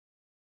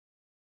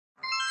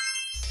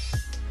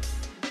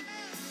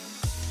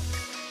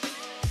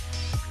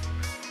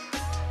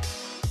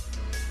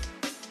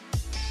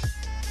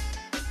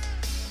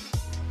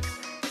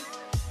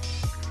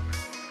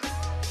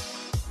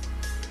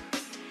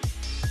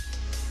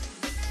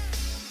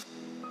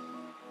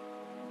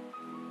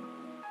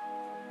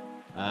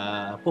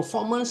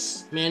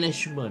performance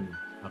management.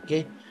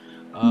 Okay,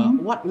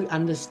 Mm-hmm. what we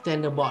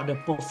understand about the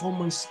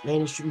performance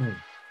management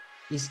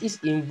is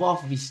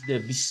involved with the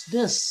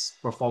business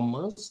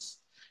performance.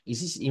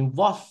 Is this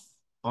involved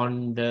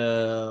on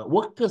the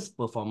workers'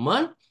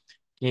 performance?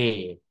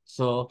 Okay,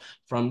 so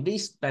from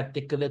these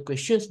particular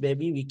questions,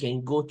 maybe we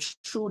can go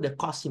through the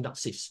course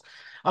synopsis.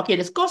 Okay,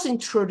 this course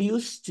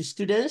introduced to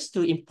students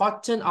to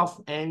importance of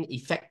an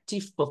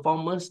effective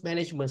performance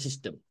management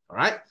system. All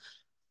right,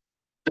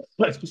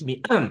 excuse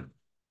me.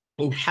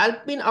 In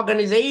helping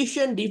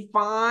organization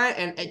define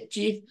and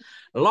achieve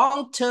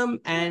long-term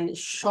and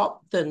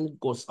short-term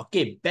goals.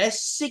 Okay,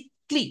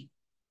 basically,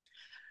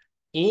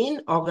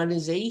 in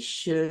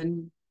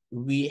organization,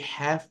 we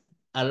have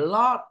a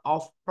lot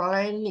of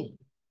planning.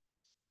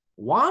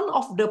 One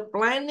of the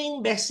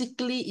planning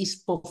basically is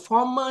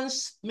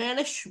performance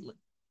management.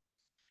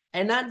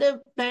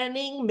 Another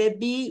planning,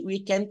 maybe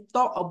we can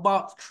talk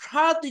about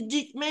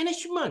strategic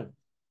management.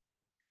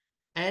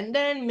 And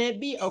then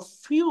maybe a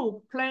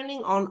few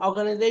planning on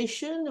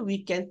organization,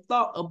 we can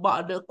talk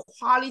about the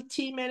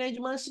quality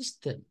management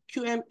system,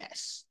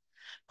 QMS.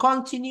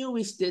 Continue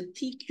with the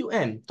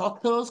TQM,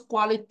 total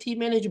quality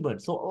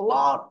management. So a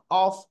lot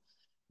of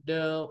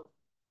the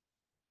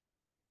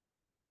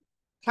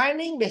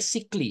planning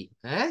basically,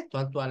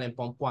 tuan-tuan and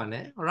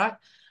puan-puan, alright?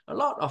 A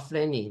lot of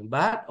planning,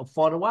 but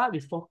for a while we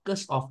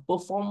focus on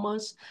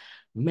performance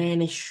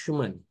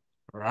management,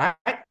 right?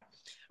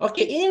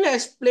 Okay, in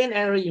explain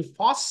and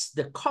reinforce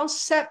the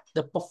concept,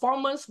 the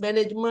performance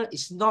management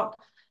is not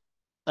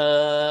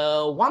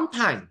a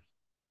one-time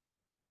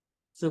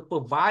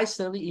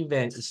supervisory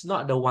event. It's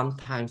not the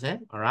one-time,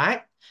 all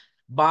right?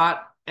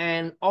 But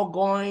an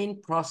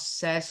ongoing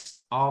process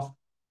of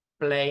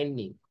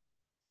planning,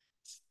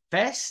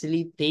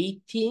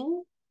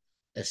 facilitating,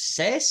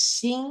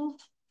 assessing,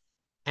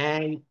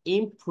 and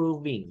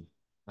improving.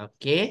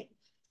 Okay,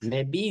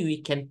 maybe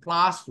we can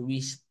plus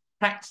with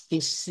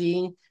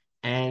practicing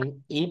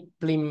and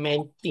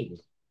implementing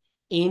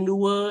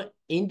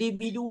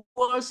individuals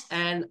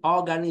and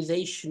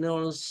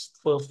organizational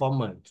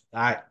performance.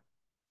 Right.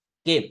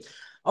 Okay.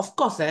 Of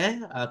course,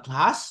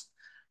 class,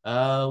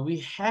 we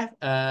have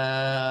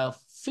a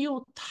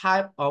few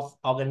type of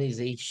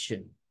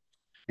organization,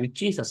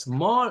 which is a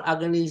small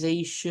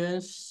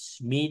organizations,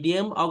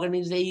 medium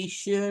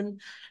organization,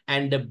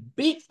 and the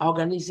big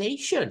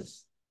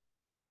organizations.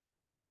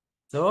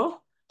 So,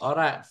 all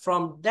right,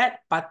 from that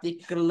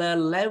particular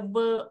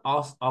level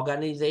of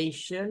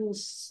organization,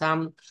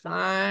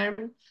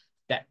 sometimes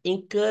the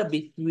incur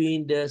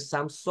between the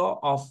some sort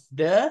of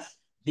the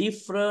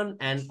different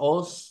and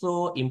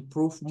also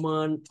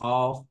improvement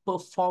of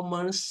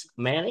performance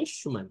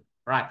management,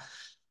 right?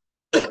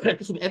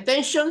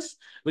 Attentions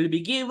will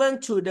be given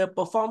to the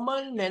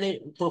performance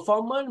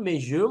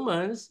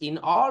measurements in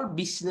all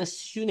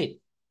business units,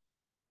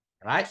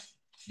 right?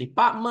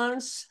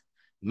 Departments,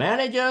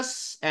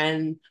 managers,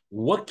 and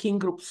working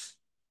groups.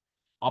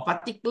 Of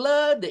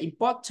particular, the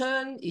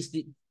important is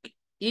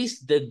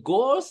the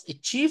goals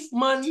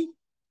achievement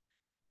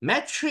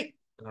metric,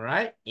 all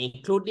right,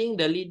 including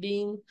the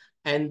leading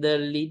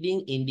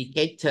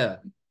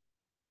indicator,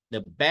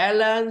 the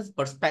balance,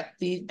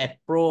 perspective,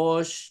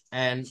 approach,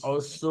 and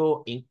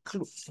also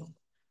include,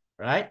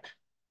 right?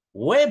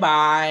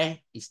 Whereby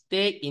is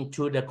take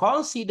into the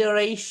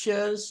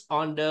considerations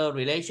on the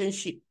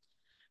relationship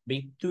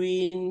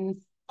between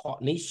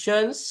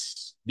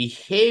cognitions,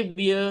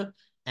 behavior,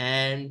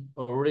 and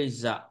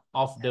result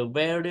of the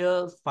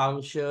various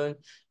function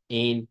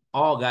in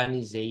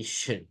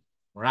organization.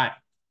 Right.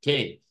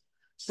 Okay.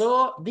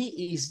 So this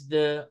is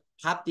the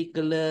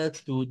particular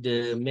to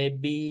the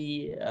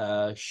maybe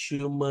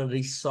human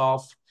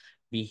resource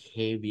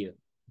behavior.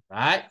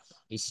 Right.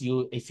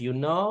 If you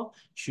know,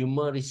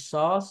 human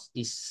resource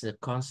is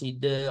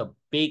considered a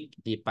big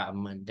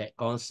department that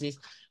consists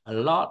a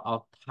lot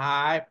of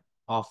type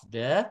of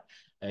the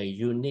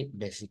unit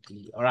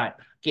basically. All right.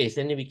 Okay,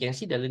 so then we can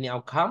see the learning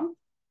outcome.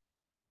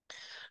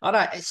 All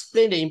right,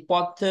 explain the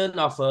importance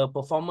of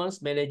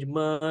performance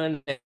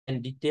management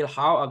and detail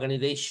how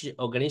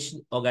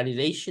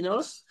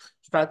organizational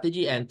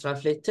strategy and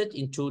translated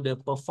into the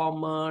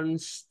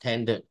performance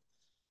standard.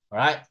 All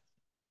right.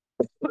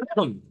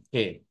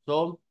 Okay,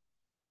 so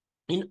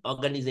in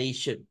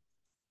organization,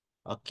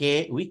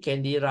 okay, we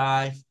can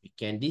derive, we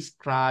can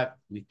describe,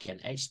 we can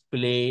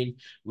explain,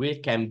 we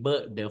can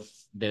build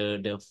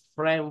the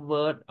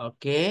framework,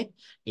 okay,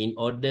 in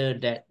order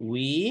that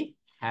we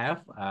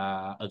have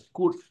a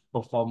good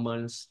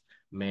performance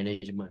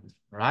management,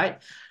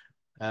 right?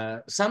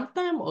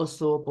 Sometimes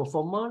also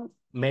performance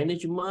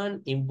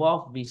management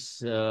involved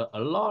with a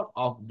lot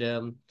of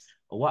the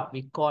what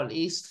we call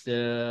is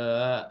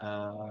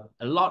a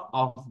lot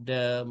of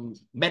the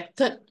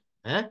method,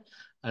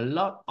 a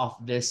lot of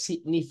the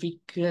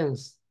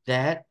significance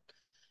that,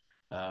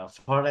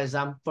 for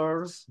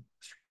example,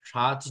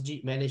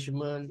 strategic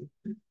management,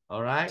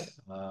 all right,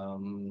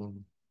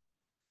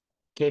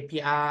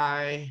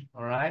 KPI,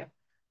 all right,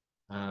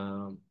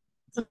 um,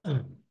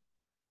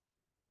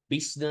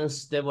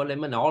 business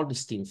development, all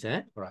these things.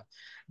 Right.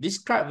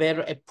 Describe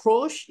their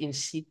approach in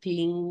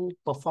setting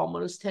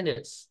performance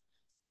standards.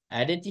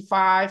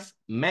 Identify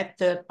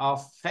method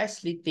of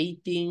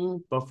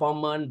facilitating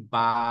performance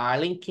by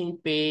linking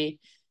pay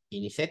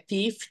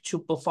initiative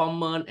to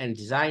performance and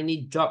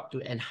designing job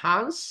to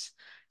enhance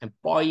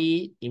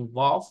employee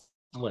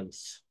involvement.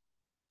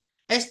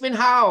 Explain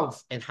how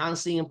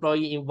enhancing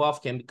employee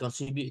involved can be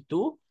contribute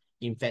to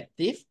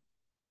effective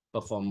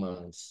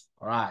performance.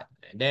 All right.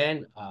 And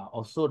then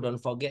also don't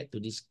forget to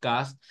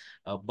discuss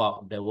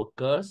about the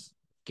workers.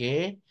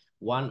 Okay.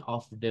 One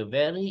of the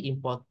very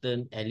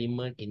important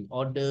element in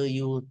order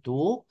you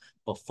to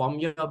perform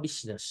your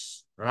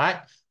business,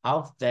 right?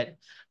 How that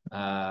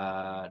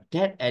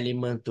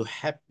element to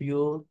help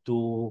you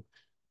to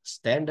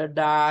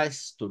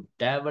standardize, to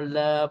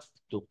develop,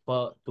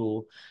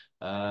 to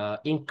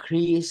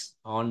increase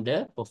on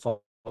the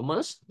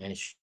performance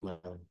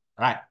management.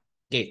 Right.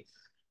 Okay.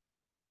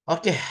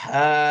 Okay.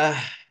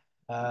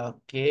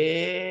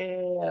 Okay.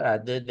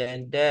 Rather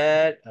than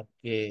that,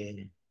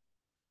 okay.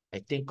 I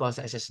think cost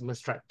assessment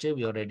structure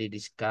we already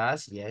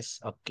discussed.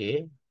 Yes.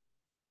 Okay.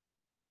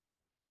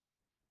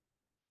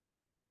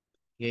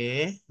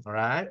 Okay. All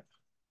right.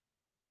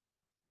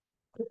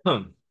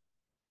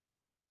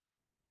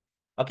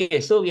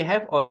 Okay. So we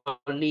have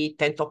only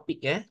 10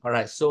 topic. All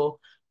right. So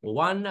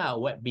one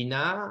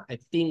webinar. I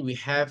think we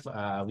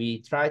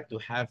try to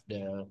have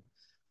the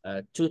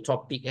two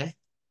topic.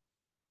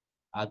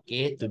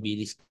 Okay, to be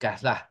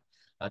discussed lah.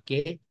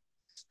 Okay.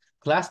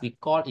 Class we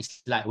call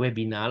is like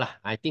webinar lah.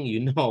 I think you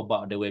know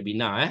about the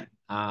webinar.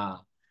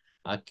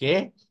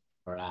 Okay.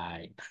 All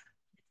right.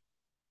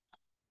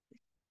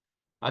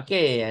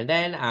 Okay, and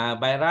then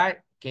by right,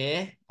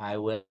 okay, I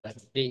will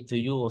update to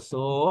you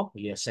also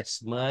your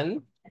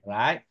assessment,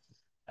 right?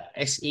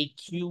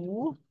 SAQ,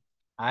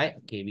 right?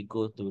 Okay, we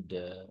go to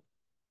the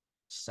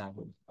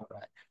sum. All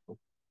right.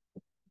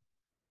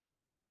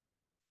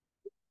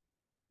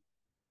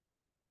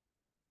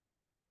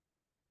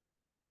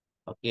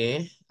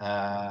 Okay,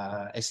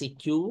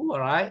 SAQ,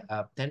 all right,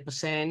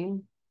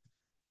 10%.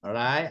 All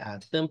right,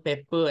 term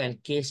paper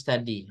and case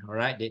study. All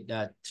right,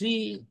 the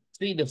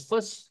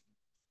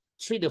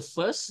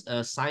first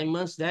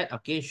assignments that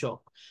short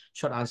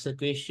answer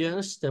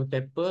questions, term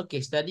paper,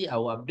 case study. I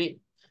will update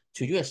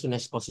to you as soon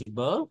as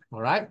possible.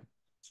 All right,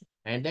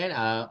 and then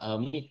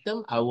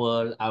midterm I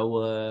will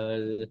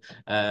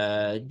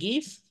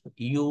give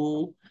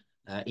you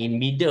in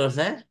middles.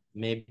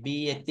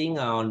 Maybe I think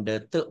on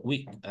the third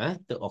week,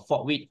 third or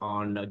fourth week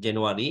on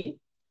January.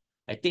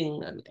 I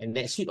think and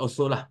next week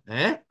also lah.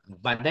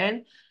 But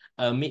then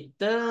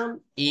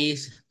midterm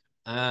is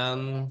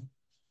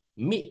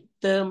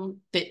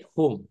midterm take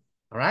home.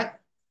 All right.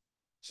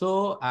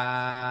 So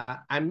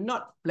I'm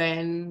not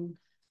plan.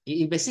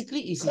 It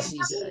basically is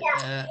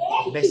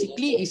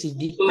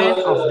depend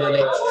of the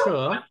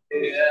lecturer.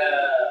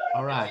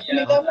 All right.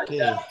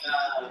 Okay.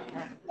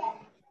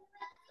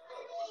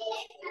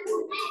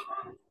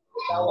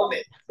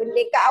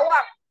 Pendeka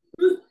awak.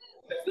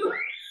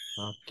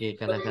 Okay,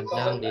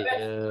 kadang-kadang dia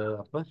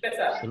apa?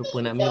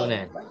 Terlupa nak mute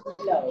kan?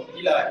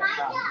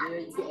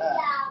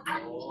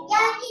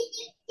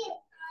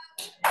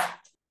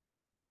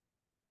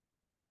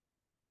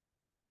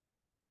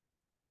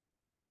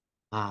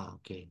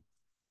 Okay.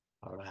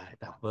 Alright,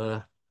 tak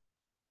apa.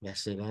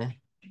 Biasa kan?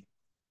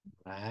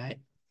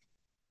 Alright.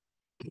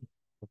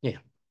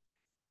 Okay.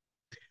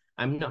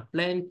 I'm not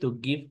plan to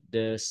give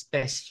the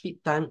specific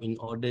time in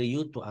order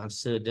you to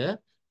answer the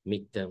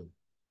midterm.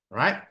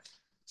 Right?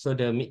 So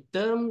the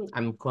midterm,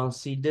 I'm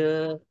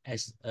consider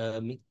as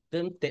a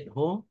midterm take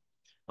home.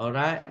 All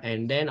right.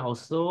 And then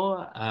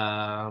also,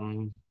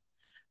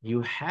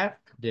 you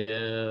have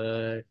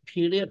the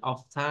period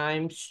of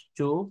time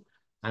to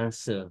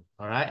answer.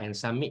 All right. And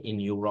submit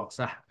in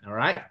UROX. All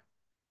right.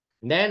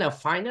 Then a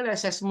final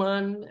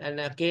assessment.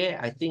 And okay,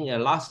 I think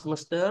last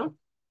semester,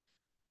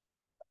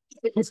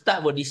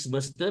 start with this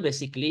semester,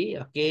 basically,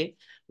 okay,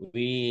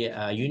 we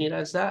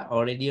Unirasa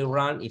already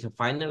run its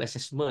final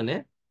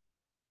assessment.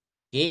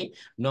 Okay,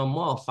 no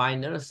more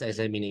final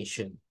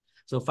examination.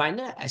 So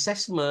final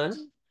assessment,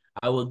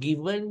 I will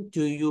given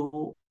to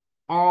you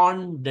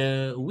on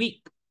the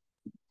week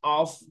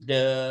of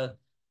the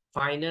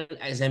final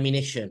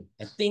examination.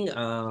 I think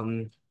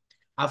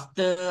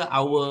after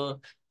our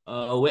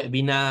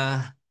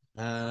webinar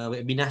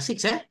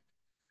 6,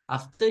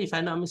 after, if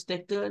I'm not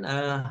mistaken,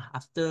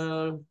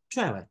 after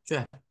 12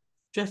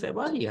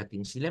 February, I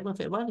think, 11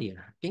 February,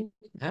 I think,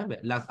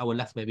 our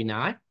last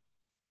webinar.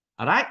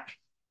 All right.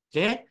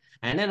 Okay.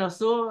 And then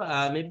also,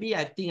 maybe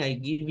I think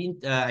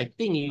I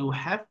think you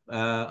have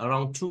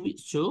around 2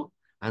 weeks to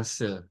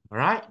answer. All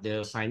right.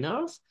 The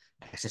finals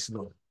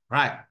assessment.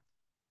 Right.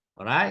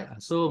 All right.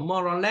 So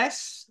more or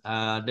less,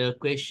 the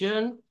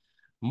question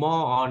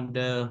more on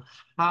the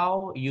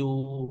how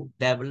you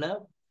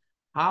develop,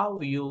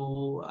 how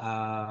you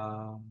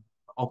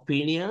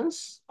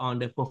opinions on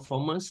the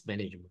performance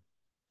management.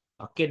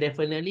 Okay,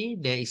 definitely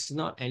there is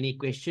not any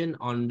question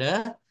on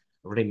the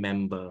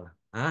remember.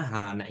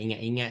 Nak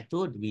ingat-ingat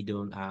tu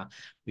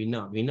we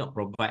not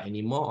provide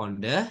anymore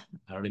on the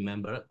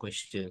remember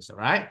questions,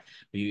 right?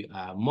 We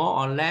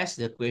more or less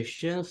the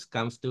questions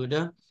comes to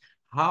the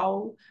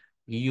how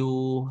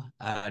you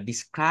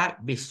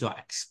describe based your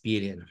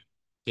experience.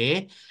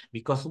 Okay,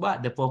 because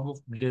what the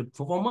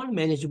performance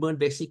management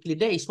basically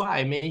that is what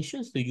I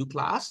mentioned to you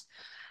class.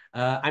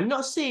 I'm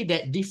not saying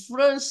that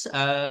different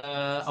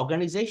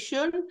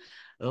organization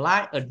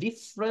like a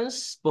different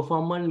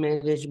performance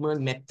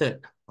management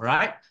method,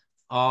 right?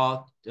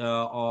 Or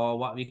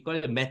what we call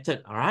a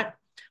method, all right?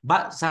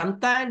 But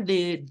sometimes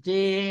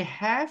they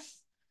have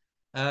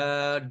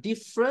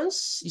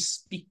difference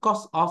is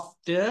because of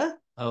the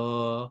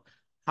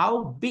how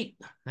big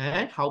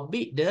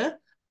the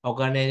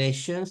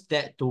organizations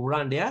that to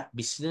run their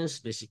business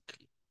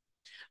basically.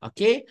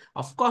 Okay,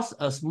 of course,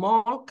 a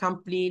small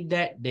company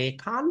that they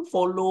can't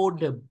follow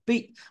the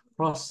big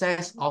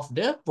process of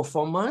the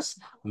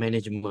performance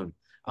management.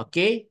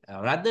 Okay,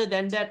 rather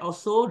than that,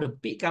 also the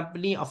big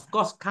company, of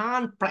course,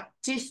 can't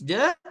practice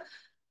the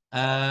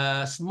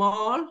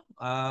small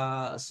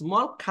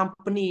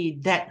company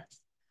that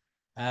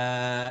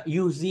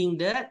using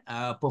the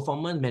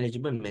performance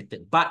management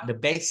method. But the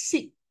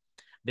basic,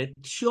 the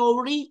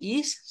theory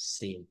is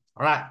same.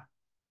 All right.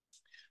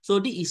 So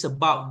this is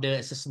about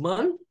the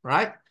assessment,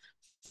 right?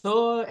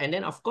 So, and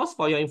then of course,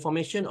 for your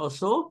information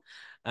also,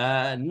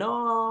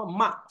 no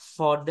mark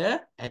for the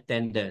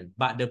attendance.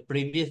 But the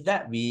previous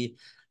that we,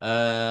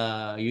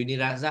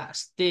 Unirazak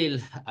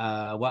still,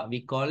 what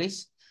we call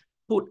is,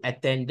 put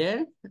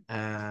attendance,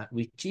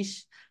 which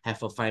is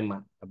have a 5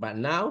 mark. But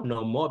now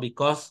no more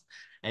because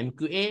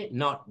MQA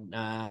not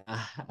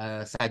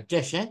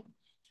suggest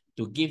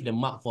to give the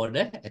mark for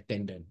the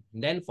attendance.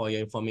 And then for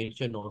your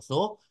information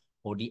also,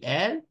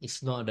 ODL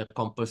is not the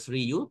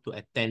compulsory you to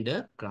attend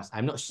the class.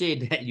 I'm not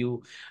saying that you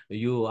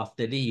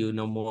after this you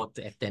no more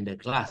to attend the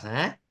class,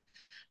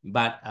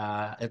 but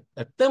a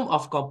term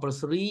of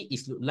compulsory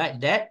is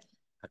like that.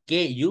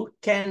 Okay, you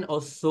can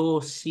also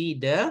see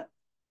the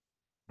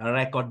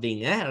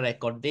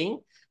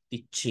recording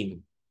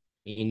teaching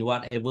in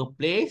whatever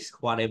place,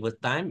 whatever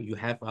time you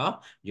have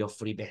your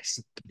free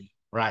basically,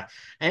 right?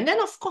 And then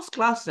of course,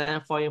 class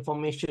for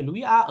information,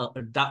 we are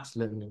a adult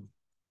learner.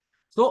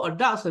 So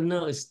adult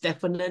learner is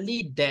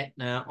definitely that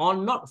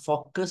on not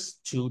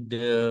focused to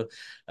the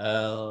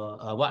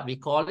what we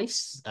call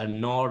this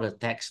nor the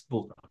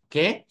textbook.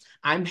 Okay,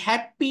 I'm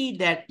happy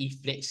that if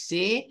let's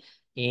say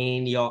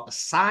in your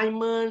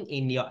assignment,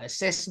 in your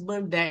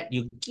assessment, that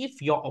you give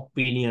your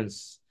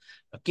opinions.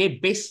 Okay,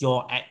 based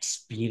your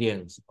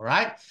experience. All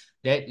right,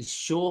 that is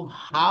show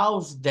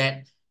how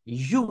that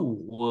you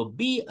will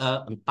be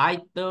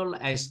entitled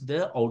as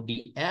the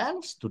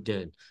ODL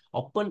student.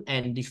 Open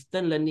and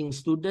distance learning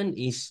student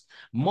is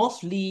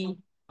mostly,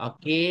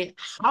 okay,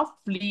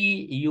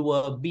 halfly you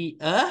will be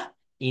a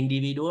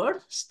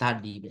individual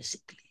study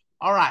basically.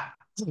 All right.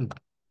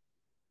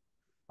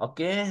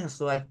 Okay,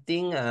 so I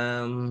think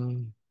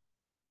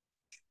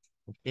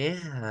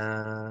okay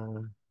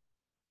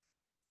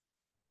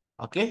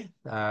okay,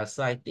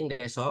 so I think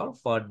that's all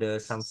for the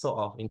some sort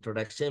of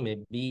introduction.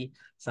 Maybe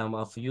some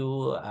of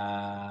you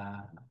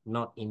are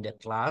not in the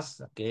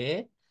class,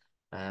 okay?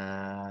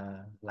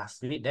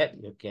 Last week that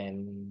you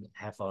can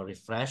have a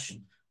refresh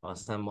on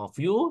some of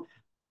you.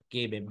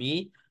 Okay,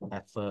 maybe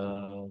have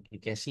you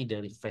can see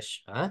the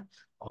refresh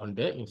on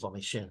the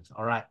information.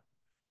 All right.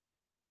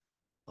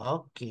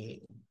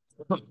 Okay.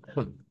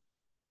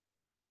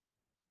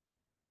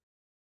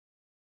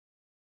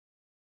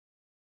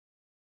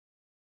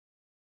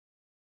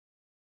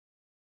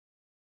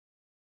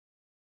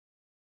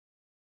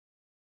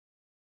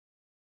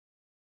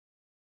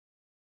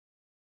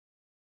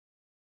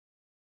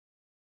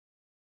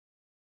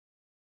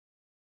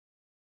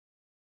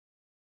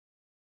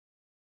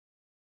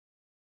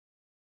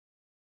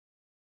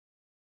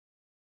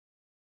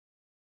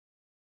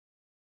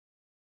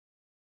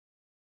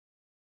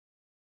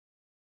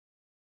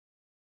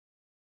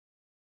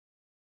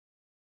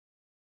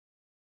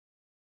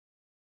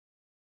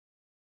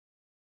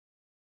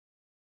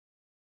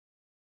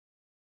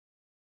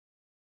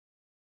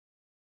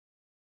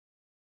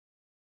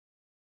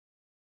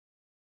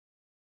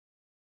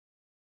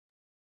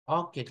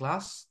 Okay,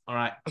 class. All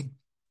right.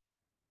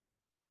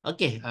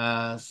 Okay,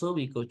 so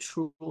we go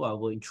through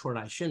our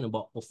introduction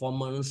about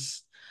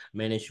performance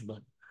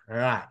management.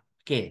 Right.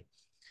 Okay.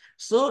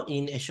 So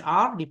in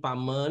HR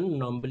department,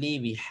 normally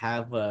we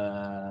have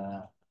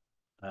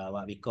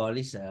what we call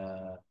is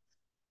uh,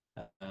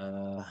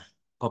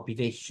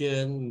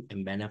 compensation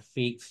and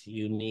benefits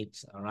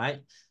units, all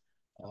right?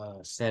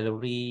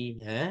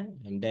 Salary,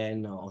 and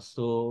then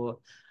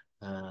also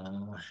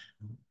uh,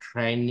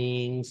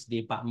 trainings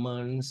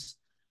departments,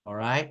 all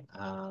right?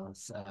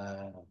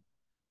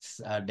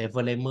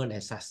 Development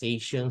and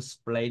successions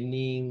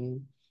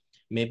planning,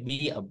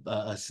 maybe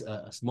a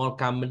small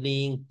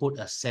company put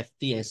a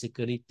safety and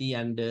security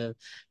under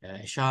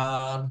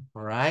HR, all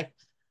right?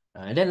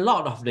 And then a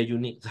lot of the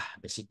units,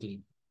 basically,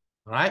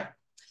 right?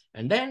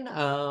 And then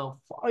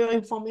for your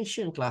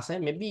information class,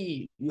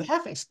 maybe you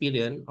have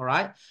experience, all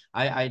right?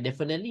 I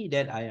definitely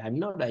that I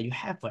know that you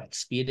have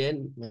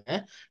experience.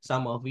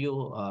 Some of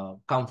you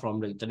come from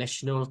the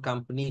international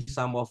company,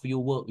 some of you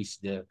work with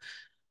the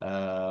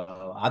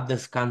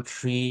others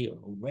country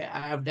where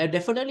I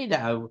definitely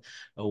that I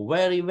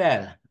very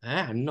well.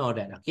 I know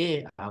that.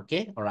 Okay,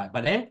 all right.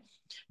 But then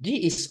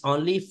this is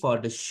only for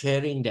the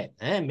sharing that.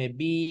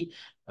 Maybe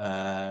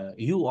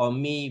you or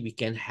me we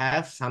can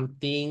have some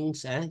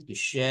things to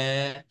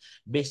share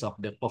based of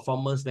the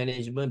performance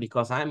management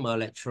because I'm a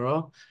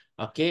lecturer.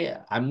 Okay,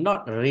 I'm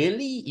not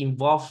really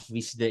involved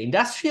with the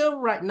industrial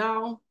right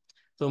now.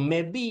 So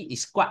maybe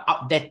it's quite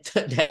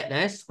outdated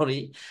that,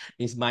 sorry,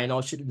 is my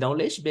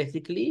knowledge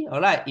basically. All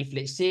right, if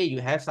let's say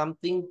you have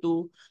something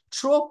to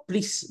throw,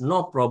 please,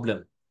 no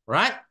problem,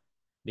 right?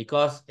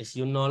 Because as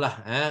you know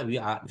lah, we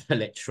are a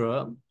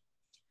lecturer,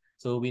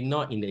 so we're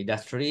not in the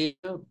industry.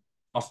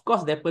 Of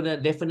course,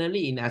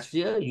 definitely in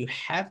Austria, you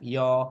have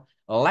your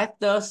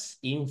latest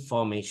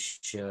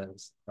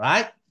informations,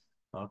 right?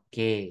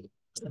 Okay.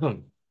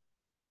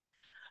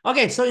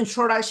 Okay, so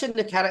introduction,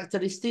 the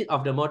characteristic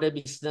of the modern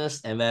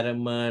business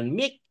environment.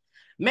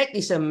 Make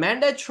is a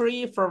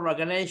mandatory for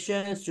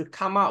organizations to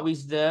come up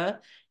with the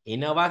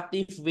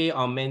innovative way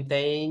of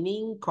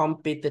maintaining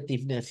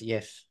competitiveness.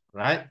 Yes,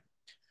 right?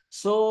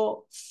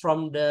 So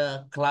from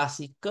the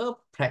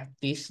classical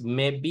practice,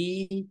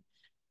 maybe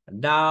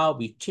now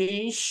we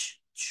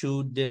change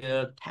to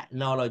the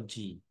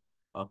technology.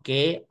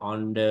 Okay,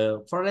 on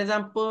the, for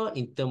example,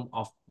 in terms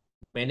of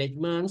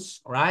managements,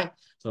 right?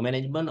 So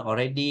management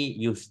already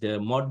use the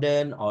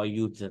modern or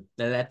use the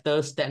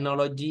latest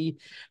technology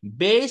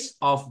based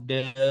of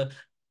the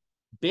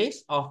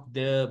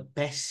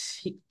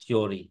basic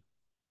theory,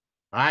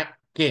 right?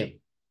 Okay.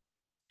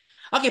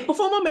 Okay,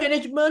 performance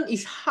management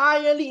is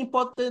highly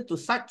important to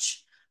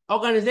such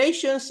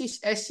organizations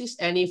as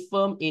any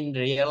firm in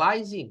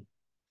realizing,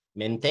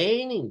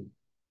 maintaining,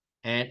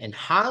 and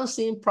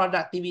enhancing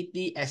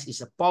productivity as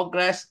is a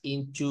progress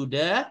into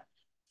the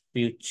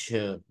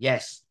future.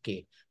 Yes,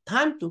 okay.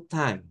 Time to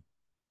time,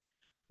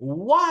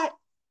 what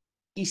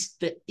is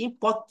the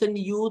important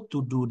you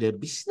to do the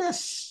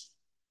business?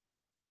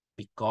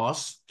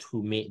 Because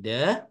to make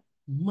the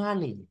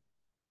money,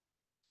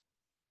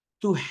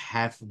 to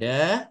have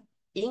the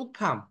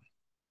income,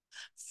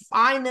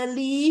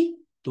 finally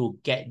to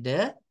get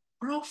the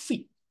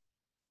profit.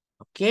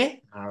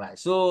 Okay, all right.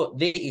 So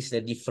there is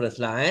the difference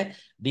lah.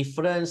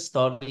 Different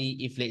story.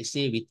 If let's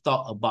say we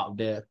talk about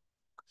the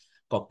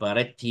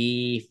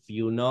cooperative,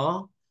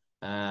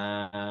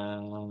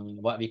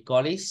 what we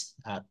call is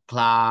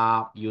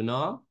club,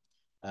 union,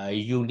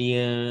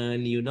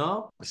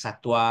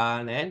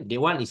 persatuan, and the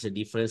one is a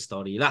different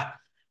story lah,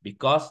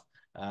 because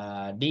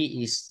this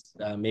is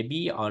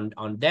maybe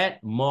on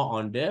that more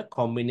on the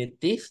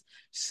community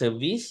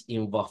service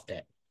involved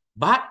that,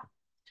 but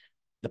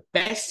the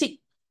basic,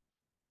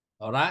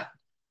 all right,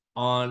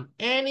 on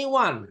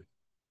anyone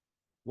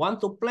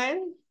want to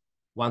plan,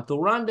 want to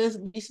run this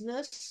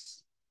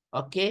business,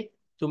 okay,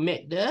 to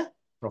make the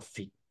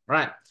profit,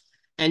 right?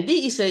 And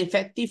this is an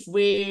effective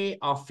way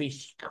of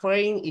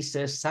securing is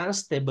a sun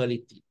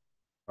stability,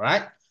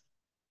 right?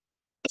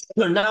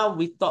 So now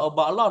we talk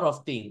about a lot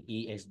of things,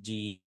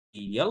 ESG,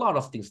 a lot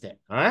of things there,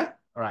 all right?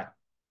 All right.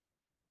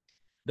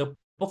 The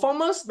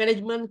performance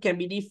management can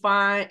be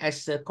defined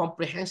as a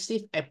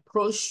comprehensive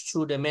approach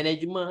to the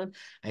management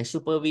and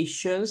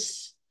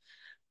supervisions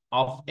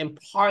of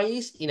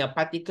employees in a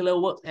particular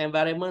work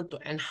environment to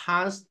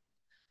enhance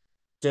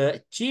the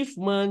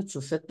achievement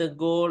to certain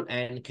goal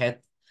and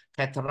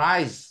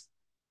characterized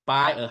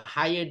by a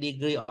higher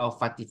degree of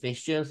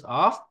participation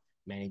of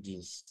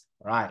managers.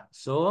 Right.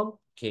 So,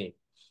 okay.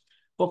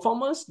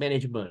 Performance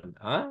management.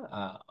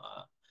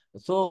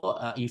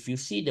 If you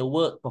see the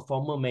word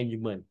performance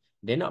management,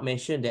 they not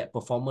mention that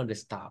performance the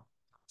staff.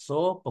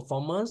 So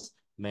performance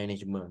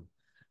management.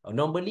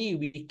 Normally,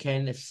 we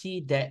can see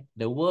that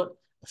the word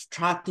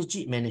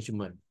strategic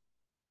management,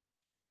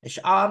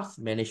 HR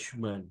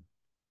management,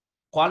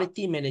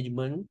 quality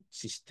management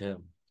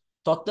system,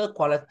 total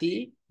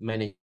quality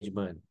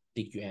management,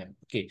 TQM.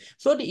 Okay,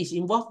 so this is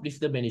involved with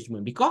the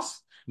management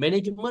because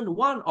management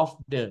one of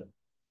the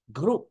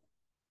group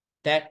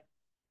that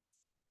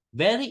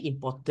very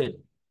important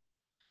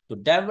to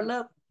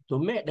develop, to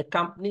make the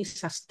company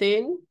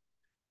sustain,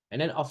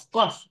 and then of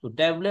course to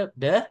develop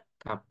the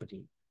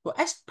company, to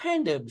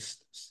expand the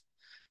business.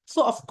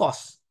 So of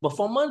course,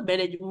 performance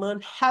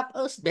management help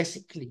us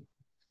basically.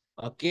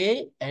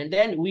 Okay, and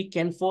then we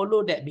can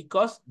follow that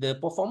because the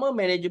performance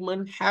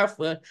management have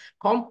a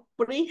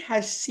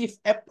comprehensive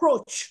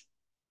approach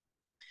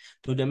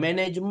to the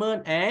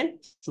management and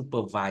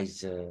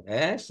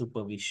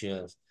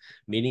supervisions.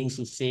 Meaning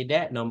to say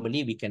that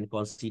normally we can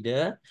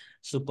consider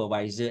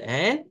supervisor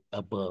and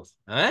above.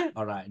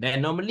 All right.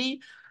 Then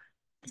normally,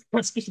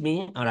 excuse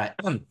me. All right.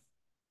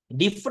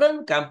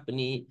 Different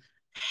company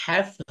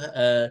have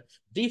a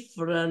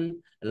different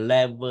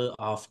level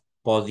of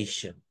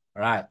position,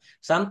 right?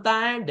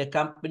 Sometimes the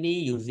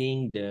company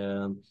using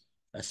the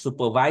A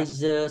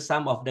supervisor,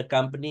 some of the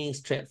companies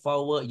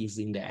straightforward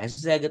using the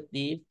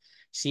executive,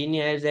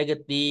 senior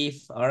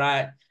executive, all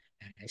right.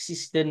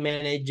 Assistant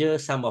manager,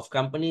 some of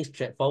companies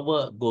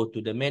straightforward, go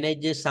to the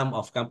manager, some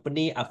of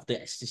company after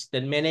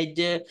assistant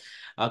manager,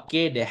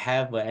 okay, they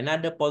have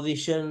another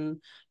position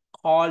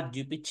called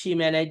deputy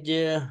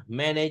manager,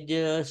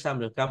 manager,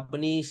 some of the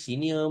companies,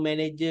 senior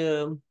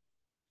manager,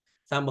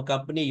 some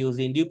company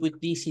using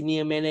deputy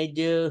senior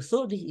manager.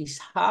 So this is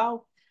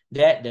how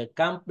that the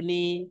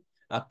company,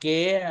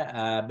 okay,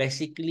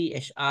 basically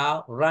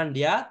HR run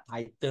their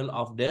title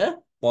of the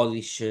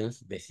positions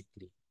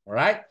basically. All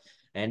right.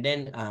 And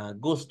then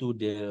goes to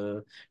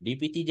the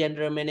deputy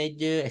general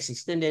manager,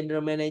 assistant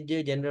general manager,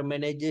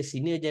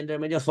 senior general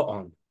manager, so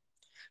on.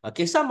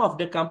 Okay, some of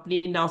the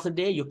company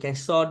nowadays, you can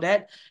saw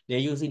that they're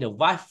using the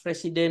vice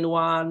president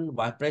one,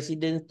 vice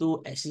president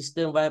two,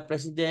 assistant vice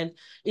president.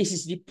 It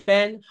is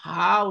depend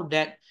how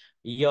that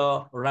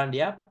you run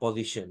their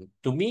position.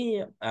 To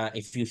me,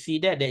 if you see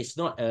that, there is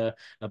not a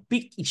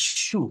big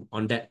issue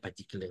on that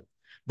particular.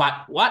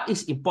 But what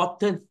is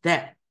important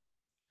that,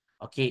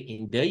 okay,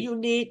 in the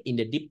unit, in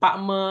the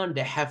department,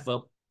 they have a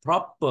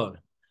proper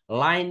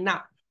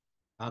lineup,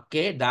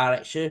 okay,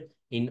 direction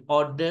in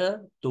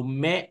order to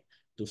make,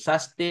 to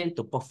sustain,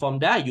 to perform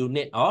the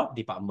unit or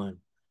department.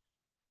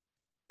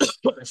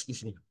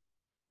 Excuse me.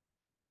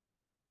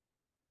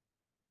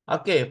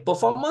 Okay,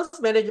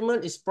 performance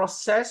management is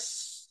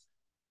process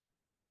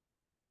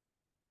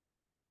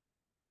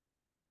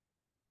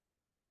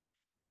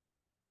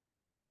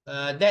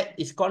that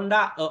is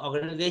conduct of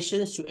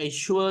organizations to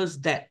ensure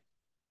that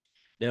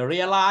they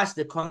realize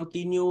the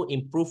continue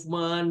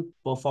improvement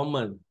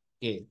performance.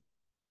 Okay.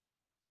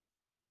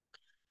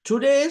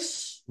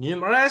 Today's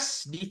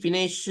numerous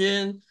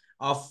definition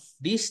of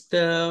this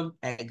term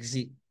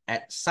exist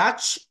at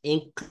such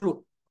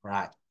include,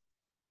 right?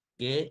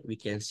 Okay, we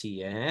can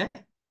see, all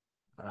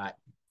right.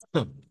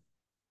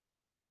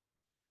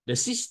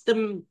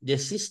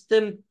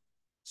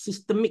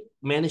 Systemic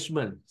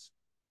management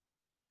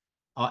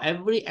or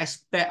every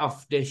aspect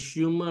of the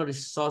human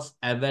resource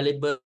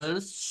available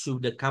to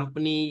the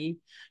company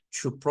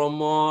to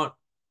promote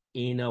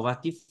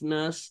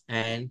innovativeness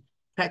and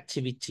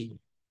creativity.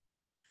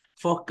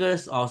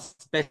 Focus on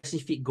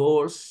specific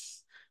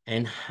goals,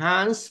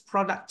 enhance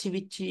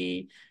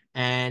productivity,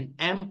 and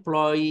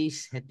employee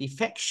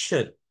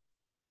satisfaction.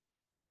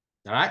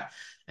 All right.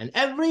 And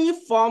every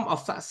form of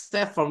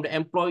success from the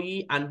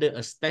employee under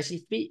a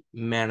specific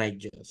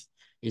manager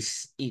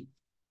is it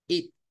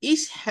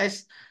is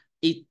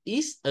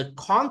a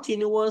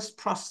continuous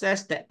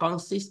process that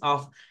consists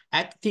of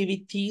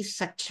activities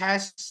such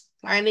as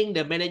planning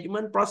the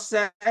management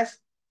process,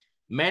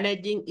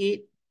 managing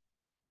it,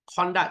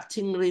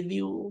 conducting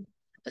review,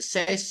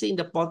 assessing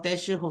the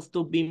potential of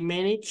to be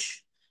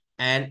managed,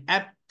 and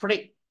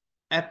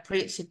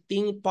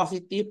appreciating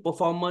positive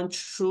performance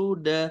through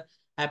the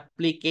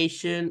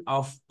application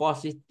of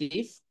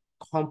positive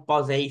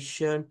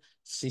composition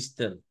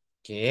system.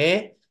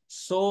 Okay,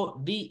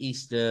 so this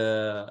is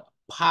the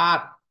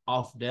part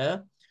of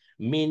the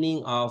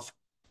meaning of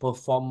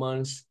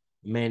performance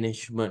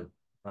management.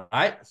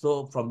 Right?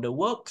 So from the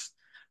works,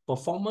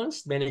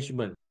 performance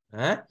management.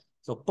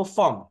 So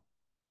perform.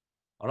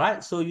 All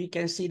right, so you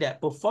can see that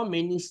perform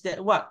means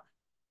that what?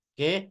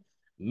 Okay,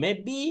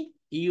 maybe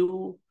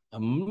you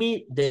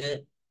meet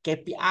the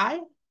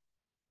KPI.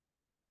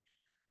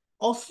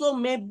 Also,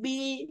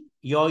 maybe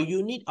your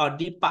unit or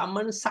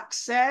department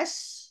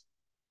success.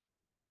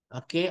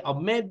 Okay, or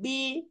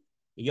maybe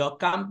your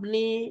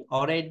company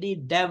already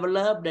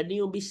developed the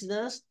new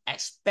business,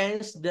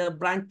 expands the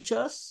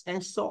branches,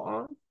 and so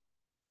on.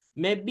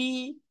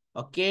 Maybe,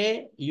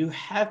 okay, you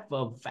have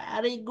a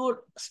very good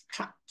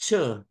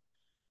structure,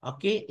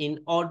 okay, in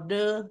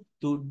order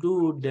to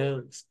do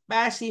the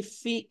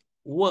specific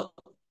work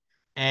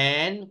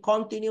and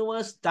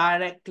continuous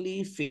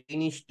directly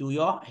finish to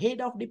your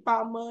head of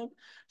department.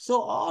 So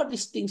all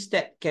these things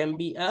that can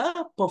be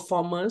a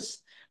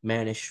performance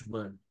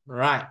management,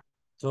 right?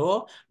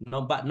 So,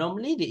 no, but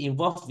normally they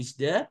involve with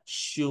the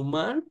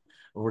human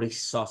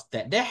resource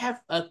that they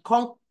have a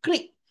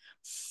concrete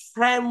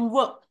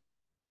framework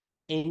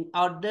in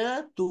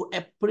order to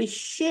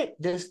appreciate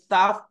the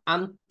staff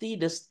until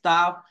the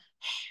staff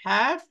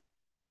have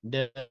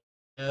the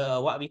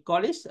what we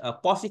call is a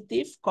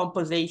positive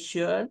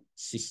compensation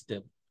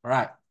system.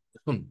 Right.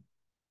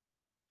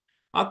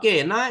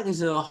 Okay, now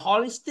is a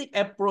holistic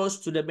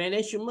approach to the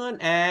management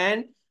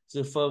and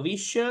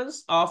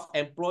supervisions of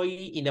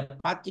employee in a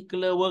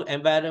particular work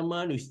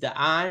environment with the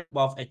aim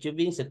of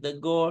achieving certain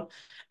goal,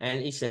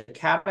 and it's a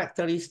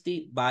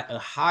characteristic by a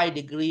high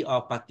degree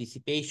of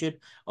participation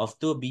of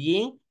to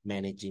being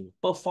managing.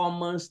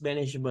 Performance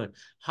management,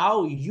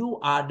 how you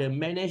are the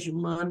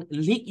management,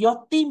 lead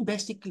your team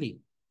basically.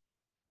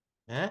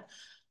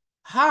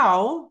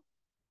 How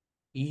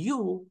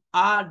you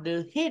are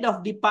the head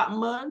of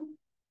department,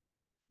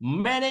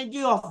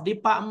 manager of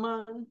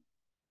department,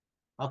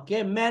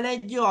 okay,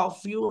 manager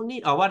of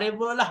unit or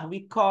whatever lah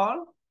we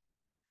call,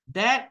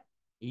 that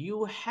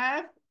you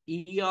have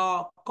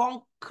your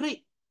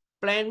concrete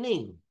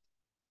planning,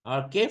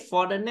 okay,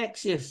 for the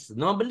next years.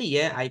 Normally,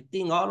 yeah, I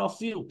think all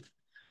of you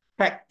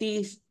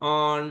practice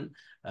on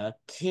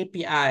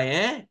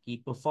KPI, key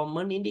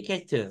performance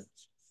indicator.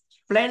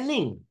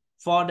 Planning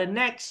for the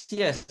next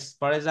years,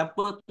 for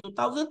example,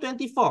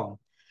 2024,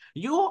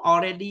 you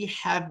already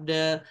have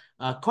the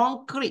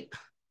concrete,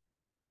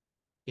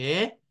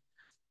 okay,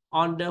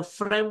 on the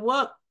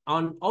framework,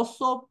 on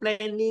also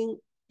planning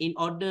in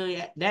order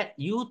that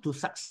you to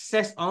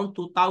success on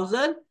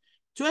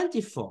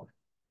 2024.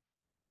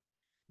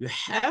 You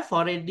have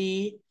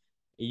already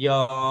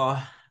your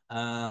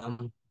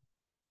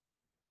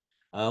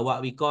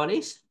what we call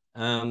this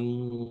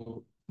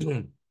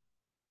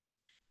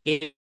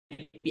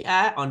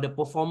KPI on the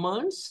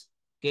performance,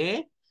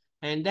 okay,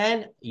 and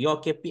then your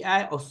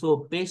KPI also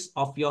based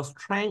of your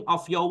strength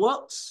of your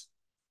works,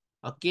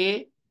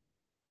 okay.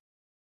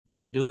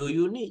 Do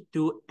you need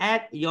to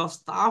add your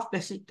staff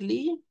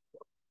basically?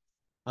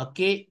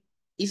 Okay,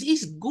 is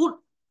it good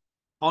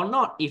or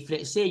not if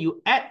let's say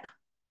you add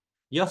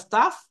your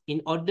staff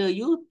in order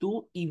you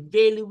to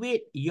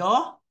evaluate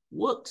your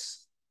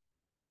works?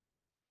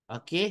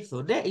 Okay,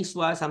 so that is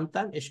why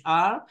sometimes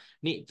HR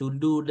need to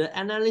do the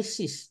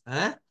analysis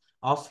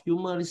of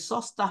human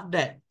resource staff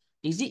that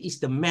is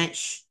the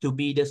match to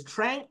be the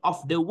strength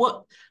of the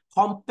work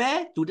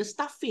compared to the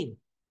staffing.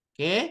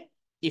 Okay,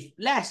 if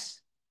less,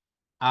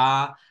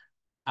 are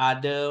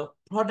the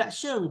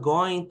production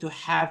going to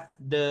have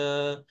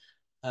the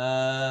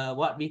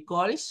what we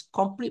call is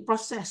complete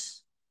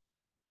process?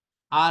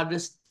 Are the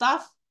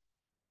staff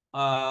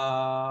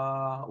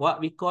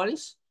what we call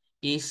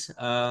is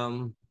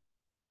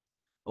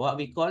what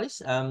we call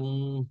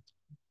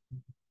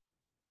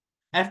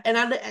have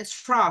another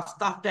extra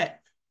stuff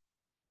that,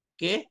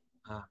 okay,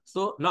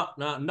 so not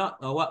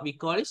what we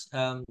call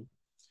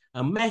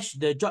match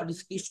the job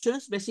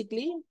descriptions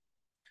basically.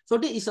 So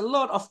there is a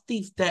lot of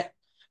things that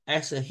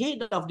as a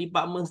head of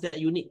departments that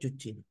you need to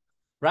change.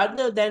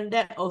 Rather than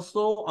that,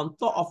 also on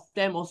top of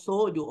them,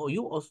 also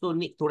you also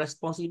need to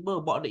responsible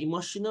about the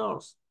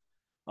emotionals.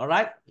 All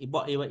right,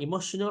 about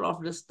emotional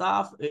of the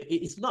staff.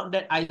 It's not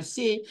that I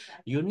say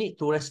you need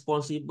to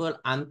responsible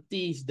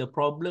until the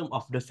problem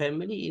of the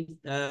family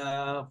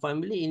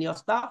in your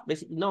staff.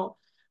 Basically, no.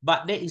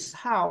 But that is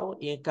how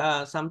it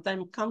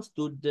sometimes comes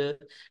to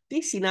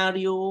this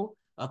scenario.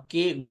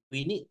 Okay,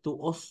 we need to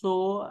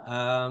also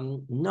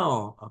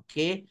know,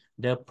 okay,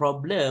 the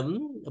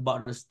problem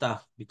about the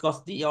staff,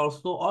 because they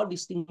also all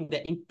these things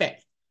that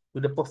impact to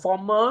the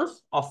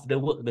performance of the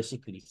work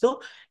basically.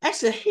 So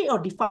as a head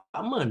of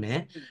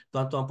department,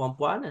 tuan-tuan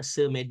puan-puan,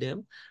 sir,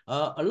 madam,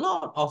 a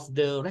lot of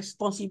the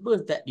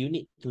responsible that you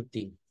need to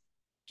think.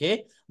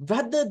 Okay,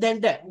 rather than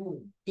that,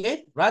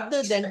 okay,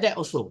 rather than that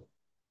also.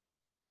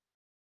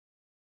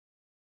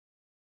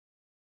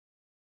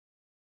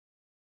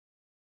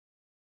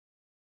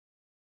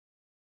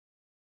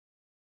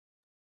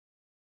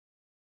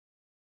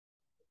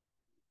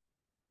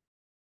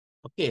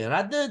 Okay,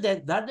 rather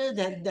than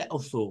that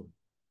also.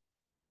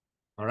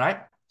 All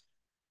right.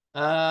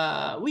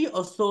 We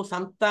also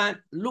sometimes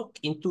look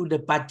into the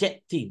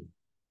budget thing.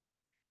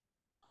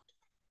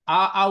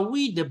 Are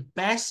we the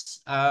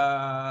best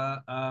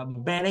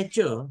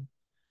manager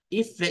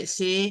if let's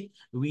say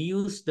we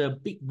use the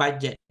big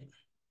budget?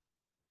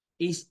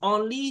 Is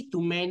only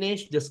to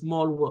manage the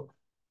small work.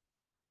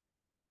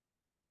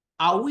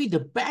 Are we the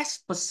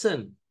best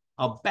person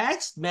or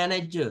best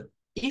manager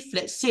if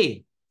let's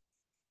say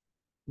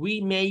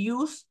we may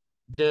use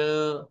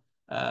the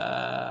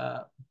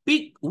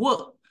big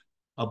work,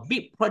 a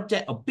big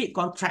project, a big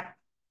contract,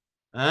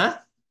 a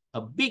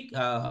big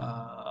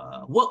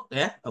work,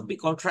 a big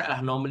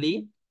contract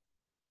normally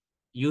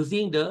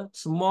using the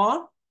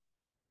small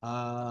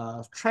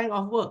strength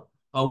of work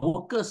or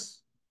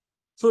workers.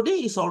 So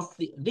this is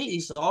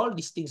all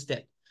these things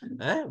that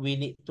we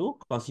need to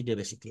consider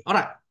basically. All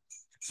right.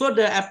 So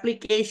the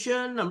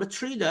application, number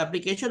 3, the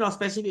application of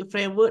specific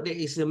framework that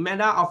is a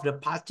matter of the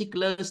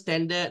particular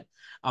standard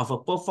of a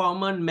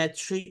performance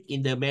metric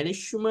in the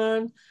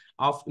management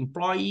of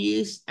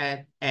employees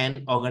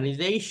and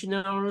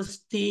organizational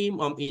team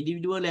on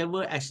individual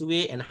level as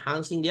well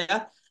enhancing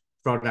their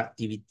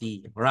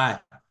productivity.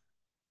 Right.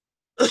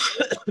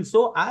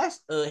 So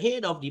as a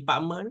head of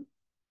department,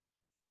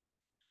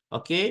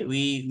 okay,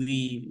 we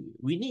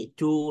need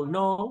to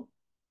know,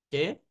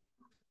 okay,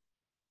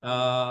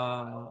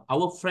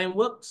 our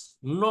frameworks,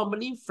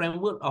 normally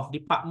framework of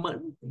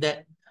department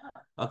that,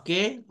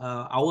 okay,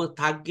 our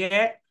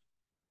target,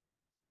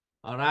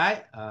 all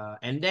right,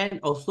 and then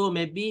also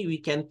maybe we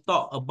can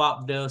talk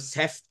about the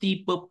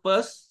safety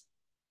purpose,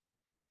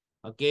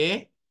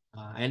 okay,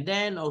 and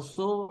then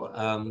also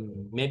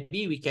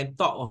maybe we can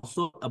talk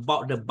also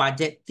about the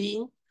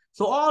budgeting.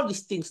 So all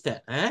these things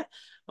that,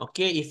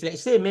 okay, if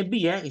let's say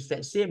maybe,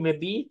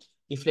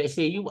 if let's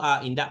say you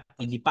are in that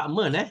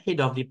department,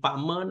 head of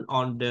department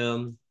on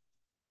the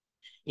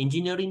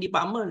engineering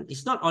department,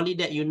 it's not only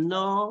that you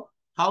know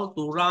how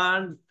to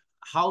run,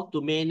 how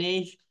to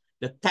manage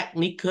the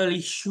technical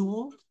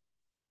issue,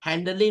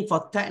 handling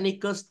for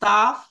technical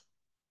staff,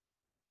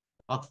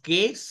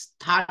 Okay,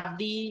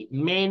 study,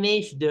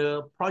 manage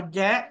the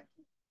project,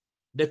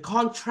 the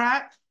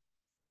contract,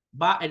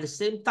 but at the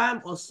same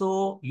time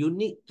also you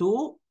need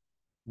to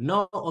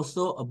know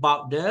also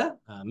about the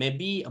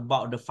maybe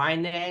about the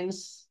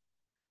finance,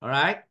 all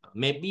right,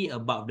 maybe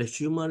about the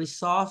human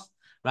resource,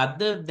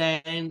 rather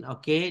than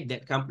okay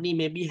that company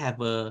maybe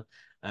have a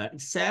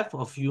itself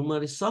of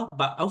human resource,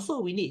 but also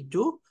we need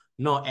to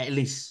know at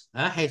least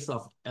as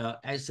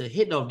a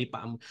head of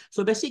department.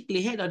 So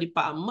basically head of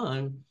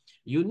department,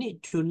 you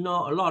need to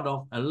know a lot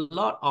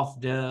of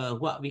the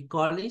what we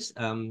call is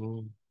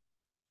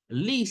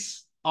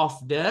list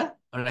of the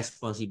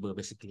responsible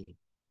basically.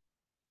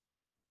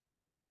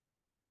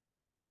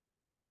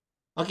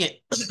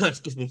 Okay,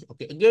 excuse me.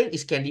 Okay, again,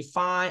 it can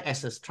define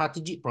as a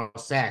strategic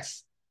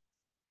process.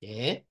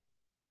 Okay.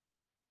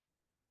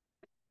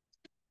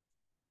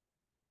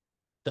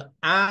 The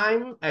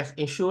aim of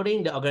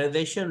ensuring the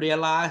organization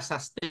realize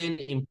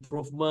sustained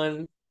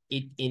improvement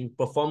in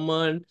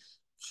performance,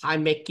 high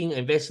making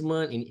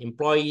investment in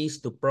employees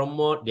to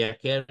promote their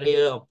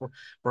career or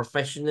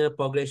professional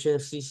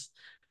progression.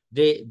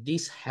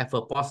 These have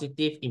a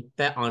positive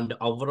impact on the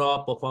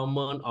overall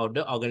performance of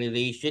the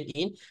organization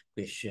in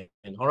question.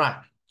 All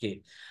right.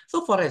 Okay.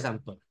 So for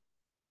example,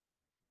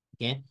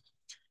 okay,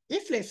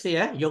 if let's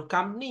say your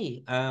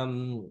company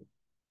plan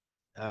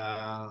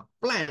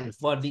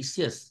for this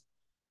years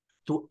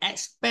to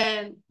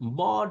expand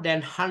more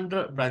than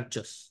 100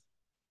 branches.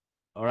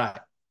 All right.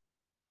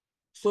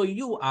 So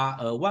you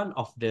are one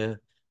of the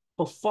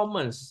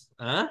performance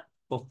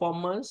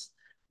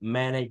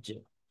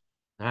manager.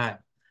 All right.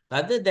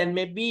 Rather than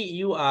maybe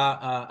you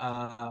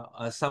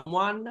are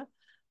someone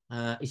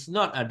is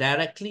not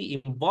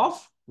directly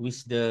involved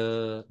with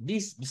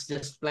this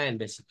business plan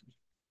basically.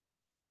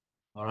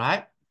 All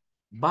right.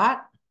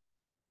 But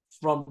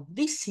from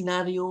this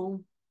scenario,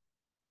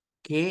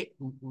 okay,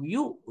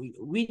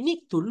 we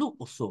need to look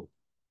also.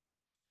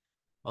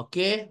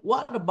 Okay,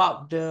 what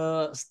about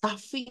the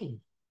staffing?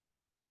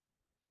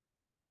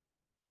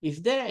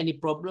 Is there any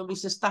problem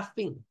with the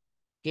staffing?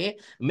 Okay,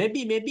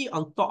 maybe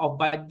on top of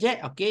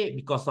budget, okay,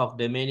 because of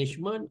the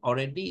management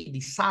already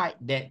decide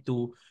that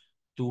to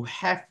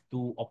have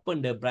to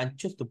open the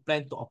branches, to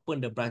plan to open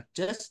the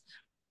branches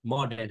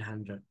more than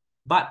 100.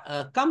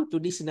 But come to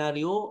this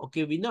scenario,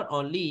 okay, we not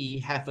only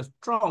have a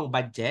strong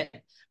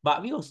budget,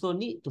 but we also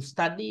need to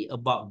study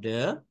about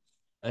the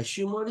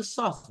human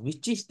resource,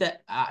 which is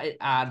that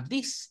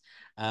this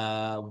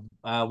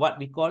what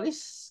we call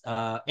is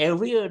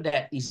area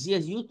that is easier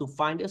you to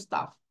find the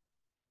staff.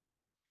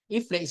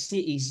 If let's say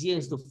easier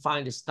to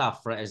find the staff,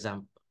 for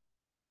example,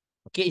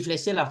 okay, if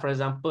let's say for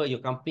example, your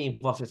company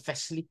involves a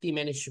facility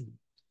management,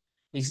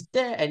 is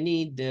there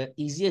any the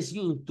easiest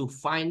you to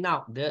find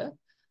out the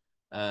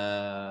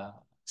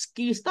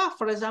skill staff,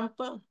 for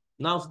example?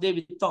 Now today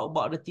we talk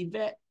about the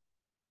TVET.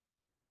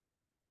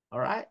 All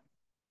right.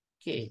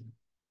 Okay.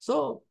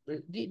 So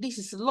this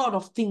is a lot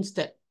of things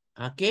that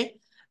okay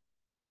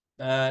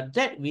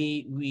that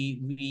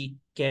we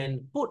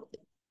can put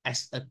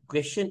as a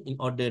question in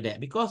order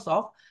that because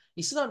of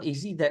it's not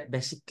easy that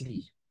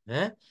basically.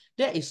 That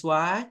is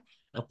why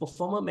a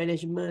performance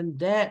management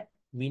that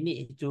we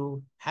need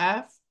to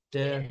have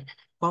the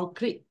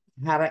concrete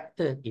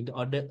character in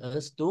order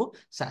us to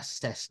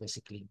success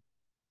basically.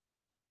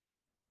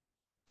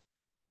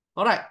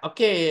 All right.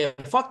 Okay.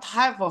 For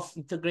type of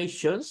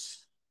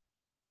integrations.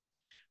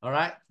 All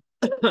right.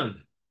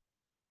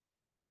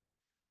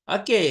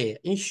 Okay.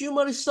 In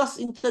human resource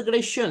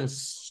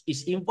integrations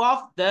is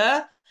involved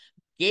the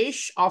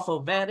gauge of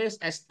a various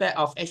aspect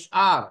of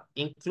HR,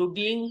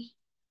 including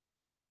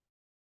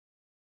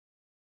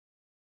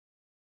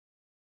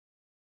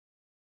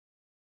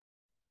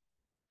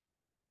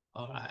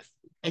all right.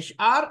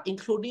 HR,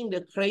 including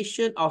the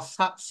creation of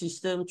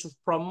subsystems to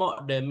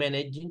promote the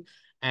managing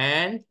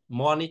and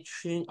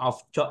monitoring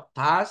of job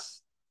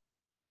tasks,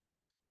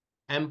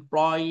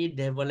 employee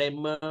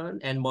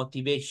development and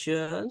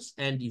motivations,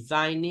 and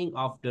designing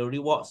of the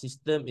reward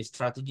system is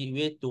strategic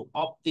way to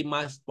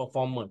optimize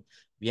performance.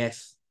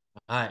 Yes.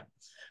 All right.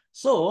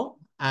 So,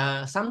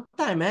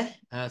 sometimes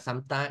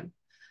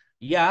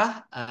yeah,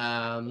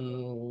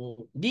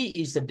 this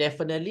is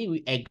definitely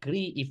we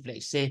agree if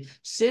let's say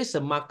sales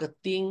and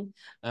marketing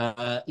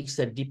is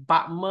a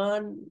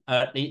department,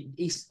 it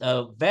is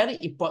a very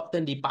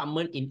important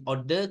department in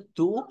order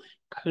to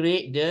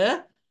create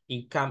the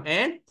income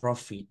and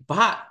profit.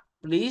 But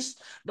please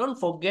don't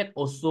forget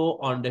also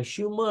on the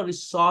human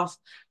resource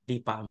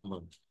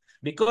department.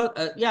 Because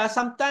yeah,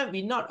 sometimes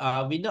we not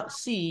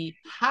see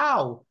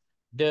how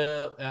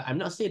the I'm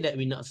not saying that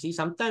we not see.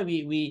 Sometimes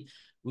we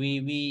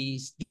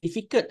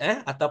difficult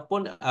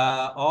ataupun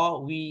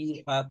or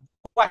we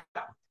quite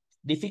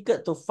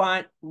difficult to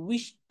find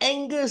which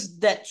angles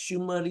that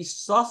human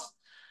resource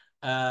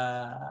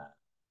uh,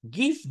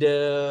 give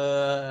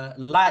the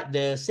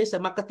sales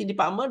and marketing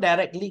department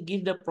directly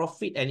give the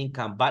profit and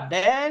income, but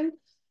then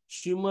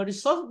human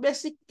resource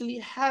basically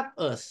help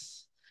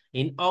us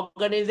in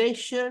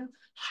organization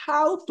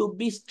how to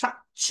be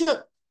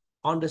structured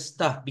on the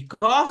stuff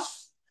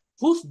because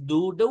who's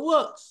do the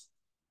works.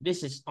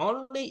 This is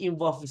only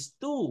involved with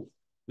two,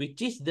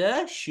 which is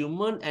the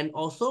human and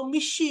also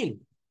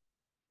machine.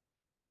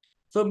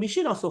 So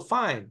machine also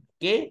fine.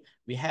 Okay,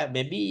 we have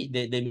maybe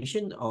the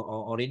machine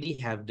already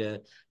have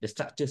the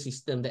structure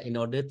system that in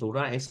order to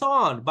run and so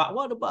on. But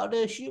what about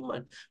the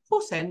human?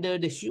 Who's handle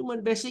the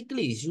human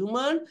basically?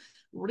 Human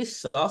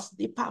resource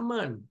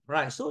department,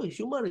 right? So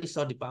human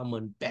resource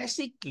department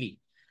basically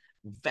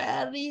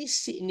very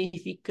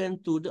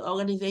significant to the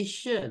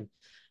organization.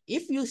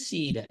 If you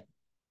see that,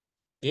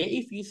 okay,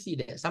 if you see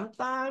that,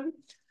 sometimes,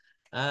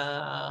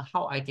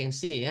 how I can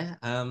say,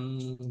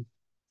 um,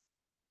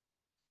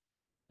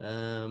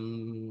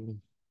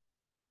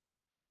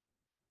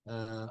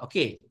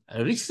 okay,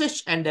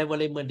 research and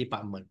development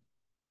department.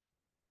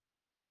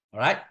 All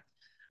right.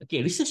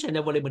 Okay, research and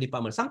development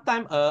department.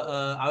 Sometimes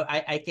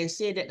I can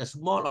say that a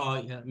small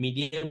or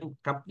medium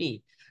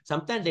company,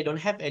 sometimes they don't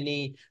have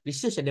any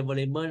research and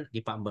development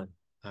department.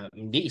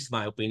 This is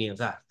my opinion,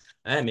 sir.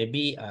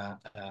 Maybe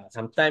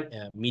sometimes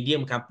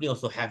medium company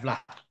also have lah.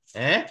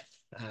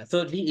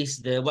 So this is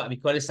the what we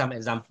call it some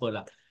example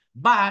lah.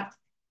 But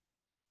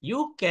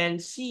you can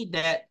see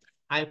that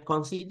I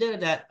consider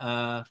that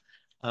a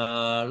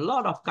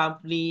lot of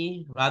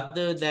company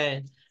rather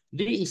than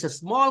this is a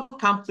small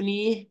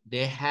company,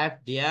 they have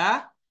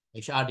their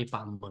HR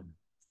department.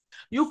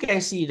 You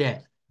can see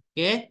that,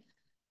 okay?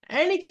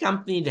 Any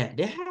company that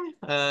they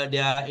have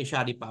their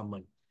HR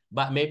department.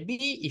 But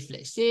maybe if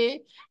let's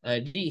say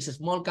this is a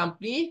small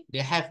company,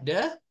 they have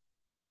the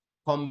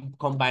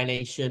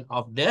combination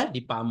of the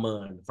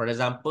department. For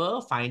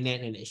example,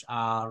 finance and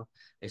HR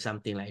or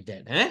something like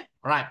that.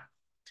 Right.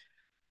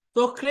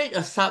 So create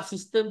a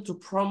subsystem to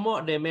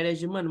promote the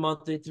management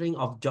monitoring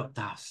of job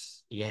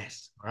tasks.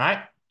 Yes,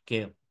 right?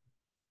 Okay.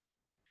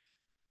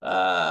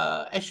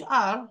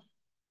 HR.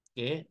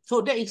 Okay.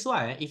 So that is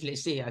why if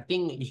let's say I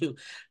think you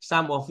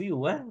some of you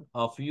work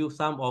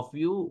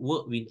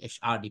with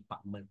HR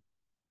department.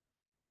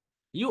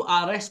 You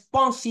are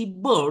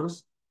responsible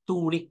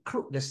to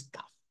recruit the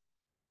staff.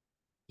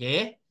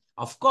 Okay.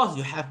 Of course,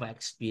 you have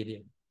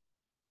experience.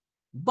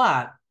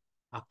 But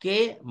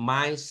okay,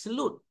 my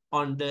salute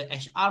on the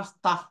HR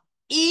staff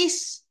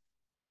is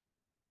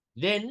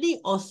they need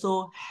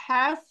also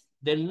have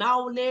the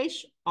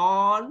knowledge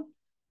on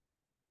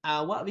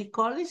what we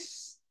call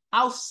this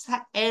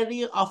outside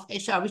area of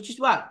HR, which is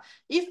what?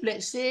 If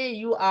let's say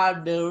you are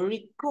the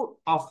recruit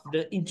of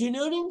the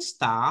engineering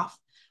staff,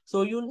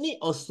 so you need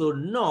also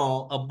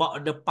know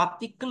about the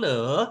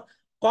particular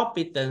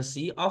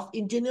competency of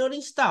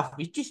engineering staff,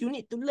 which is you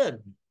need to learn.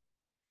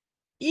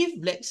 If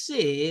let's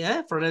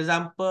say, for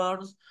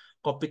example,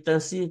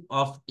 competency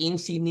of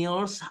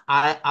engineers,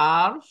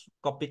 IR,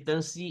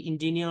 competency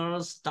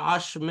engineers,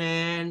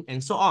 staffman,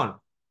 and so on.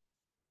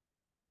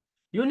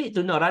 You need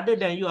to know rather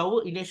than you are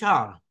work in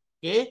HR.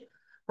 Okay.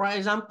 For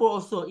example,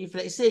 also, if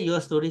let's say you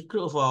have to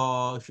recruit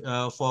for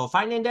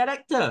finance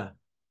director,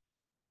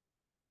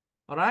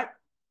 all right,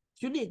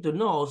 you need to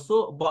know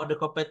also about the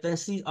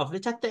competencies of the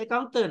chartered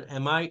accountant,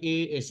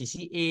 MIA,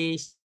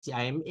 ACCA,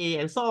 CIMA,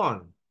 and so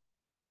on.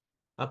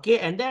 Okay,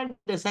 and then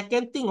the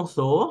second thing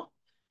also,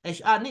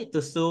 HR need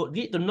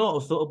to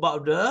know also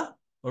about the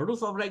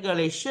rules of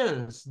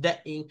regulations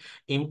that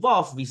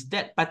involve with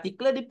that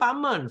particular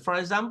department. For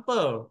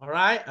example, all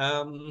right,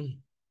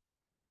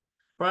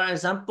 for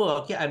example,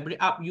 okay, I bring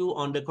up you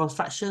on the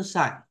construction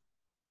side.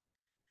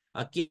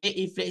 Okay,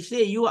 if let's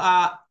say you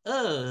are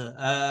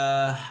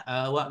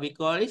what we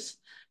call this,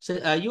 so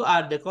you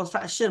are the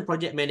construction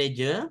project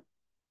manager.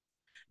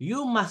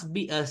 You must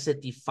be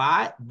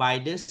certified by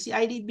the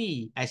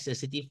CIDB as a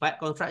certified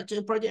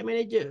construction project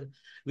manager,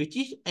 which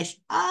is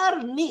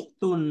HR need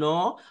to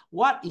know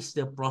what is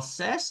the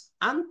process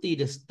until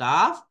the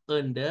staff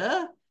earn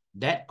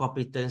that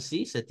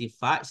competency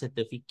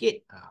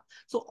certificate.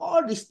 So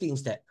all these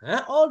things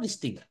all these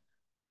things.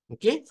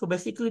 Okay, so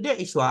basically that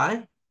is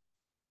why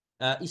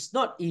it's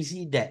not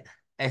easy that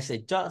as a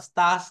job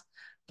task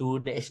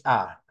to the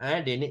HR.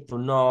 They need to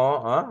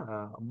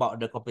know about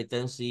the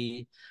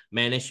competency,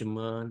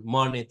 management,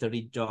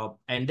 monetary job,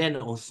 and then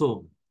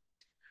also,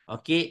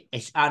 okay,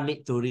 HR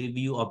need to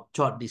review of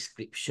job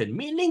description,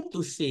 meaning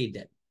to say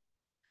that,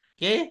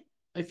 okay,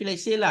 if you like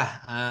say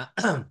lah,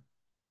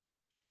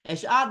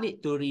 HR need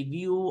to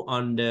review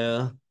on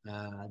the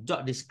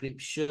job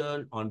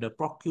description on the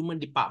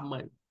procurement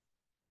department.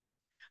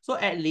 So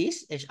at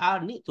least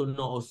HR need to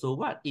know also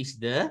what is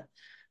the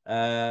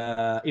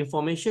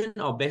information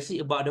or basic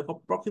about the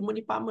procurement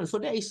department. So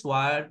that is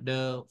why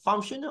the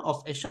function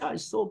of HR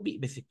is so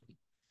big basically.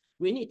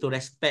 We need to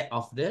respect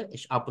of the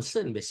HR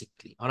person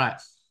basically. All right.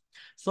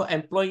 So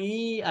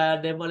employee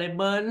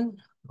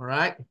development, all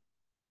right,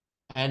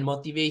 and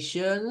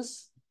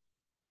motivations.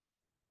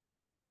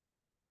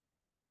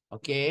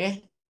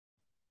 Okay.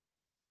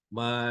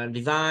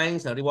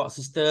 Designs a reward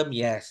system,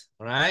 yes,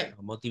 right?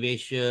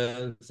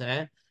 Motivations,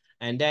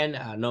 and then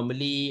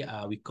normally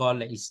we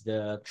call it is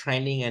the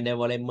training and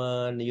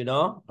development,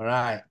 all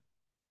right?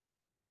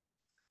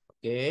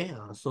 Okay,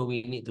 so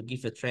we need to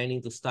give the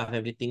training to staff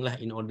everything lah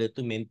in order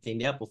to maintain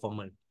their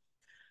performance.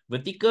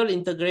 Vertical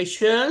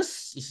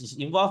integrations is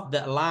involve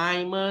the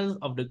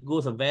alignment of the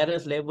goals of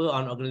various level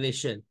on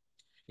organization.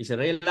 It's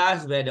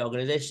realized where the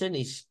organization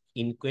is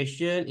in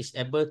question is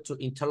able to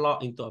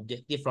interlock into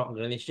objective from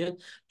organization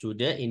to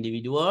the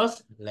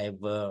individual's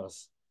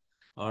levels.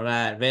 All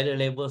right, various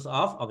levels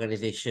of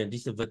organization.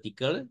 This is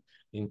vertical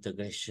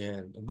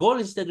integration. Goal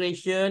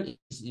integration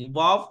is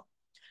involved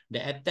the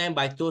attempt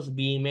by those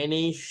being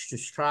managed to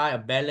strike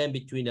a balance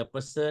between the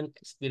person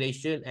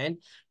aspiration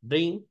and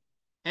bring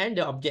and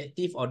the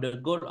objective or the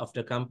goal of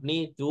the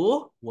company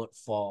to work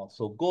for.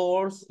 So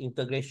goals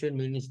integration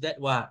means that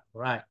what?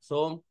 Right.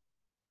 So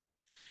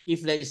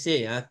if let's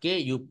say, okay,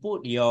 you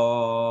put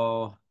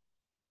your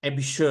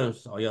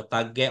ambitions or your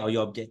target or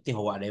your objective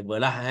or whatever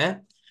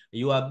lah,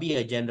 you will be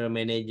a general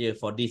manager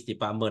for this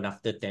department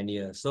after 10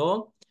 years.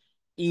 So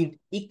in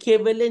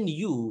equivalent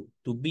you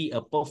to be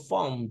a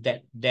perform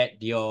that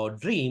your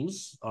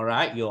dreams, all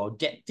right, your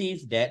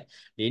objectives that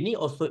they need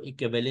also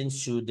equivalent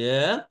to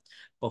the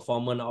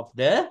performance of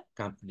the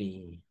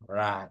company,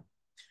 right?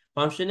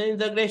 Functional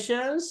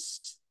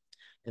integrations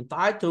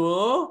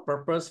entitled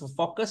purpose for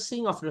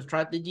focusing of the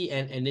strategy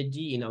and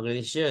energy in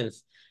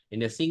organizations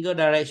in a single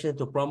direction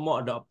to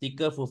promote the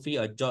optical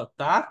fulfill a job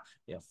task.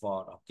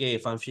 Therefore, okay,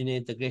 functional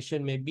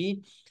integration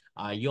maybe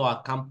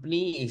your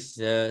company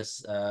is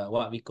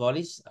what we call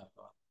is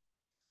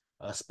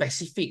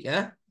specific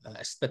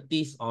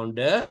expertise on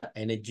the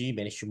energy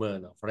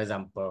management, for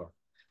example,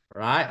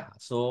 right?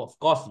 So of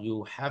course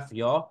you have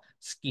your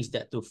skills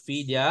that to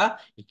feed their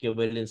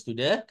equivalence to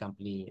the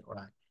company,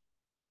 right?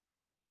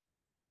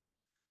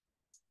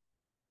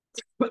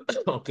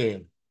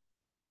 Okay,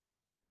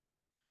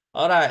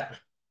 all right.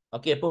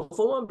 Okay,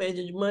 performance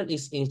management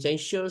is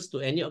essential to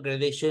any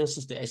organization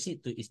since the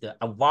exit to is the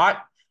avoid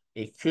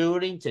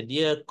incurring the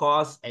dear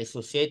costs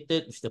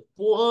associated with the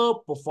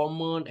poor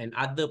performance and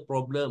other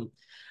problems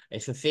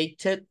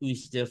associated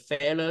with the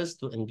failures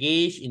to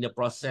engage in the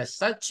process,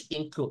 such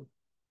include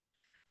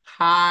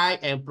high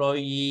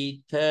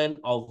employee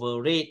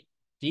turnover rate.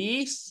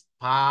 This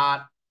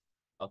part,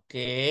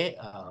 okay,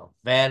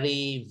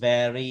 very,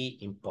 very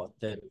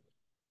important.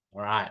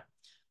 All right.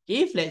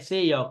 If let's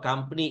say your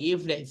company,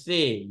 if let's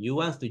say you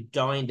want to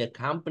join the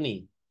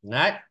company,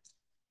 right?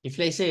 If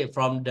let's say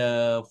from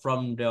the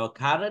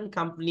current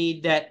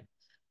company that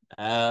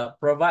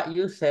provide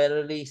you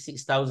salary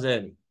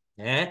 6,000,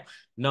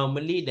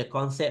 normally the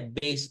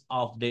concept base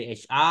of the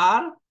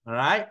HR, all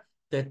right,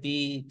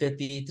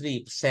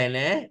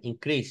 33%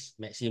 increase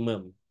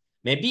maximum.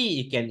 Maybe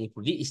you can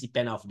improve it, it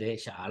depends of the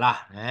HR lah,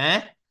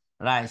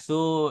 right?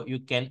 So you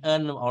can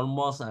earn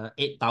almost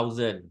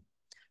 8,000,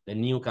 the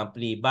new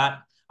company.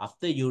 But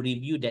after you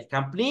review that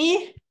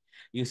company,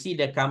 you see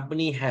the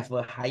company have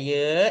a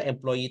higher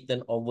employee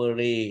turnover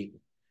rate.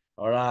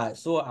 All right.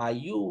 So are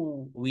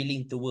you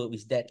willing to work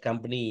with that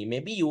company?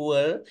 Maybe you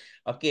will.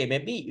 Okay,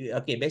 maybe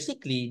okay.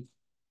 Basically,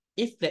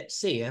 if let's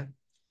say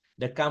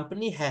the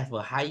company have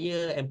a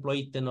higher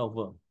employee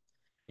turnover,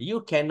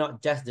 you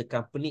cannot judge the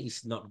company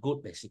is not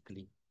good,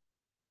 basically.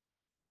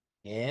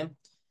 Yeah.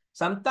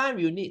 Sometimes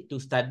you need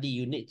to study,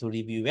 you need to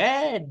review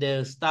where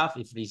the staff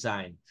is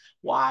resigned.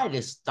 Why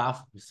the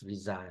staff is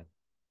resigned?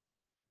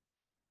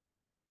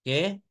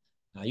 Okay.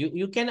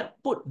 You cannot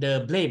put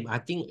the blame.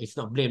 I think it's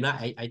not blame lah.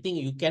 I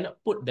think you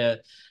cannot put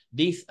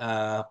this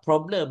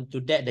problem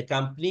to that the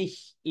company.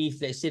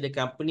 If let's say the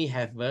company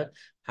have a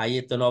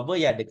higher turnover,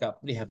 yeah, the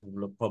company have a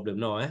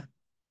problem. No,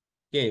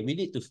 okay, we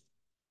need to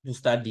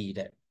study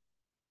that.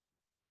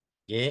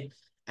 Okay.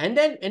 And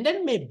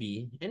then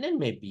maybe,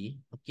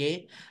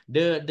 okay,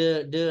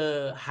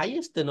 the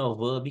highest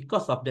turnover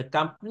because of the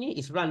company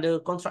is run the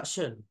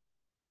construction,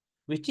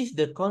 which is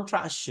the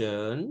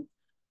construction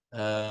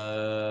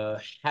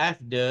have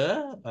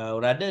the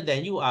rather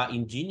than you are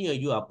engineer,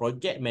 you are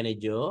project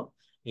manager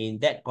in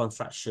that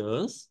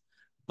constructions,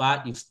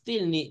 but you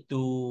still need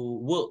to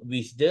work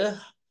with the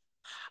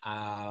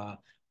uh,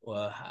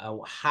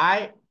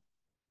 high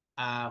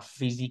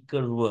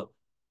physical work.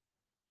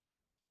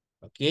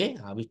 Okay,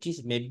 which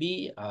is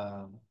maybe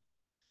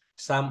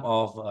some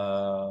of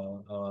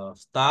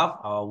staff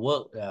or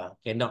work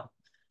cannot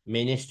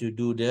manage to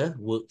do the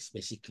works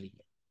basically.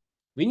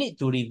 We need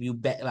to review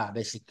back lah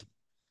basically.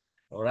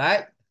 All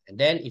right. And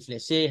then if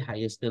let's say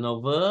highest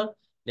turnover,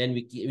 then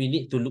we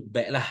need to look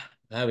back lah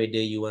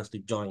whether you want to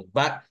join.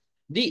 But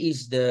this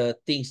is the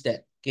things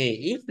that,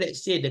 okay, if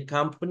let's say the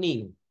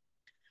company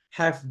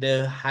have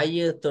the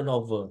higher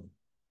turnover,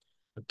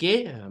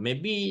 okay,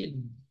 maybe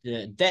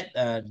the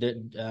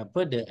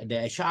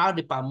HR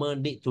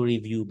department need to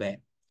review back.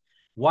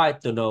 Why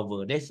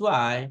turnover? That's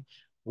why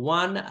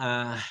one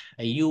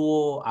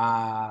you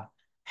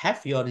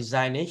have your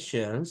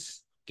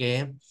resignations,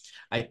 okay,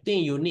 I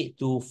think you need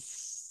to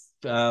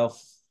fill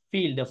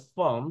the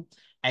form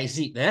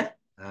exit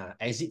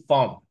exit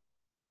form.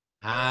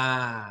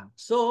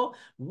 So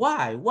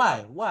why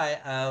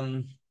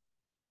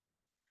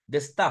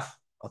the staff,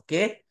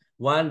 okay,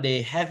 one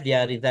they have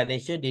their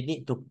resignation, they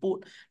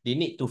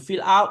need to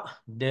fill out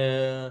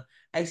the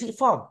exit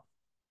form.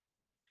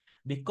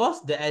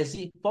 Because the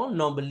exit form,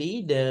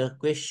 normally the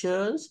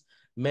questions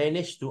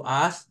managed to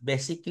ask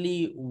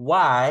basically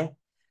why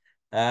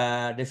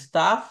the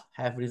staff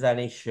have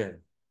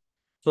resignation.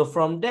 So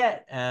from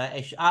that,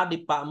 HR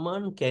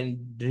department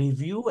can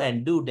review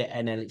and do the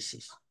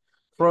analysis.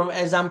 For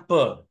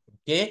example,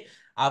 okay,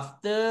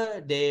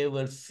 after they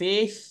will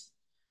face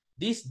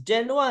this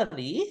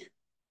January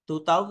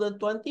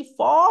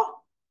 2024,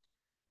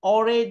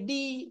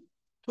 already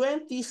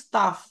 20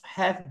 staff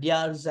have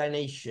their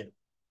resignation.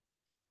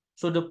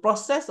 So the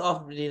process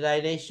of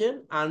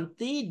resignation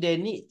until they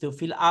need to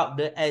fill out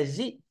the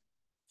exit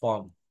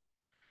form.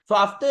 So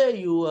after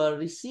you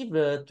receive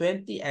the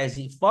 20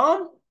 exit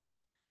form,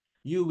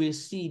 you will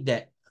see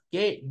that,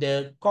 okay,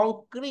 the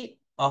concrete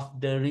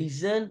of the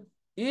reason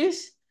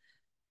is,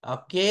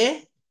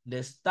 okay,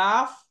 the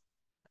staff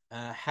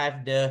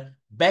have the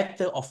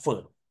better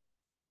offer.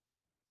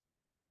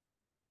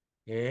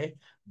 Okay,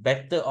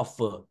 better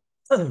offer.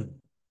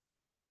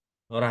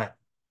 All right.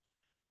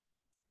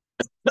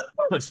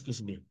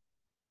 Excuse me.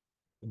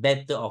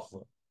 Better offer.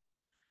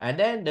 And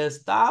then the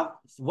staff,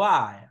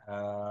 why?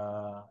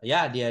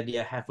 Yeah, they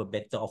have a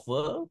better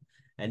offer.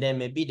 And then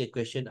maybe the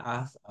question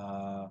asks,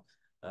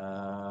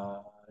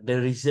 the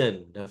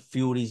reason, the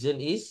few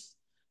reason is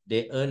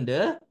they earn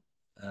the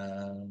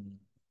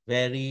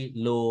very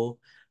low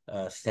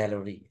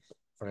salary,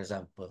 for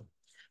example.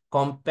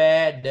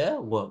 Compare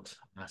the works.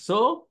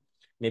 So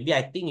maybe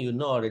I think you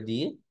know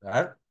already,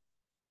 right?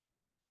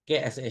 Okay,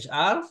 as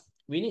HR,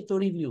 we need to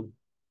review.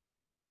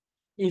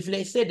 If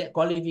let's say that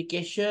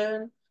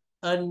qualification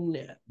earn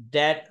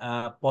that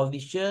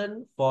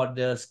position for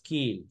the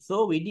skill,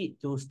 so we need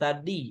to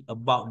study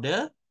about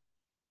the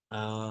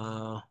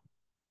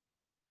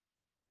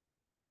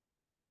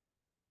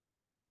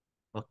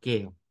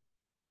okay,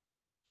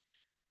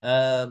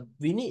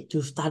 we need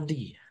to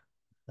study,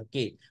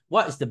 okay,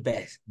 what is the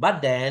best.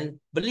 But then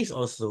please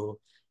also,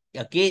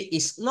 okay,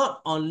 it's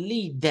not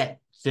only that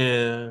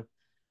the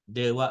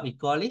what we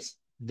call is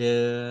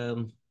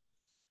the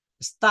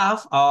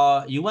staff,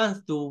 or you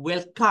want to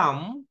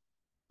welcome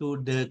to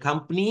the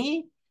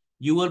company,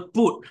 you will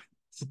put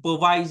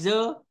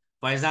supervisor,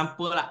 for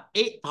example, like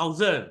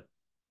 8,000.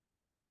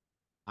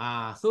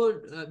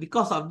 So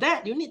because of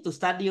that, you need to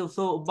study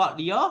also about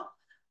your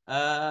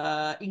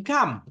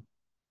income.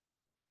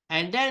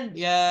 And then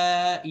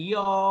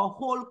your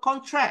whole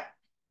contract.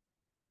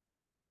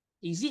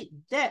 Is it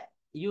that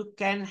you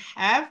can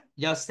have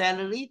your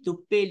salary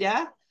to pay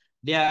their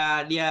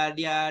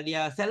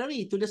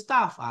salary to the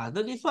staff?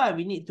 So this why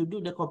we need to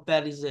do the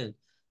comparison.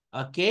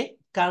 Okay,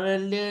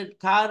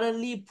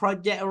 currently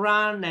project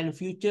run and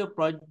future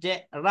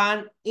project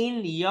run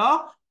in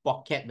your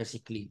pocket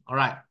basically. All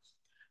right.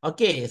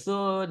 Okay,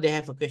 so they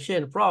have a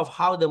question, Prof.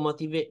 How the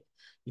motivate?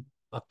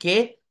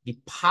 Okay,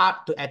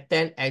 depart to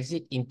attend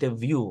exit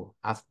interview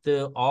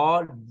after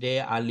all they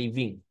are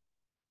leaving.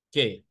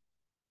 Okay.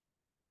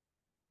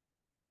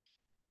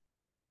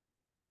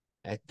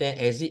 Attend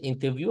exit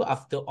interview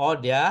after all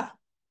their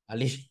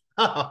leave.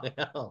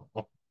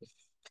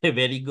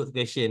 Very good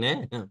question,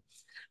 eh?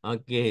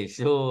 Okay,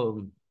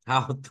 so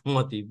how to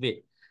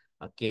motivate?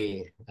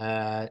 Okay,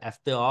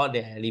 after all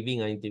they are leaving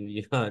an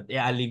interview, they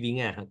are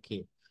leaving,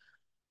 okay.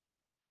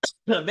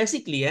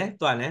 Basically,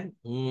 Tuan,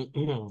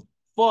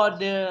 for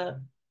the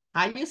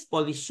highest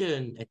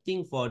position, I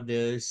think for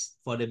the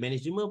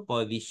management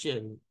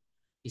position,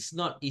 it's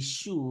not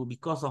issue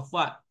because of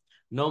what?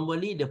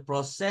 Normally, the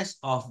process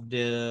of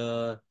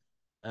the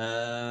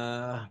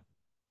uh,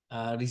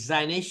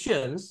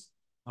 resignations,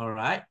 all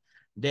right,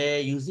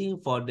 they're using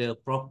for the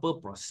proper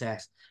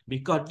process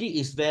because this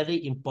is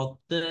very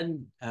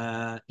important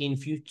in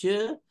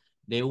future.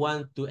 They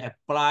want to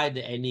apply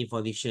the any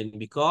position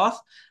because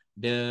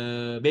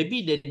the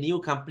maybe the new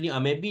company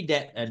or maybe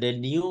that the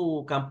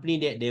new company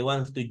that they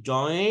want to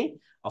join,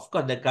 of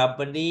course the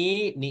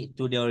company need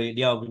to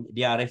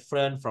their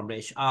reference from the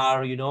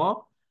HR, you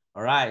know.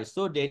 All right,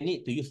 so they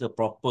need to use the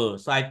proper.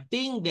 So I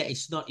think there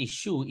is not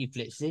issue if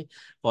let's say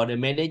for the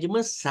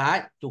management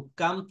side to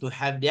come to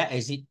have their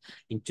exit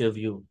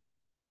interview.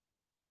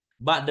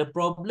 But the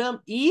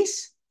problem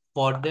is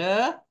for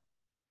the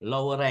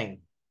lower rank.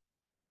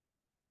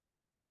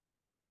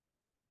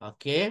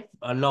 Okay,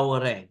 a lower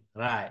rank,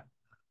 right?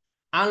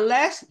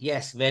 Unless,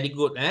 yes, very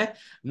good.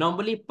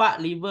 Normally, part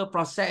liver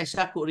process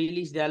could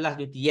release their last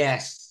duty.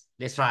 Yes,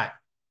 that's right.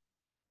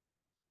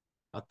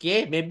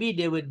 Okay, maybe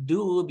they will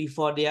do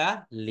before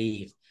their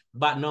leave.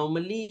 But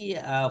normally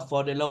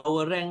for the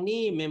lower rank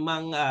ni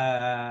memang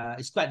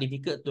it's quite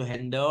difficult to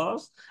handle.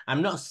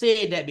 I'm not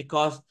saying that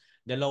because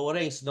the lower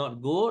rank is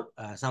not good.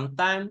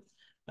 Sometimes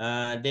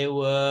they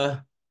were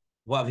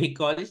what we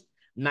call it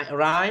night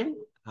ride.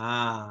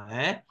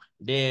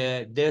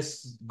 They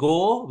just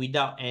go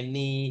without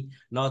any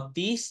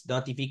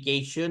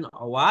notification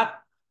or what.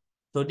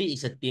 So this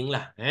is a thing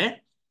lah.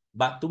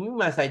 But to me,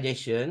 my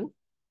suggestion, ，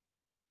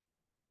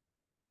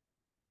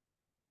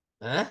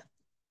 huh?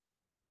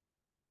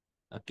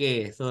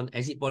 Okay, so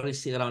exit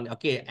policy around.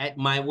 Okay, at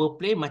my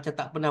workplace macam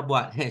tak pernah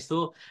buat.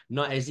 So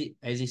not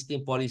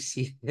existing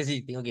policy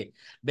existing. Okay,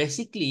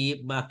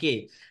 basically,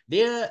 okay,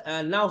 dia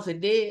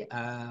nowadays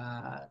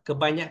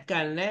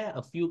kebanyakan a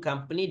few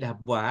company dah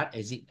buat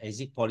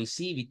exit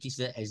policy, which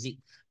is the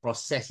exit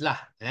process lah.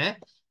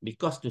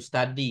 Because to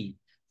study,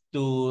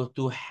 to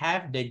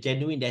have the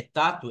genuine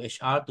data to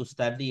HR to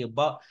study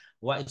about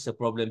what is the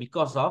problem,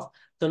 because of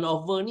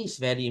turnover ni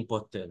is very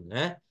important.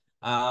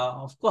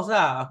 Of course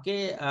lah,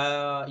 okay,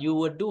 you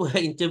will do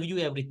an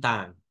interview every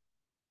time.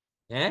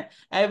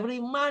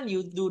 Every month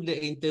you do the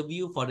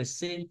interview for the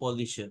same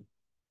position.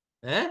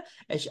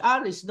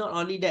 HR is not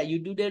only that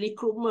you do the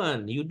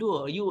recruitment, you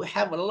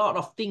have a lot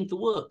of things to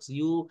work.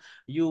 You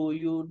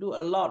do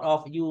a lot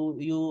of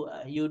you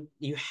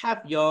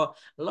have your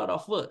a lot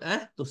of work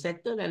to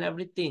settle and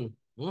everything.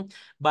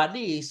 But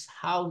this is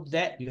how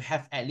that you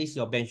have at least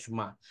your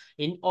benchmark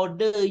in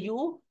order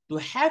you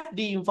to have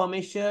the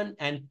information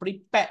and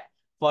prepare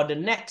for the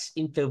next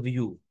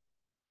interview.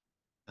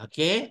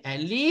 Okay, at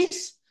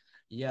least,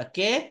 yeah,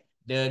 okay,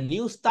 the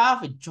new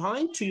staff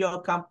join to your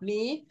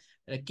company.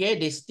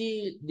 Okay,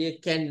 they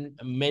can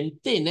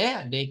maintain,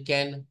 they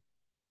can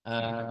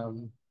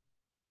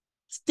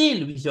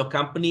still with your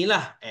company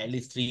lah, at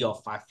least 3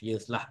 or 5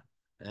 years lah.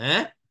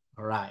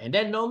 All right, and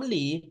then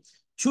normally,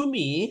 to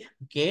me,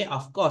 okay,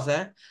 of course,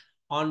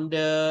 on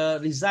the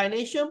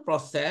resignation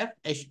process,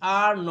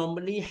 HR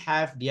normally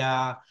have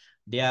their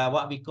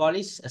what we call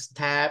is a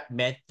step,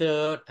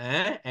 method,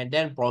 and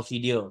then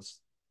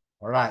procedures.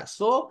 All right,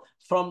 so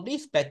from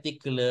this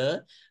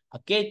particular,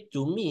 okay,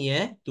 to me,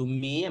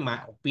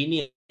 my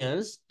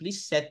opinions,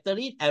 please settle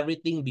it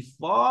everything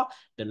before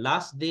the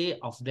last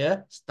day of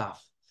the staff.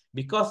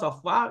 Because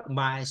of what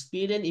my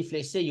experience, if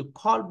let's say you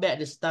call back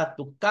the staff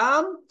to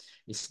come,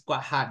 it's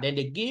quite hard. Then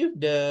they give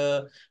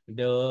the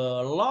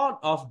lot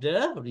of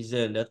the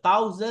reason, the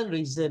 1,000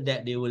 reason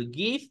that they will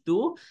give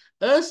to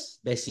us,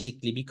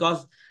 basically,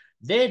 because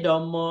they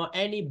don't more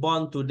any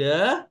bond to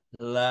the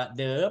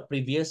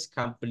previous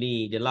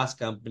company, the last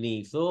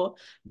company. So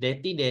they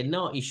think there's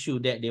no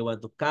issue that they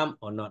want to come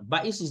or not.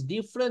 But it is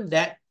different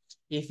that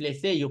if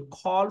let's say you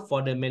call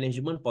for the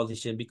management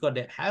position, because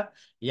they have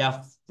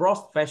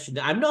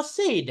professional. I'm not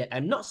saying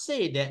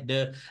that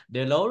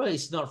the lawyer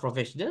is not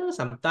professional.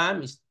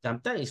 Sometimes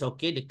it's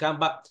okay to come,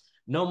 but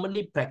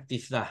normally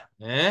practice lah.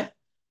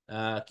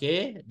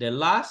 Okay, the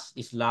last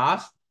is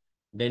last,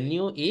 the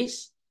new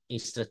is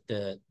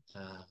instructed.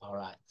 All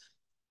right.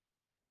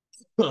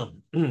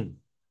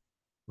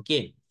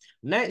 Okay.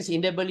 Next,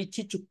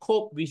 inability to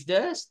cope with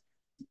this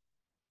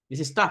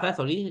is staff.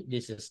 Sorry,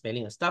 this is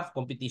spelling a staff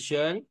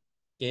competition.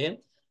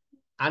 Okay.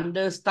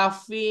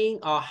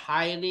 Understaffing or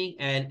hiring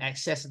an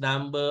excess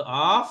number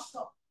of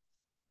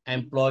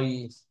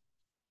employees.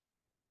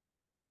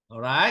 All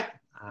right.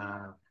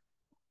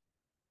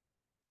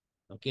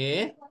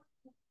 Okay.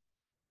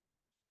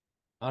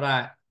 All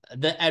right.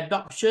 The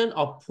adoption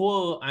of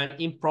poor and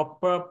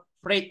improper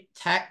freight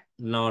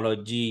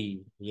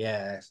technology.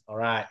 Yes. All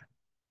right.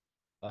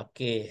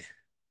 Okay.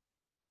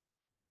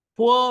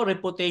 Poor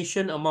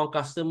reputation among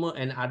customer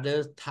and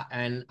other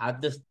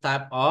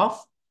type of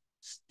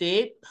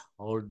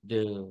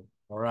stakeholder.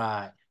 All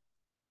right.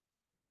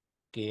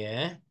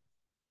 Okay.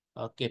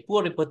 Okay.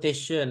 Poor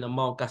reputation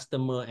among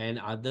customer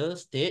and other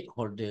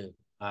stakeholder.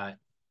 All right.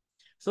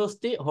 So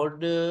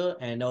stakeholder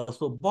and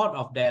also board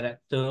of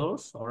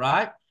directors, all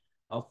right.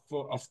 Of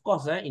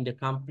course, in the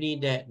company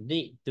that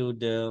need to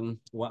the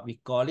what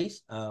we call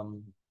is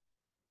I'm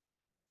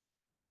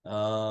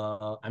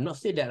not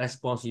saying that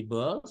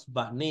responsible,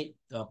 but need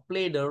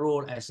play the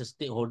role as a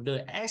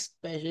stakeholder,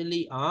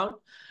 especially on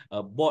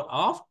a board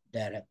of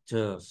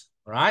directors,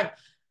 right?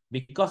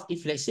 Because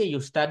if let's say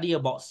you study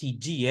about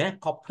CG,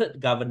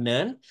 corporate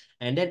governance,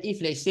 and then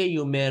if let's say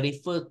you may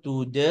refer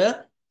to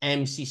the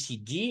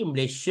MCCG,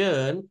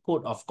 Malaysian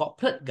Code of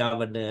Corporate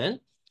Governance,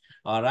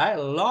 all right,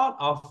 a lot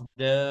of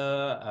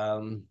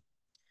the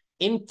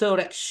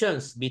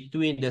interactions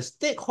between the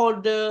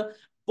stakeholder,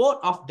 board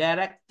of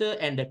director,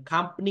 and the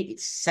company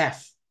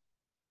itself,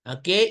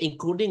 okay,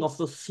 including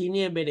also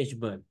senior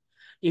management.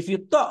 If you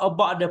talk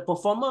about the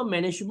performance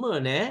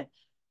management,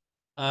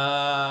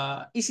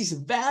 it is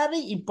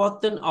very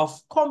important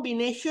of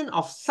combination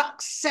of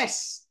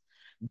success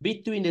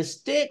between the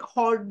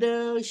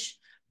stakeholders,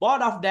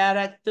 board of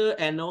director,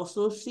 and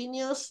also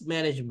seniors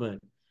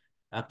management.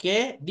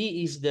 Okay, this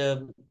is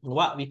the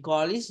what we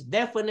call is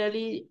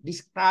definitely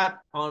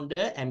described on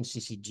the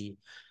MCCG.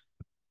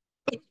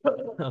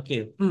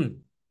 Okay.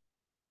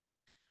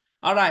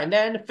 All right, and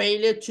then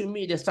failure to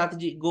meet the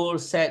strategic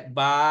goal set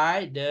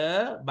by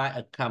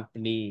a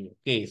company.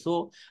 Okay,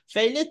 so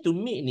failure to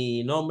meet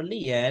ni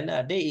normally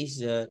there is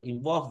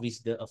involved with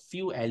a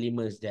few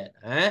elements that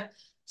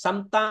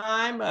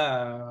sometimes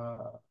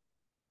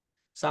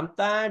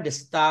the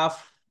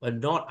staff will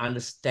not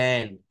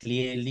understand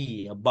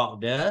clearly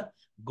about the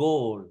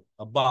goal,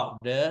 about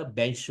the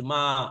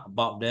benchmark,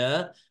 about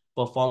the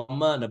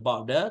performance,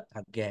 about the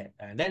target.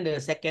 And then the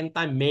second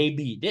time,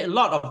 maybe. There are a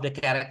lot of the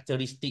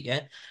characteristic,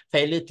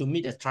 failure to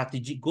meet the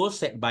strategic goals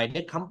set by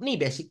the company,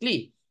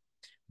 basically.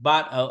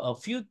 But a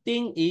few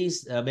things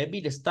is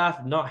maybe the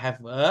staff not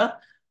have a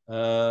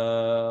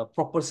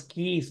proper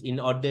skills in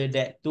order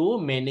that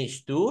to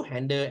manage to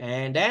handle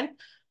and then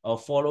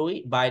follow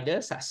it by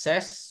the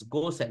success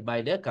goals set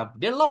by the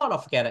company. There are a lot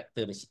of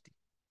characteristics.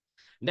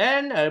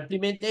 Then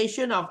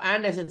implementation of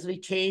unnecessary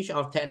change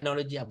of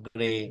technology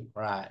upgrade,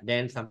 right?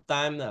 Then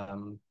sometimes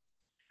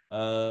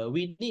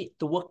we need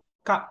to work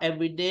up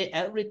every day,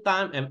 every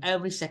time, and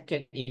every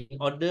second in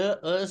order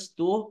us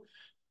to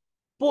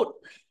put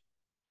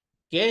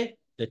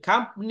the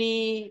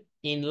company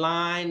in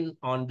line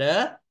on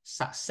the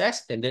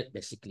success standard,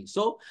 basically.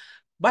 So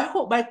by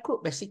hook by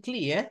crook,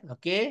 basically,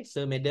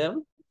 so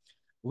madam,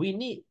 we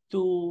need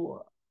to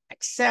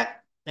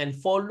accept and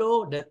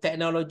follow the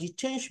technology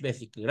change,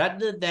 basically,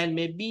 rather than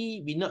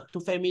maybe we're not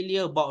too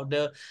familiar about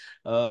the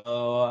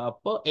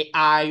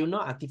AI,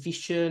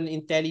 artificial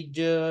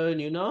intelligence,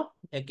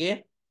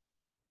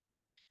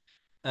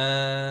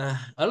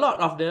 a lot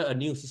of the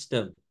new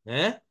system,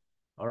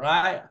 all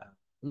right,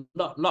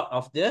 lot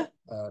of the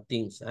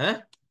things,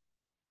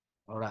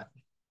 all right,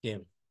 okay.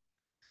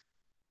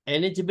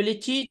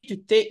 Eligibility to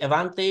take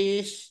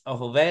advantage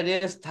of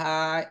various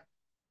type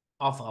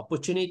of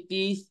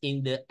opportunities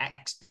in the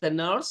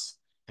external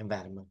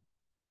environment.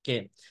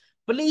 Okay,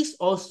 please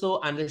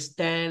also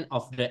understand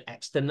of the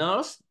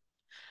externals,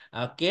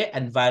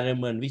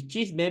 environment, which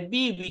is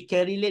maybe we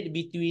can relate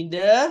between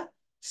the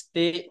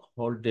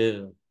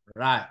stakeholder,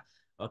 right?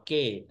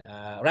 Okay,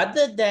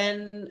 rather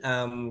than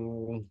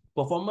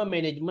performance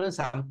management,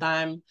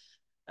 sometimes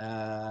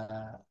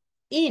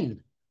in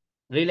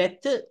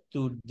related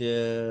to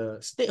the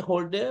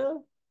stakeholder,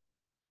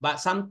 but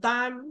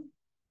sometimes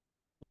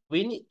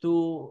we need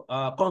to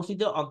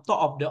consider on top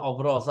of the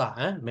overall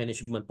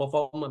management,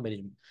 performance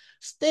management.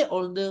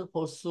 Stakeholder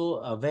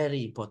also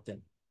very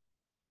important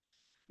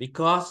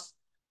because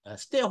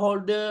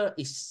stakeholder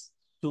is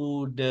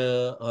to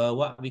the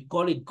what we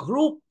call it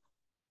group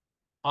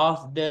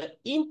of the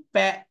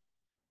impact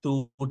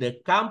to the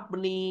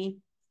company,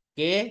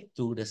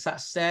 to the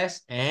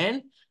success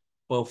and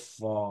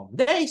perform.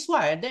 That is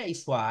why,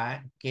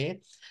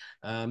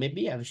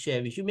 maybe I'll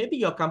share with you. Maybe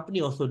your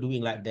company also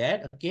doing like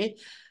that,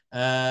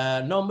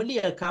 normally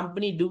a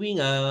company doing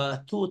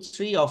 2,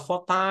 3, or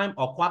 4 times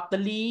or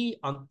quarterly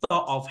on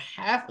top of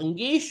have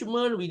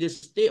engagement with the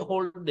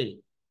stakeholder.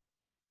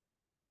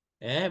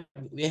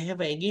 We have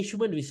an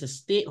engagement with the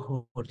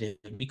stakeholder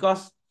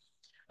because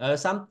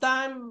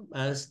sometimes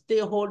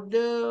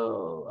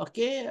stakeholder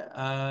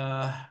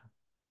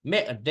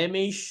make a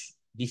damage,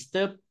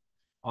 disturb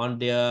on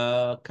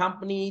their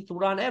company to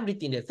run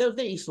everything. The third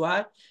thing is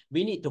why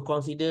we need to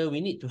consider,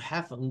 we need to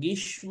have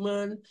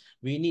engagement,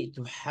 we need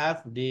to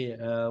have the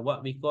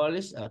what we call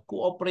is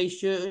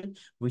cooperation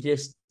with the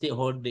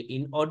stakeholder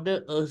in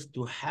order us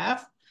to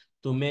have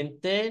to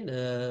maintain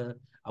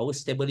our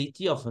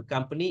stability of the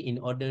company in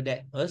order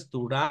that us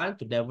to run,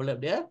 to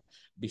develop their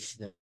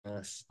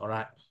business. All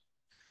right.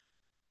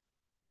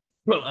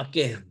 Well,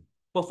 okay.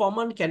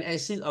 Performance can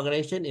assist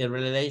organization in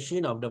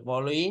relation of the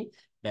following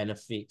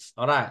benefits.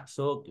 All right.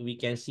 So we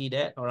can see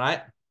that. All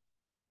right.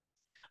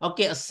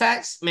 Okay.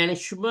 Assets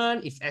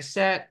management is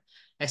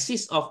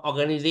assist of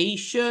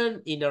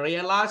organization in the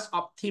realize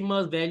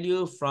optimal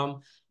value from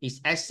its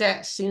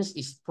asset since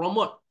it's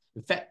promote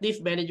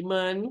effective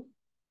management.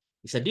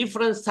 It's a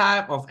different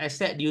type of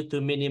asset due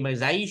to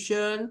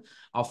minimization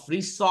of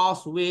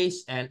resource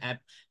waste and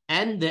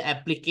the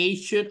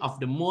application of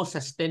the most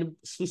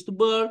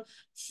sustainable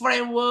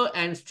framework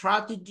and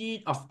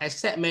strategy of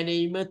asset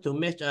management to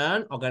match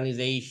an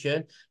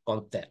organization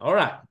context. All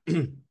right.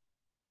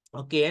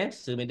 Okay,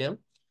 so madam,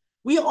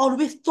 we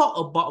always talk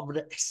about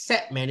the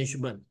asset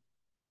management.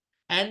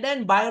 And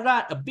then by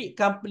right, a big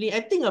company,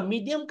 I think a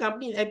medium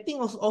company, I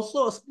think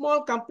also a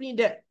small company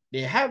that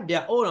they have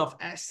their own of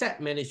asset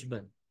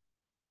management.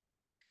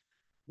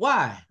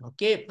 Why?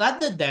 Okay,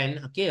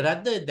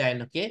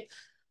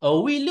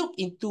 we look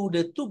into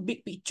the two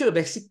big picture,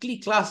 basically,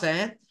 class.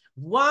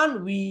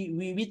 One,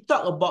 we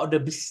talk about the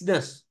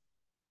business.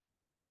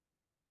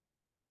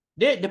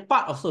 The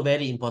part also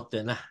very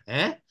important lah.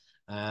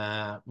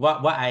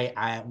 What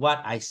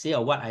I say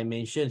or what I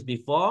mentioned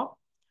before.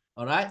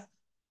 All right.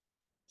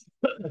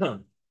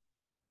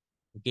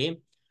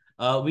 Okay.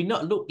 We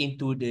not look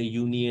into the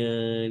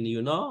union,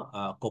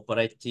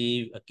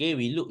 cooperative. Okay,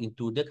 we look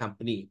into the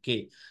company.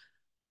 Okay.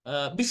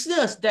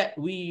 Business that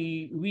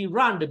we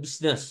run the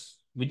business,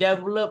 we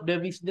develop the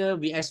business,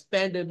 we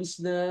expand the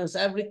business,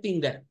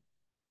 everything that.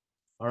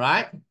 All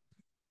right.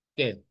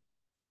 Okay.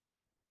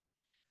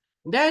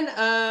 Then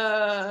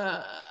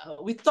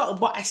we talk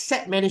about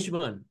asset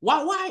management.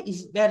 Why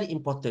is very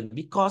important?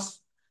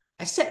 Because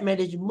asset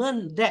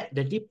management, that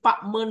the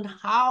department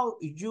how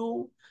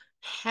you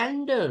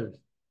handle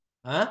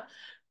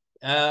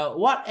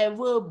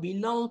whatever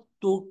belong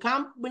to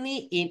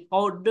company in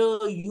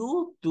order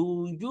you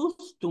to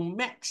use to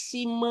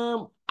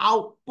maximum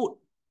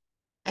output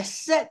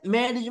asset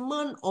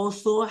management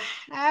also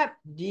help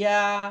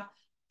their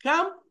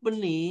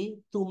company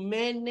to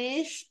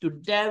manage, to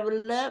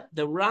develop,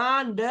 to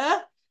run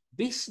the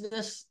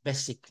business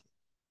basically.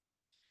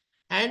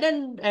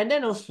 And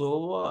then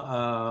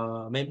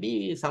also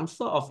maybe some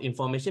sort of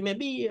information,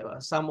 maybe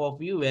some of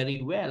you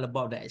very well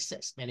about the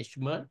assets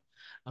management.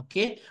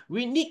 Okay,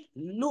 we need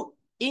look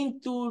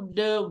into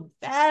the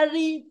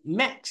very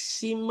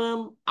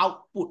maximum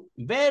output,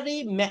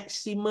 very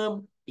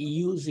maximum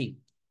using.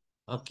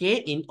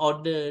 Okay, in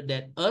order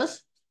that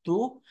us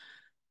to,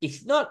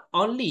 it's not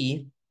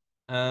only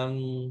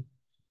um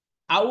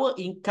our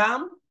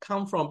income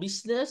come from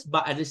business,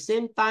 but at the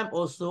same time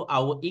also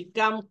our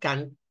income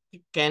can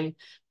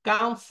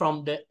come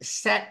from the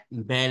asset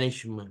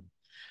management.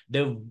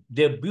 The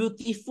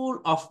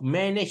beautiful of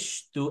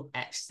manage to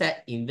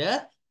asset in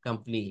the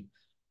company.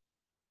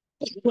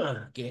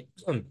 Okay.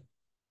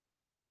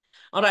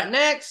 All right,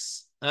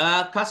 next,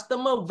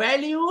 customer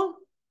value.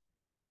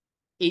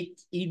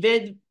 It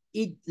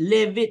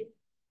levied,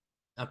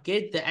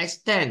 okay, the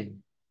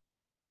extent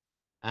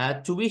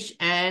to which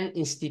an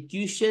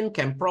institution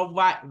can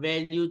provide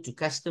value to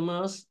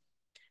customers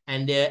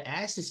and the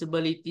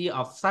accessibility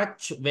of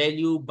such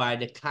value by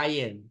the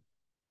client.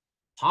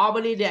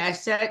 Probably the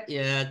asset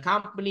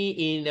company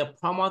in the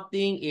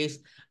promoting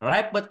is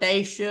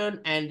reputation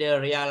and the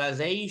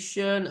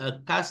realization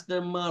of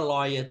customer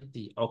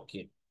loyalty.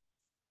 Okay,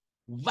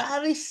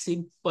 very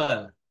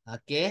simple.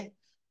 Okay,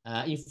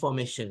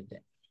 information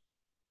there.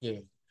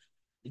 Okay,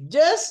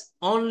 just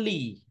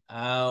only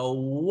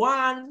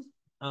one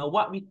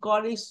what we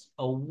call is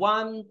a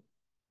one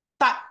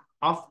type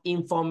of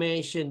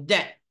information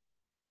that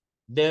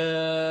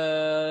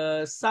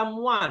the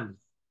someone,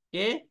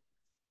 okay,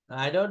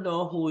 I don't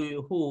know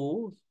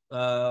who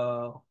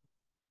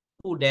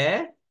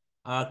there,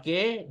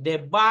 okay, they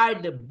buy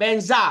the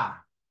benza,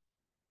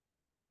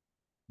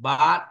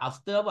 but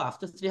after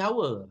 3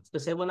 hours, after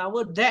 7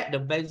 hours, that the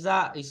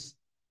benza is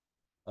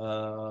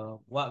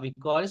what we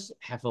call is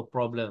have a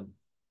problem.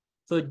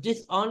 So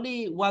just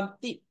only one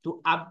tip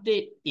to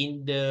update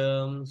in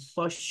the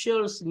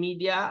social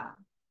media,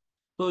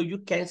 so you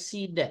can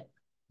see that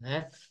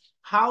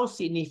how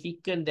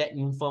significant that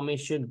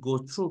information go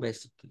through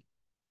basically.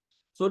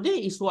 So that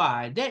is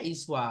why,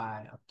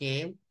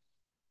 okay,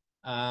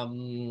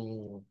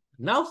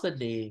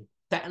 nowadays,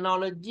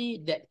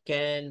 technology that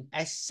can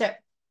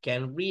accept,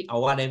 can read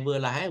or whatever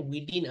lah,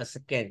 within a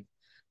second.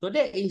 So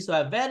that is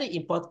why very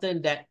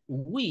important that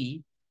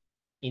we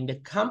in the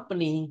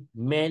company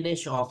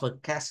manage our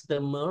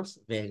customers'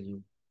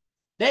 value.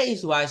 That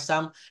is why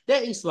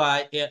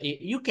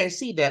you can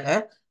see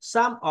that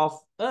some of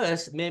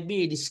us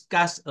maybe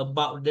discuss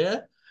about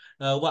the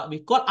what we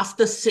call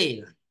after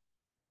sale.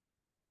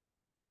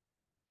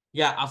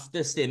 Yeah,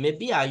 after sale.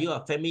 Maybe you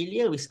are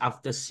familiar with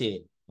after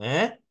sale.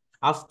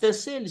 After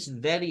sale is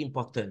very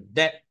important.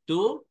 That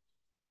to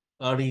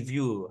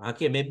review.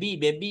 Okay,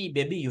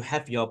 maybe you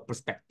have your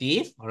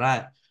perspective. All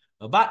right.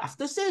 But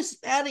after sale is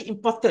very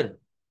important.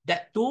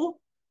 That to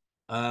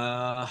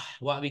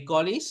what we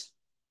call is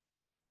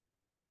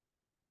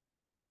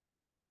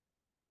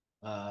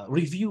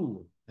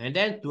review, and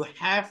then to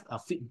have a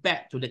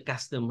feedback to the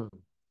customer.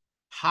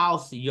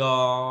 How's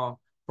your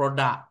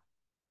product?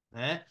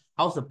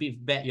 How's the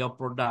feedback your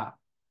product?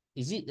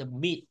 Is it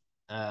meet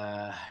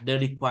the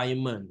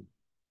requirement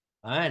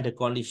and the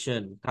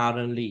condition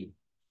currently?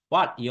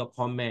 What your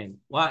comment?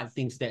 What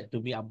things that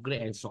to be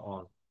upgraded and so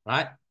on,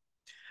 right?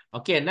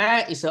 Okay,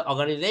 next is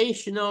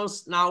organizational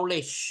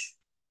knowledge.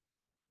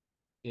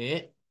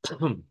 Okay.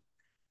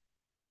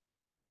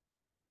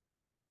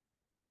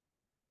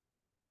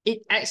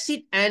 It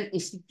exceeds an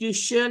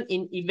institution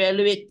in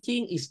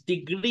evaluating its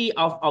degree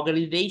of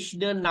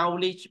organizational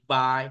knowledge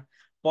by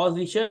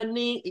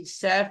positioning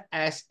itself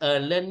as a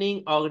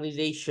learning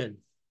organization.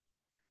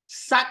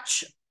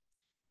 Such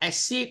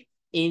exceed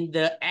in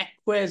the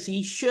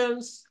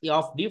acquisitions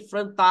of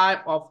different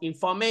type of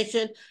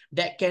information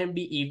that can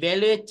be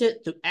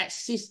evaluated to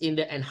assist in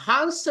the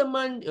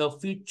enhancement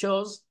of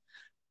futures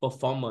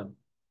performance.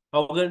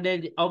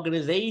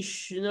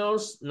 Organizational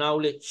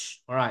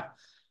knowledge. All right.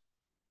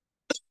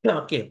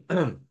 Okay.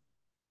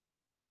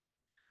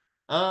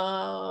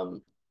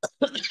 um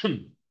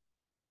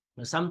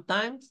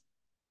Sometimes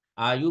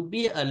you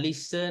be a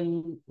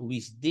listen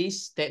with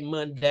this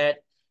statement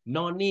that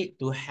no need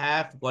to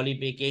have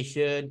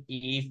qualification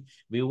if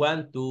we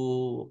want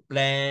to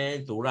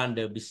plan to run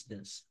the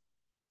business.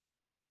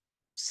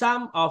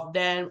 Some of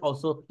them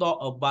also talk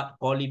about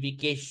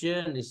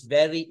qualification is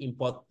very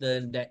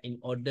important that in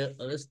order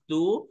us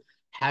to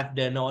have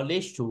the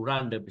knowledge to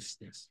run the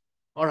business.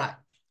 All right.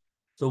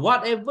 So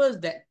whatever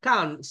that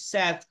can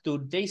serve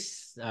to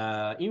this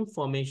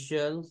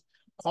information,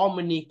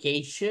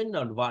 communication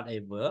or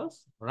whatever,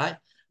 right?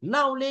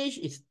 Knowledge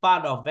is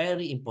part of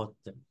very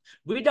important.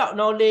 Without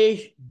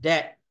knowledge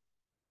that,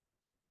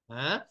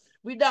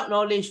 without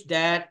knowledge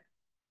that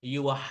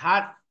you will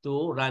have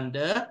to run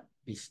the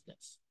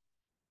business.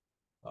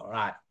 All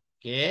right.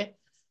 Okay.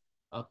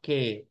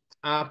 Okay.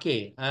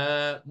 Okay.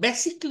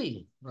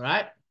 Basically,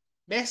 right?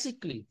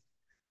 basically.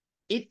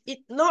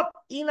 It not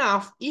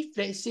enough if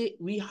let's say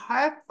we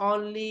have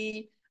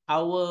only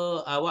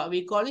our what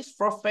we call is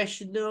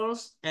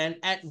professionals and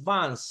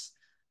advanced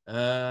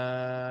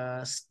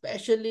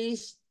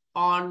specialists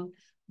on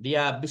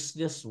their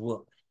business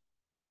work.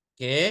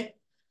 Okay.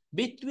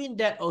 Between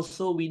that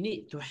also we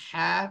need to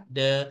have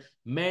the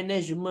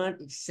management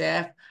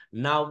itself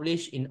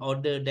knowledge in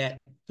order that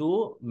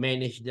to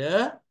manage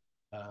the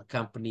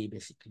company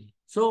basically.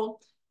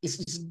 So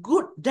it's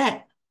good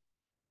that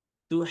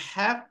to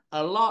have a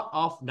lot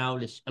of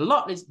knowledge. A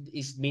lot is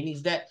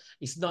means that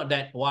it's not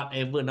that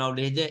whatever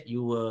knowledge that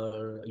you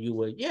will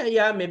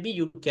yeah maybe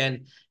you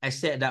can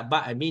accept that,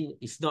 but I mean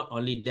it's not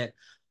only that.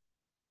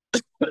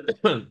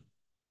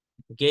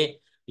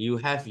 Okay,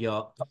 you have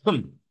your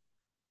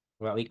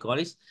what we call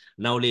is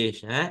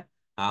knowledge.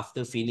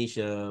 After finish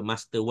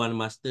master one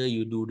master,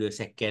 you do the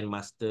second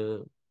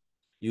master,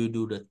 you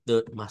do the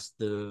third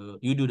master,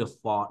 you do the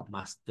fourth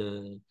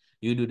master,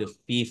 you do the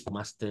fifth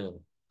master.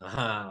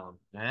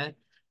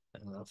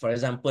 For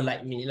example,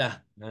 like me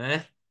lah.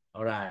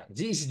 All right.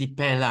 This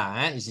depend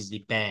lah. This is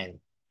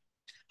depend.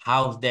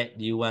 How that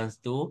you want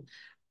to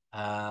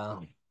uh,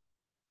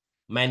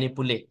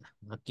 manipulate,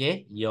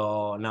 okay,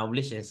 your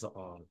knowledge and so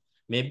on.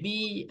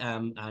 Maybe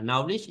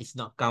knowledge is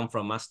not come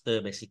from master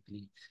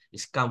basically.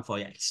 It's come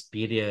for your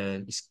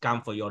experience. It's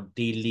come for your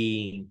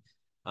dealing.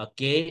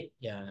 Okay,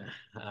 yeah,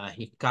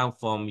 it come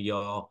from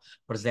your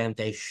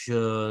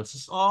presentations.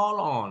 It's all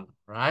on,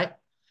 right?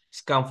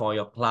 It's come for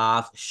your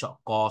class,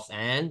 short course,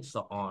 and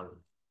so on.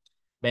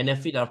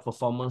 Benefit of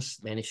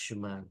performance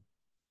management.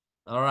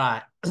 All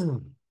right.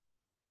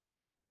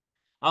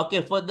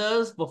 Okay, for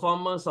those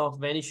performance of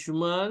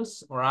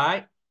managements, all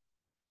right.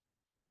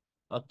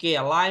 Okay,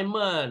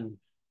 alignment.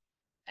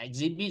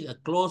 Exhibit a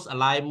close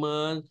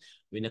alignment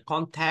with the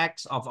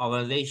context of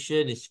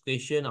organization, the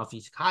situation of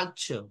its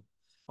culture.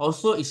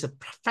 Also, it's a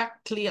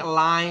perfectly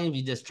aligned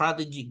with the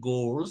strategic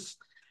goals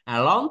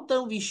and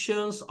long-term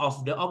visions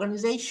of the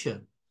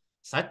organization.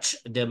 Such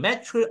the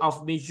metric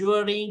of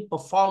measuring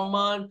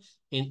performance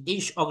in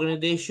each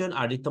organization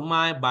are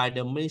determined by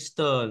the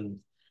milestone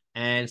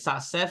and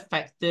success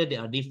factor that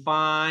are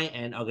defined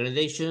and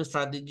organization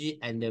strategy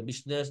and the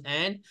business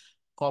and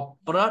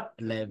corporate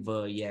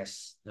level.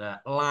 Yes,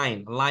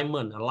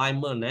 alignment.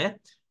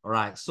 All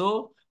right.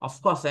 So of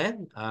course,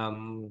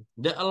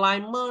 the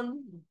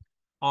alignment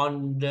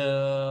on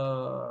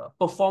the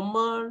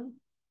performance,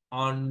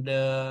 on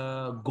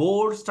the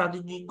goals,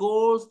 strategy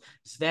goals,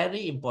 is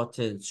very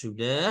important to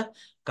the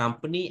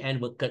company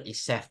and worker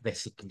itself,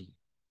 basically.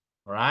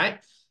 All right.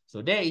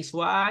 So that is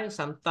why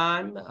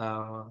sometimes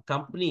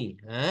company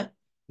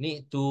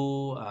need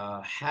to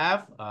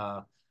have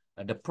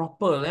the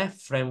proper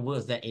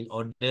frameworks that in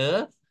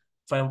order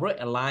framework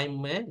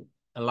alignment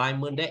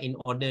that in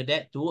order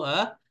that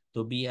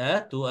to be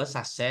a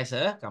success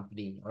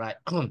company. All right.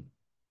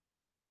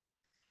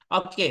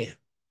 Okay.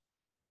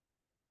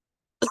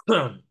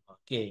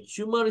 Okay.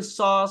 Human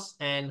resource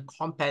and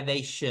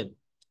compensation.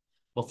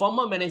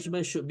 Performance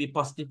management should be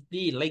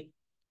positively linked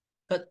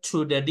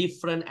to the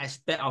different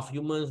aspect of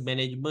human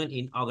management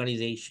in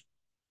organization.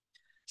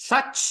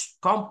 Such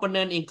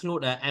component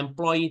include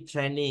employee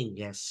training.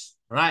 Yes,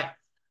 right.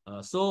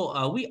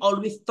 We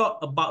always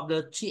talk about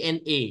the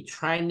TNA,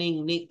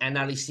 training need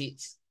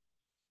analysis.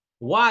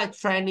 Why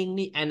training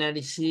need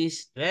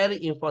analysis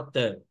very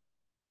important?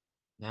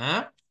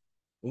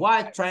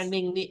 Why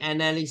training need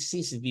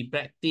analysis be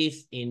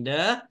practiced in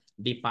the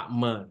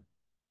department?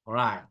 All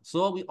right.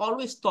 So we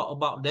always talk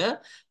about the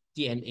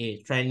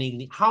TNA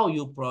training, how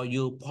you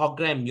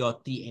program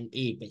your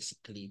TNA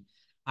basically.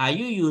 Are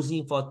you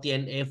using for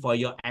TNA for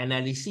your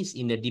analysis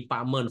in the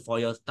department for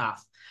your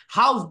staff?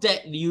 How's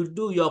that you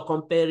do your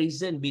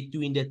comparison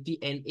between the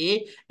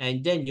TNA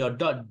and then your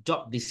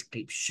job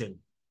description?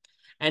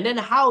 And then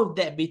how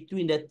that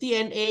between the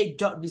TNA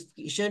job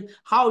description,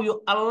 how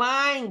you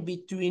align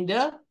between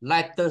the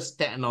latest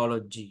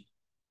technology.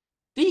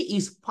 This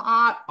is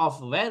part of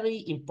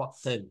very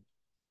important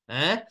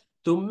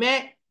to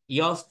make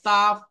your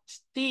staff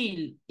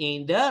still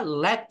in the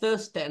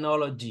latest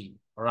technology.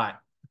 All right.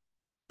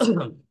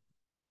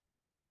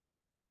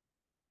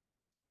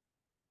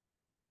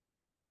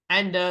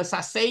 And the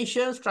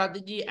succession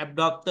strategy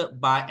adopted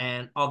by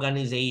an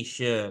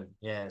organization.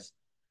 Yes.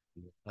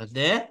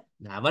 Okay.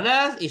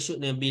 Nevertheless, it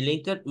should be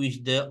linked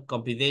with the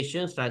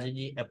compensation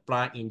strategy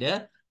applied in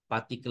the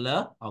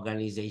particular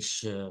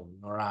organization.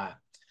 All right.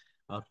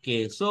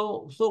 Okay,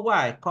 so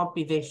why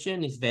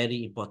compensation is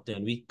very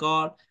important? We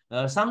call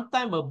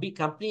sometimes a big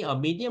company or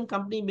medium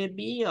company,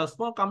 maybe a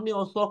small company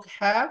also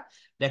have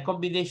the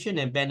compensation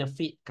and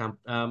benefit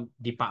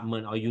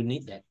department or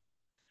unit that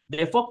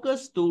they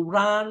focus to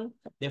run,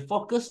 they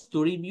focus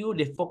to review,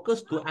 they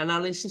focus to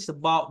analysis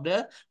about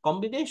the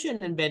combination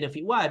and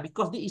benefit. Why?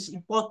 Because this is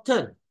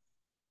important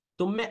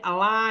to make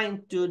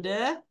align to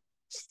the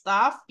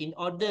staff in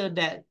order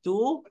that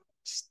to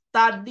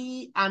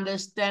study,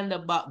 understand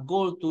about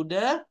goal to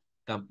the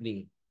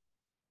company.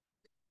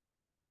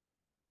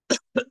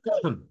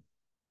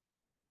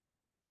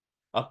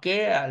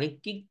 Okay,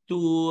 linking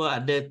to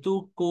the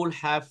two could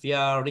have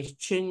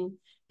reaching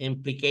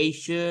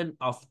implication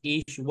of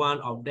each one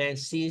of them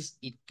since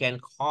it can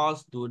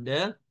cause to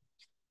the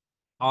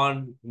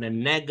on the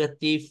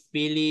negative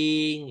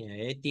feeling,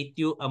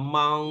 attitude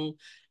among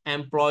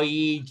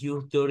employee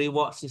due to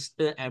reward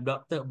system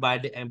adopted by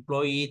the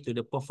employee to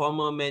the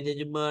performance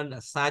management.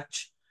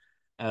 Such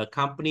a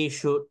company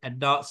should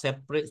adopt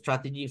separate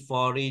strategy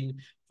for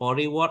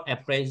reward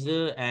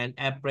appraisal and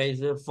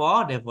appraisal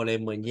for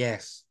development.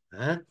 Yes.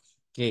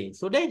 Okay,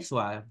 so that's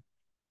why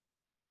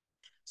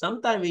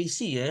sometimes we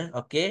see,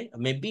 okay,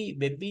 maybe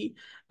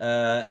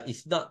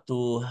it's not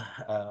to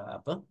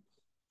apa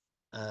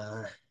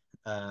uh,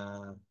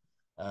 uh,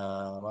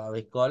 what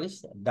we call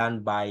is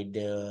done by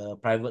the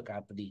private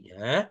company.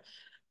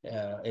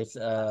 It's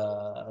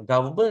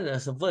government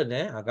servant.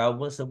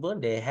 Government servant,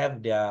 they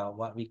have their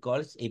what we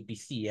call is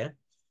APC.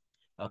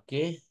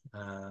 Okay,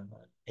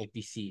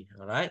 APC.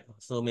 All right.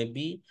 So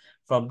maybe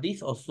from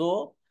this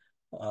also,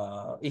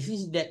 it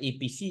is that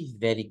APC is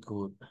very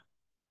good.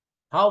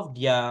 How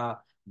their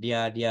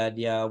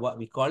what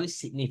we call is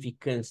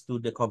significance to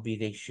the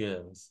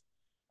computations.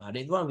 That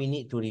one we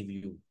need to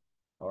review.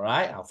 All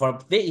right. For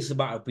today is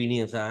about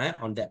opinions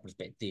on that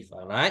perspective.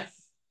 All right.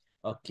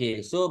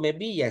 Okay. So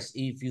maybe yes,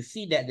 if you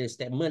see that the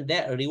statement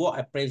that reward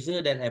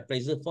appraiser then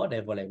appraiser for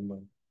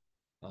development.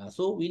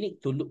 So we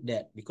need to look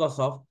that because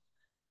of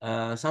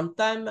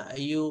sometimes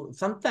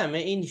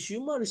in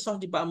human resource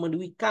department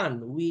we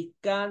can't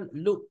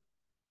look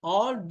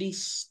all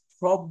this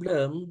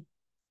problem,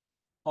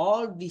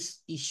 all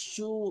this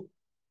issue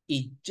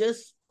is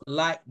just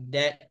like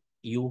that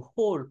you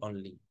hold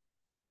only.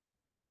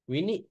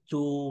 We need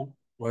to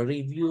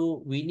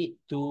review, we need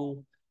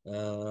to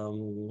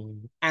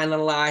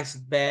analyze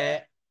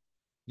back,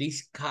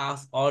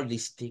 discuss all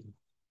these things.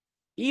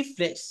 If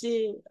let's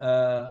say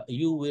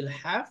you will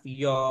have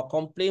your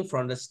complaint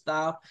from the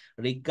staff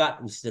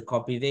regard with the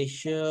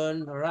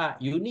compensation, right?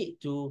 You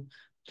need to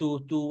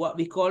what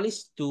we call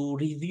is to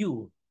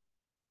review,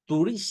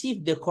 to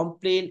receive the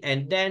complaint,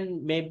 and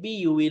then maybe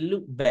you will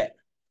look back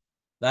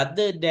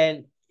rather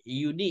than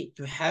you need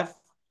to have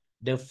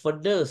the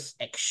further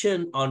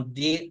action on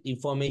the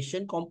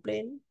information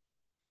complaint,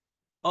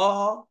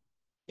 or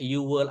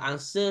you will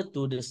answer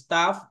to the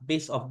staff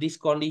based of this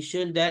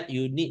condition that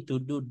you need to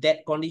do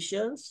that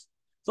conditions.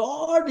 So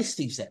all these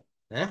things,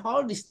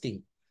 all these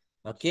things,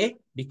 okay,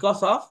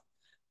 because of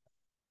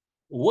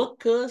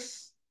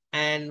workers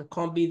and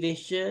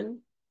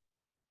combination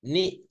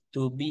need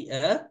to be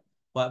a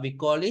what we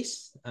call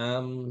is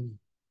in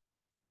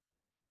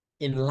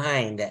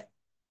line that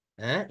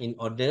in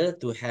order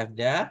to have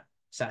the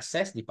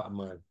success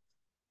department.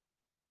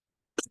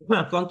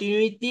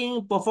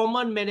 Continuing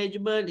performance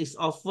management is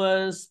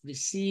often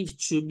perceived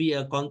to be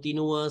a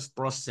continuous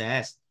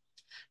process.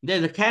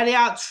 There's a carry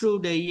out through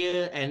the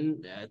year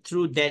and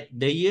through the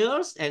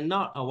years and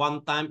not a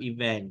one-time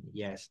event.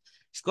 Yes,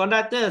 it's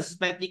conducted at a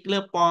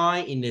particular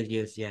point in the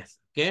years. Yes,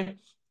 okay.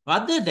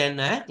 Rather than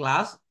a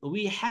class,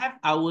 we have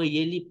our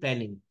yearly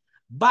planning,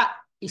 but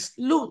it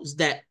looks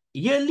that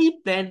yearly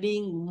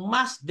planning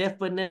must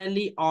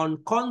definitely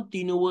on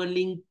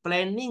continually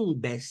planning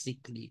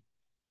basically.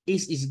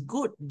 It's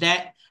good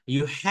that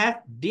you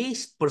have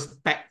this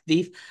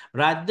perspective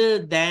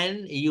rather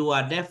than you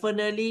are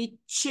definitely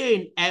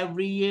change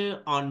every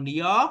year on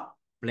your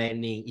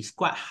planning. It's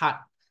quite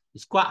hard.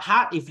 It's quite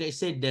hard if let's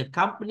say the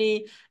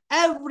company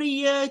every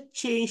year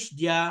change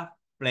their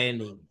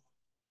planning.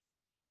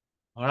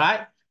 All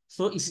right.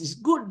 So it's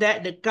good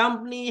that the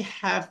company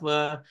have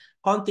a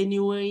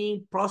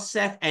continuing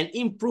process and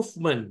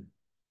improvement.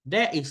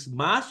 That is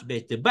much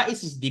better, but it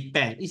is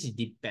depend. It is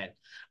depend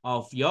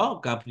of your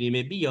company.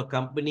 Maybe your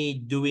company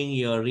doing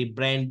your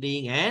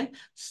rebranding and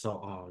so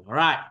on. All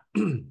right.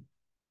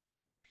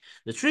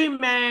 The three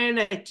main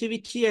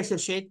activity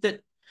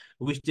associated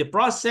with the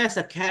process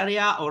carried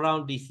out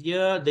around this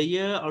year. The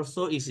year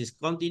also is a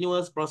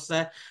continuous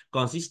process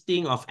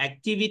consisting of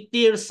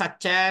activities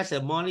such as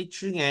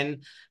monitoring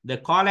and the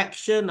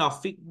collection of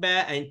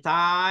feedback and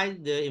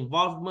time, the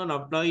involvement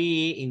of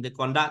employee in the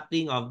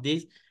conducting of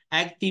this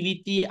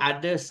activity,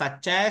 others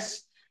such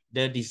as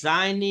the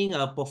designing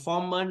a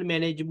performance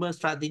management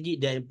strategy,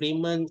 the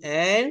implement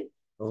and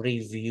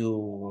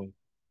review.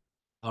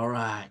 All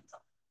right.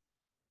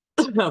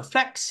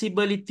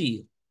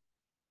 Flexibility.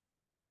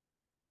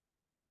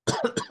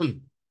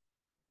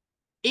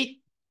 it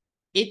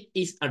it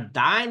is a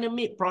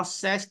dynamic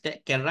process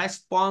that can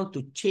respond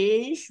to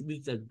change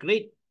with a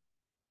great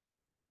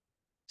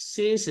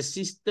since the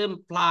system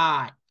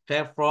applied.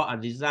 Therefore, a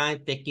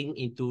design taking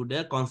into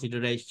the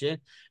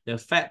consideration the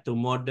fact to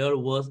model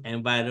work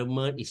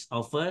environment is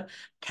often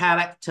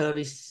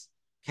characterized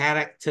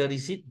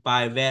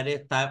by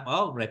various type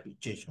of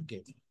repetition.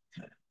 Okay.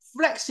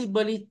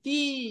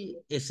 Flexibility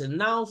is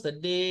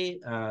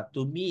nowadays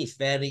to me is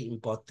very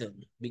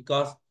important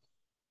because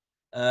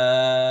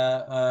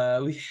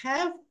we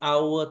have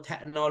our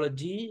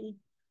technology,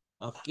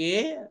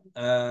 okay,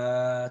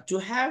 to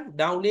have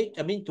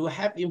to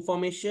have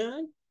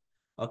information,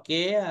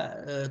 okay,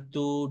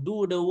 to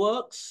do the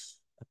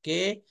works,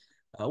 Okay.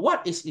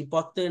 What is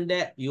important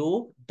that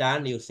you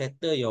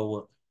settle your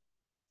work.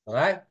 All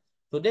right.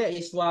 So that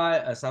is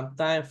why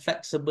sometimes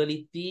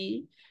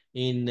flexibility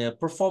in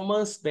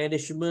performance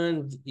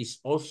management is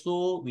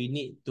also we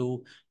need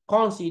to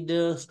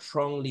consider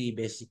strongly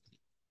basically.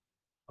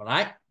 All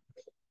right.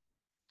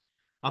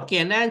 Okay,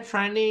 and then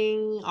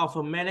training of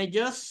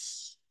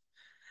managers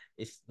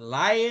is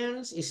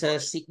a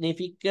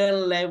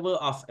significant level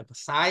of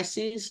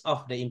emphasis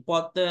of the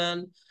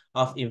importance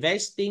of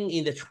investing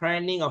in the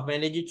training of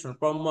managers to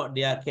promote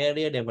their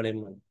career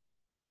development.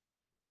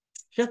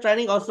 So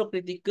training also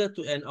critical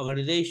to an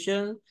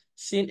organization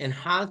since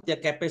enhance their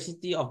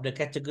capacity of the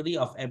category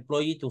of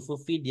employee to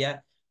fulfill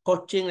their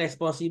coaching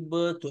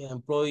responsible to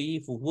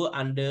employee who work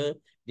under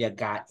their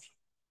guide.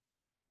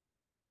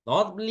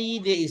 Notably,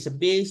 there is a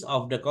base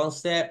of the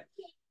concept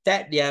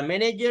that their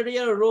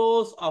managerial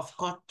roles of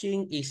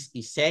coaching is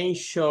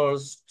essential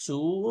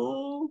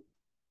to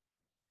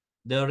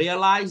the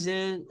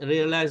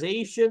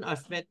realization of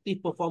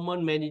effective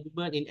performance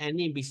management in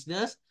any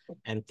business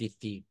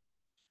entity.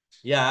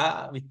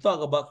 Yeah, we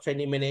talk about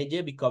training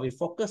manager because we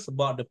focus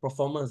about the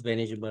performance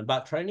management,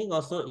 but training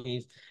also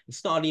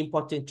it's not only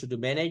important to the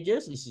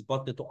managers, it's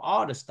important to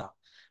all the staff.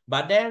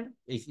 But then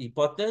it's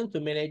important to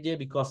manager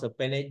because a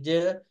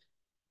manager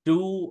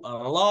do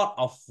a lot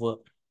of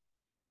work.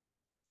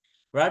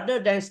 Rather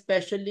than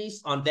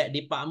specialists on that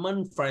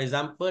department, for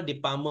example,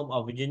 Department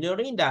of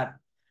Engineering, that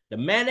the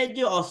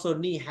manager also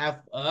need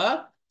have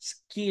a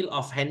skill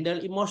of handle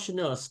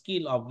emotional,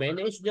 skill of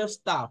manage their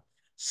staff,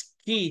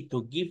 skill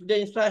to give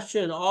the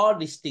instruction, all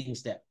these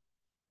things that.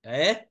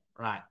 Okay,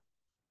 right.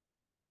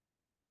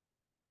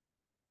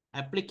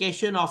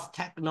 Application of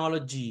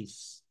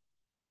technologies.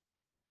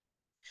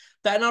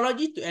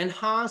 Technology to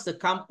enhance the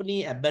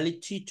company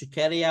ability to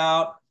carry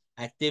out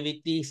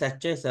activities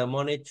such as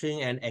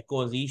monitoring and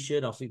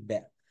acquisition of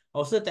feedback.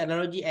 Also,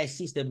 technology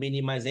assists the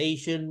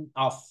minimization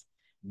of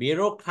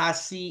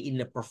bureaucracy in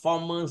the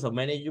performance of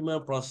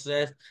management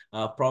process,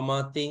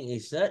 promoting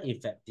its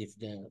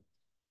effectiveness.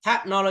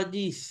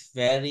 Technology is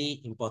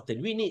very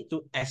important. We need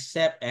to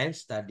accept and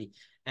study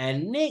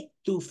and need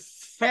to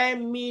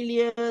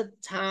familiar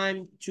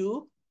time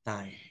to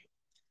time.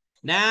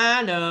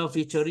 Now, the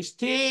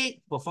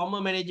futuristic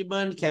performance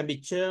management can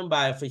be termed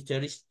by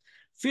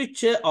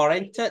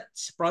future-oriented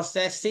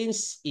process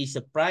since its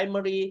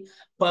primary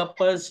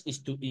purpose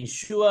is to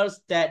ensure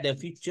that the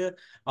future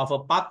of a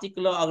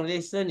particular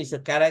organization is a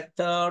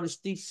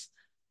characteristics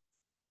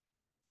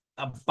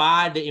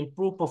by the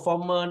improved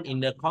performance in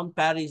the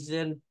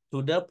comparison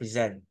to the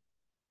present.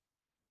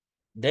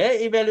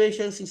 The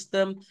evaluation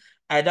system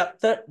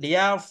adapted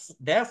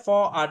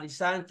therefore are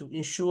designed to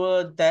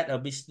ensure that a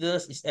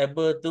business is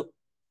able to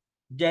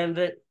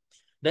generate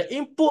the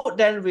input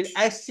then will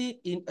assist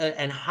in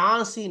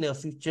enhancing the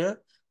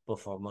future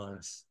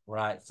performance,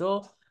 right?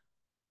 So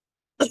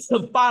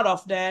part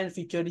of that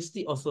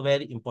futuristic also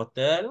very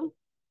important,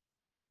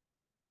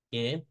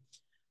 okay?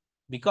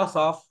 Because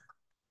of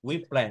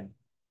we plan.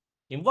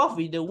 Involved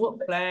with the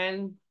work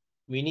plan,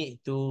 we need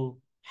to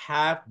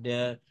have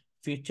the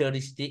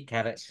futuristic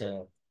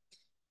character,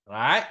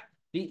 right?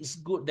 It's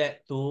good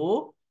that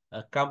to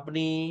a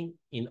company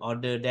in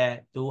order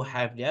that to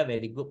have their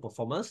very good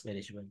performance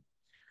management.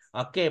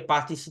 Okay,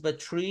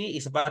 participatory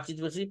is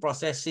participatory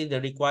processing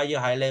the require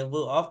high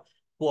level of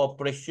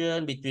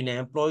cooperation between the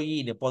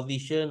employee in the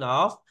position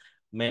of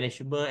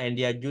management and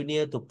their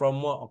junior to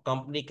promote a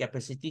company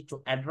capacity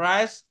to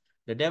address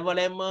the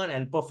development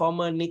and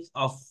performance needs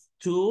of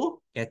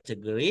two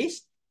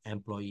categories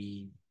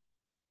employee.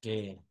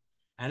 Okay.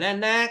 And then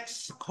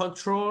next,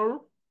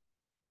 control.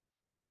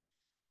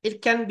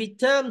 It can be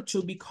termed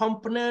to be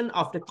component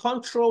of the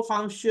control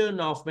function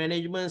of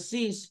management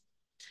since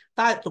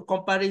type to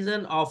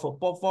comparison of a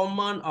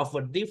performance of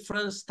a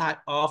different type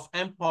of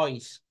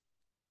employees.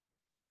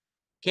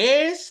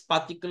 Case,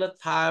 particular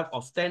type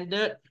of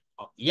standard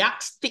of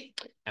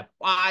yardstick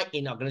applied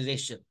in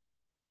organization.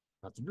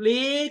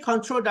 Notably,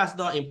 control does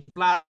not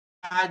imply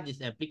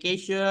this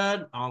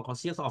application or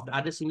consists of the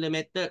other similar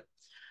method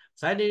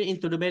decided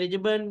into the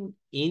management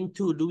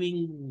into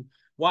doing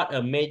what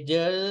a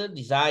major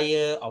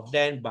desire of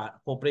them, but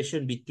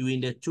cooperation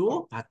between the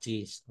two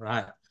parties,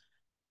 right?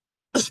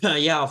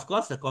 Yeah, of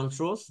course, the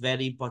controls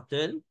very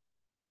important.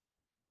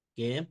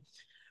 Okay.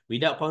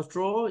 Without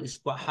control, it's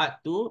quite hard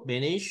to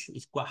manage,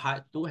 it's quite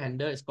hard to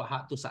handle, it's quite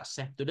hard to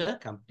success to the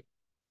company.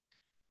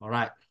 All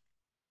right.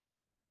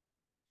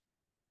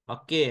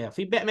 Okay,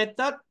 feedback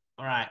method.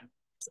 All right.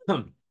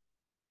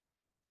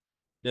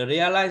 The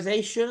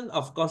realization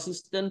of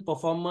consistent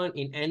performance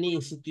in any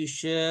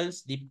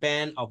institutions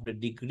depend on the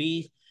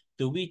degree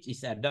to which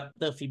is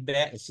adopted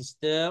feedback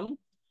system.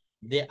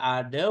 They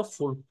are the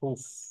foolproof.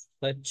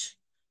 Such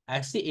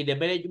as in the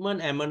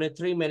management and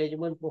monitoring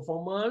management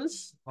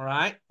performance. All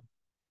right.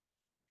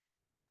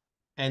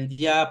 And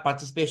their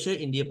participation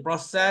in the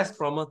process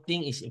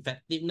promoting its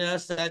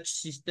effectiveness. Such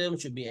system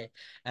should be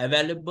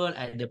available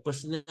at the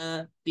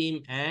personal,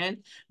 team,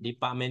 and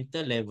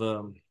departmental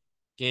level.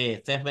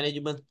 Okay,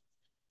 self-management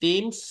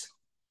teams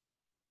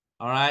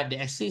All right, they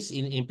assist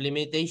in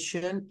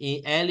implementation,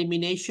 in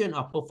elimination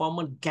of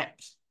performance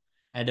gaps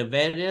at the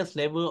various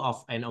level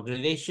of an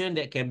organization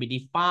that can be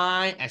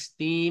defined as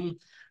team,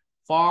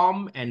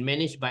 formed and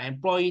managed by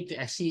employee to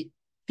assist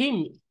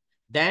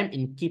them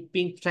in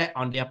keeping track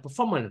on their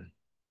performance.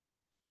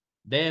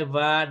 They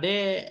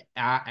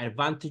are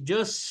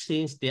advantageous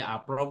since they are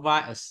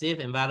provide a safe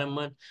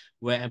environment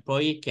where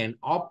employee can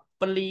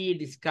openly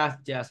discuss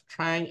their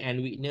strength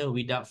and weakness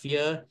without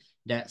fear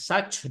that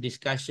such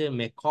discussion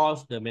may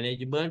cause the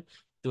management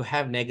to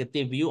have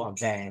negative view of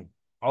them.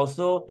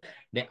 Also,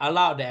 they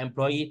allow the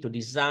employee to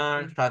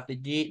design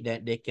strategy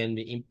that they can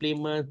be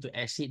implement to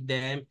assist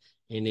them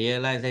in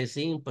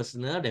realizing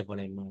personal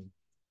development.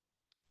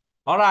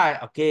 All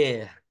right,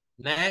 okay.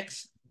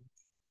 Next,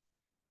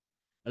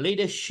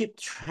 leadership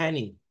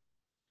training.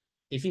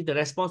 It is the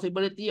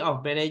responsibility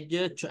of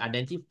manager to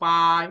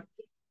identify,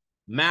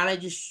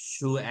 manage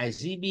to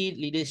exhibit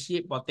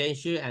leadership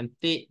potential and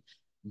take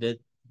the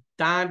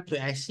time to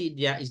assist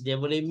their is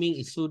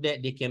developing so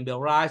that they can be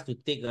authorized to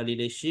take a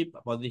leadership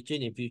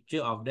position in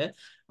future of the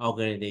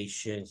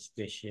organization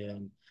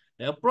situation.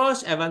 The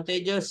approach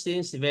advantageous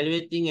since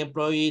evaluating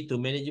employee to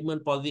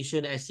management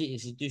position as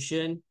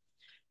institution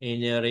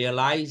in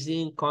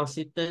realizing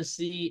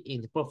consistency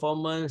in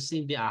performance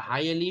since they are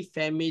highly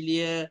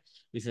familiar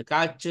with the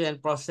culture and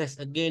process.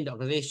 Again, the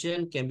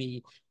organization can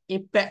be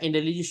impact in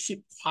the leadership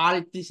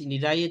qualities in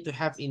desire to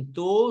have in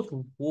those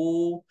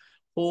who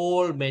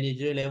hold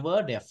manager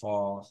level their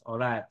force. All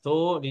right,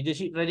 so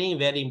leadership training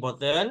very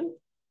important.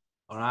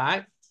 All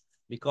right,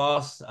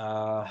 because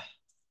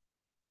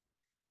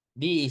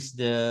this is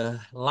the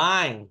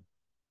line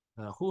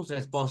who's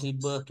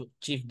responsible to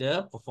achieve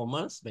the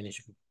performance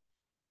management.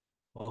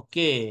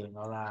 Okay,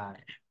 all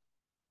right.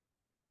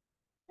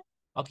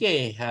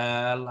 Okay,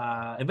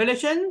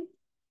 evaluation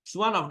is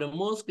one of the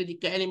most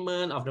critical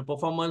element of the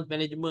performance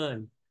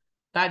management.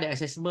 Start the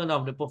assessment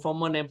of the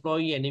performance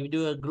employee and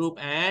individual group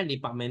and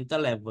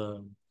departmental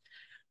level.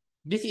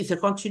 This is a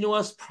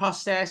continuous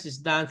process. It's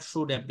done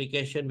through the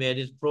application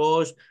various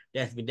approach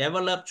that has been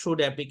developed through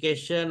the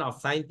application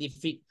of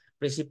scientific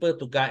principle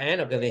to guide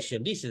an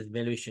organization. This is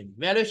evaluation.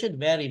 Evaluation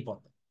very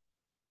important.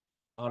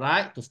 All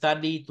right, to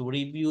study, to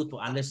review, to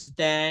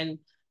understand.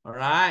 All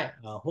right,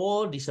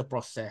 whole this a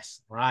process.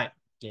 All right.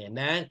 Okay, and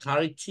then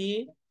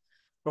clarity.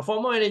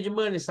 Performance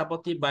management is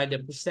supported by the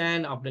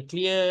present of the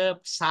clear,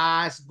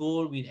 precise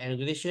goal with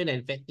organization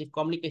and effective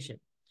communication.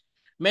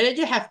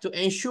 Manager have to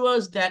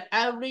ensure that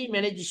every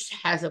manager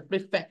has a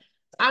perfect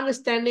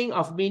understanding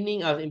of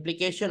meaning of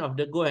implication of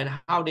the goal and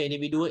how the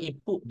individual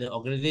input the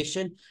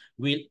organization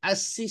will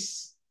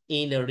assist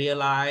in the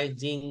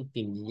realizing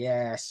thing.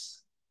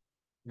 Yes.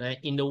 Right.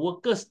 In the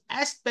workers,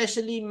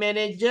 especially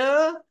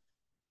manager,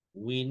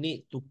 we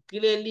need to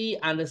clearly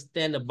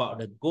understand about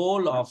the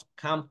goal of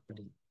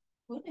company.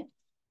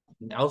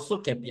 Also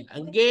can be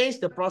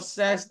against the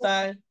process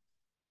time,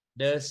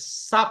 the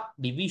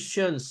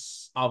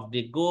subdivisions of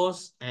the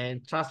goals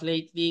and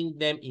translating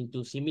them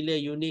into similar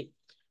unit.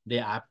 They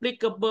are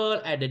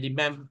applicable at the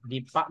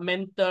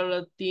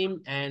departmental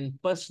team and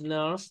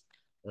personal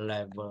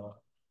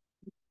level.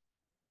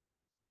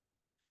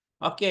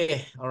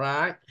 Okay, all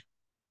right.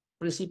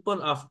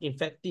 Principle of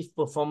effective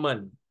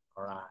performance.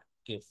 All right.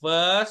 Okay,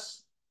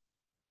 first,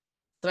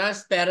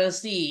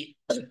 transparency.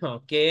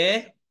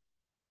 Okay.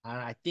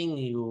 I think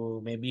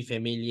you may be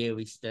familiar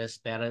with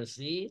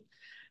transparency.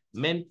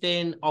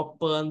 Maintain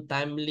open,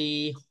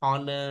 timely,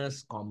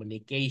 honest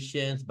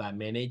communications by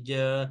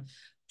manager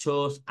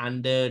chose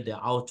under the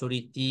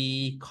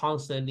authority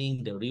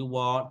concerning the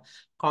reward,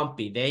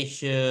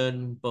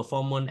 compensation,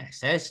 performance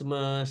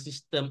assessment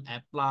system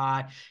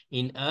applied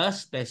in a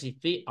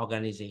specific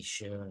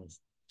organization.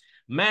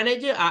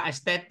 Managers are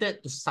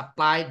expected to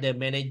supply the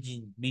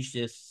managing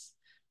business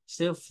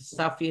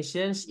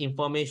self-sufficient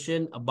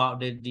information about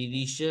the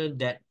decision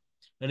that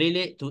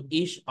relate to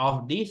each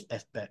of these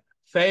aspects.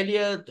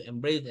 Failure to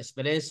embrace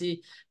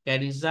transparency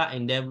can result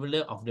in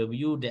development of the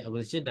view that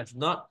organization does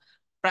not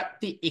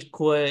practice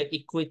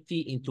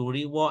equity into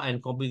reward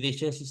and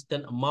compensation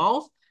system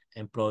among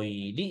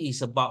employee. This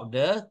is about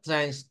the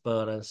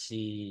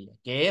transparency.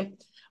 Okay,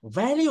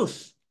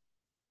 values.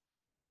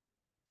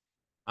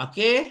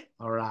 Okay,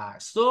 all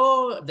right.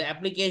 So the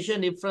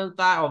application different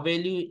type of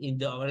value in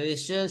the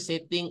organization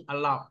setting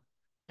allow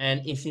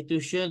an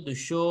institution to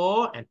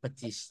show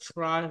empathy,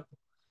 trust,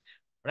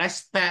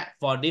 respect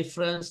for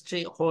different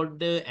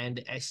stakeholder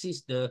and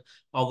assist the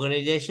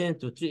organization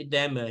to treat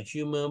them as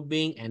human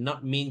being and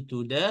not mean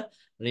to the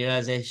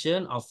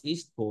realization of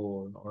its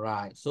goal. All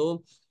right.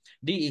 So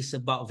this is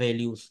about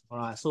values. All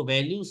right. So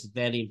values is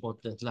very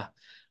important lah.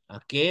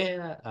 Okay,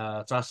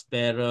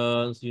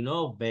 transparent,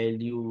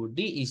 value.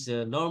 This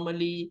is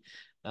normally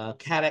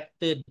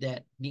character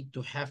that need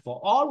to have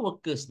for all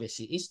workers,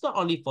 basically. It's not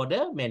only for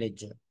the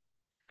manager.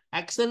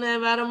 Excellent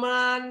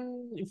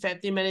environment,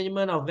 effective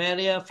management of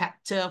various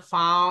factors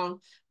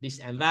found this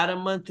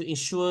environment to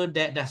ensure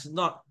that does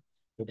not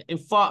the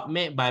effort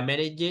made by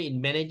manager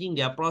in managing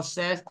their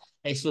process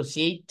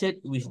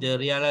associated with the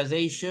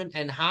realization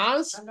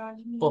enhanced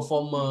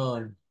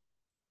performance.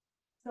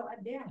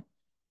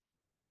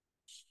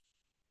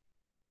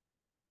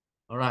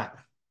 All right.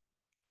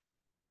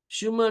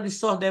 Human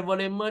resource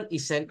development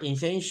is an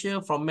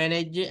essential for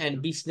managers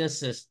and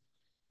businesses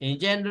in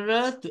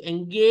general to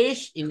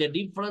engage in the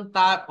different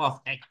type of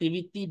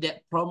activity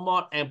that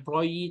promote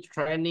employee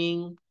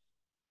training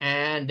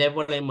and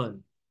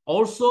development.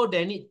 Also,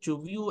 they need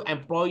to view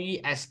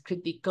employee as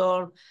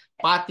critical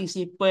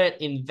participant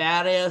in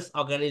various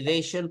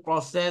organization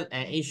process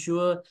and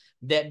ensure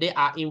that they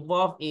are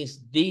involved in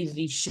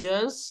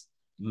decisions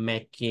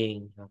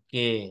making.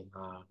 Okay,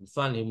 this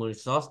one human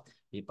resource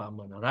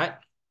department, all right?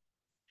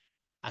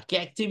 Okay,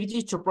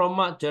 activities to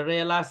promote the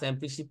realize and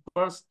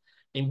principles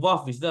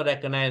involved with the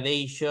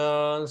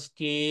recognition,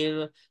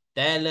 skill,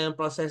 talent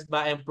processed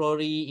by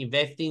employee,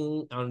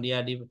 investing on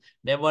their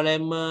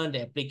development,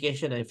 the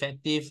application, and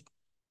effective,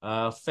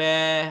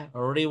 fair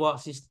reward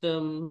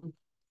system.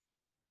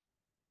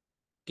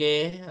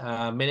 Okay,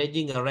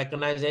 managing a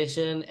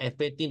recognition,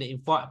 expecting the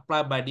effort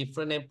applied by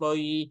different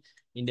employee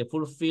in the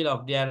fulfill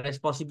of their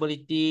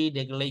responsibility,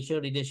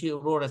 regulation, leadership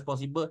role,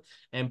 responsible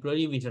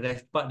employee with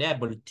respect their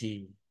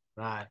ability.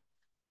 Right.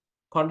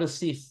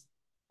 Conducive.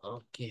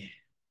 Okay.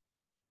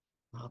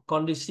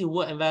 Conducive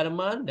work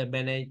environment, the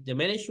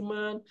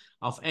management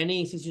of any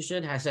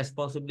institution has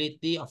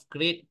responsibility of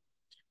create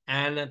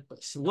and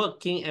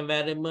working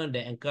environment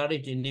that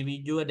encourage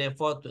individual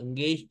therefore to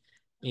engage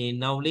in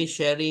knowledge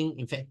sharing,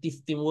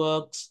 effective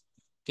teamwork,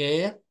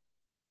 okay,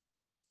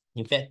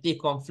 effective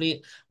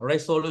conflict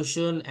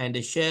resolution, and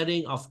the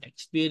sharing of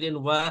experience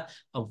while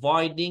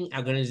avoiding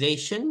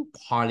organization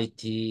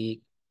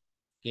politics.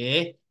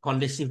 Okay,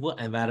 conducive work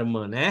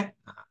environment.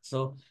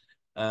 So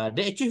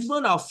the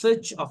achievement of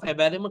such of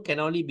environment can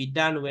only be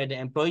done where the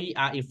employee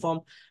are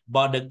informed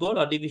about the goal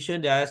or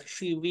division they are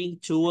striving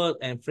toward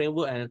and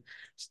framework and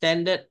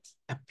standard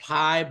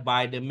applied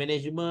by the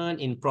management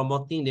in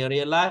promoting the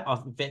real life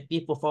of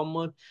effective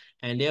performance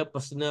and their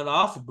personal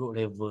of group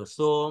level.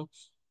 So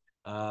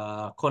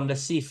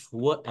conducive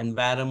work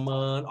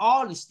environment,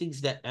 all these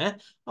things that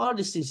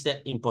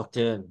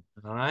important.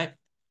 All right.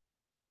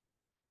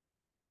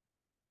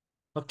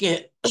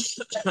 Okay.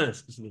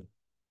 Excuse me.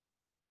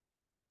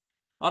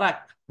 All right.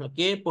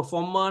 Okay.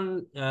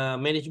 Performance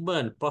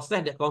management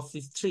process that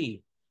consists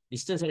three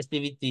distance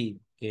activity.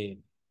 Okay.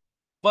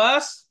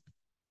 First,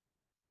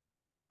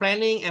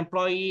 planning,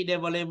 employee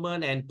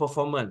development, and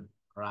performance.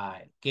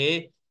 Right.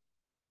 Okay.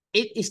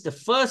 It is the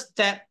first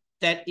step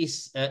that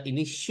is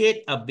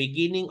initiate a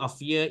beginning of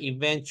year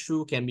event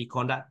through can be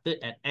conducted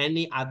at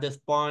any other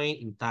point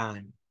in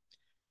time.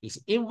 It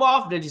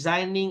involves the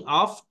designing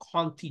of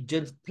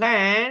contingent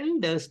plan,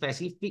 the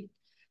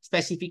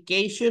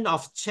specification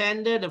of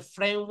standard, the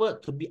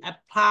framework to be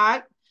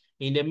applied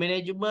in the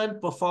management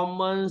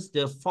performance,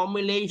 the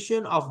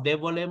formulation of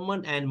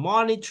development and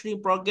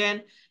monitoring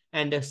program,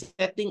 and the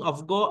setting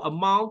of goal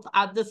among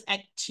others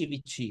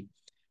activity.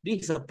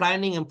 This is a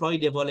planning employee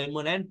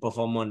development and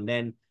performance.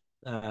 Then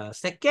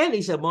second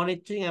is a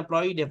monitoring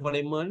employee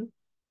development.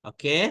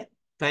 Okay,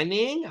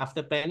 planning,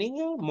 after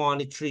planning,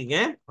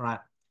 monitoring, right.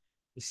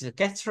 It's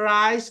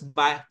characterized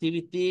by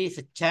activities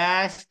such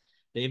as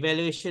the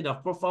evaluation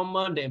of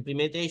performance, the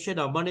implementation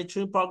of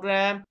monitoring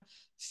program,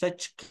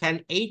 such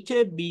can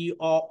either be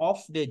or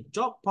of the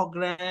job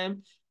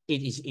program.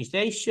 It is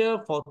essential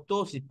for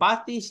those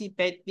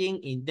participating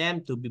in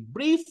them to be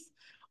briefed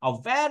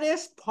of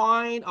various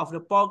points of the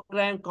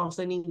program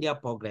concerning their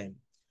program.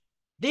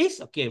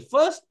 This, okay,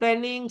 first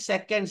planning,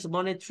 second is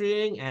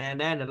monitoring,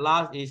 and then the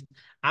last is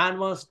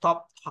annual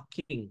stop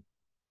talking.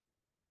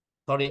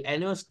 Sorry,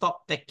 annual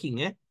stop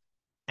taking,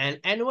 an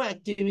annual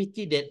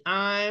activity that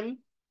I'm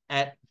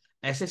at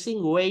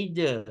assessing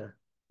whether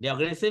the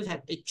organization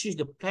has achieved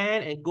the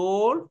plan and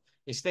goal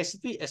is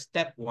specific as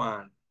step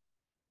one.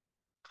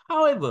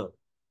 However,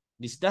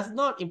 this does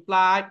not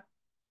imply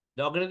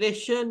the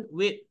organization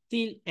wait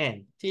till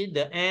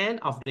the end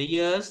of the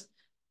years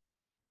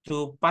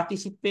to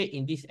participate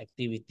in this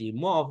activity.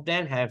 More of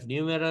them have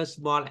numerous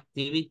small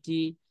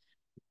activity,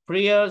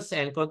 prayers,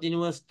 and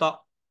continuous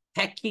stock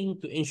taking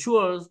to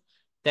ensure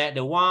that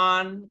the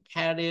one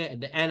carrier at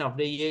the end of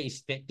the year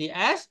is effective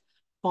as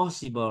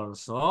possible.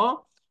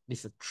 So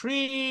this is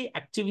three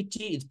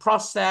activity is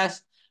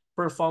process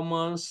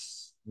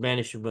performance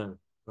management,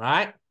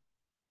 right?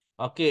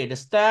 Okay, the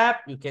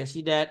step, you can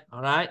see that,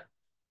 all right?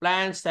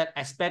 Plan, set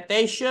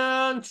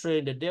expectation,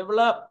 train the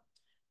develop,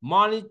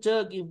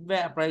 monitor, give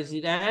back,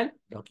 president,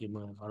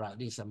 document. All right,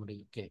 this is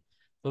summary. Okay.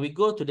 So we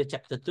go to the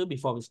chapter 2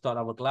 before we start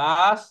our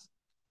class.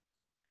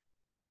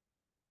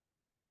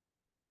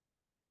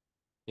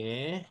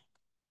 Okay.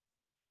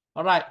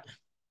 All right.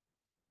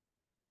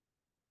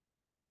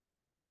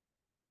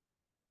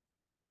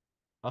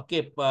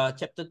 Okay,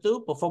 chapter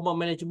 2, performance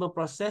management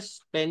process,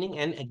 planning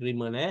and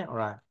agreement. All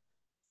right.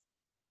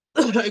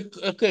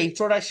 Okay,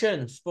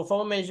 introduction.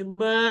 Performance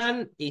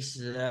management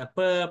is a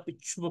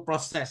perpetual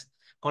process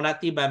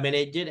conducted by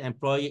manager and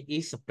employee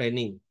is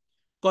planning,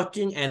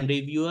 coaching and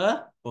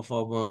reviewer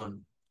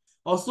performance.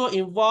 Also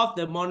involve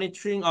the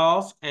monitoring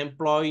of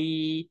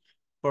employee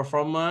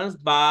performance,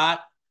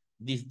 but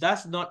This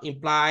does not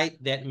imply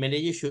that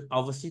managers should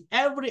oversee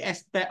every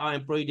aspect of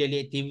employee daily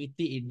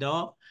activity,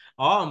 ignore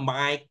or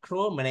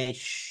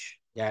micromanage.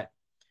 Yeah.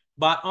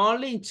 But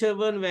only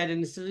intervene where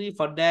necessary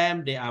for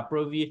them. They are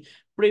provision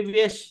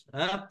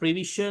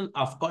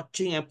of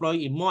coaching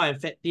employee in more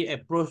effective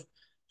approach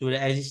to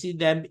the assisting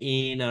them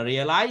in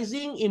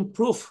realizing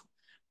improved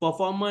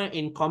performance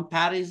in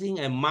comparison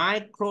and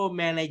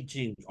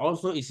micromanaging.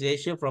 Also,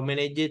 essential for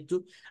manager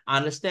to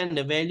understand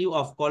the value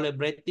of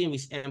collaborating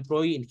with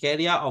employee in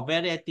carry out of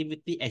various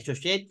activity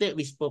associated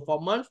with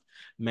performance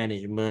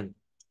management.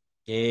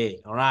 Okay,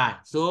 all right.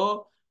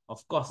 So,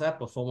 of course,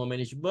 performance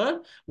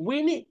management,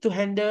 we need to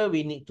handle,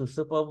 we need to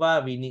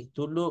supervise, we need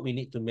to look, we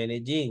need to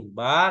managing.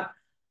 But,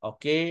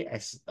 okay,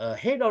 as a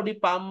head of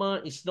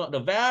department, it's not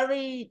the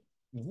very,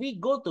 we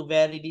go to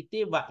very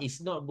detail, but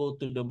it's not go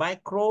to the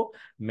micro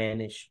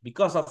manage.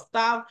 Because of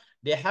staff,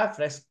 they have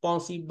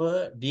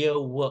responsible their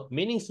work.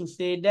 Meaning to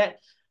say that,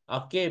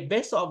 okay,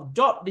 based on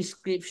job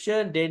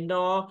description, they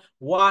know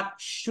what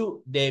should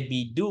they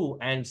be do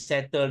and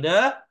settle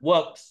the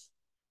works.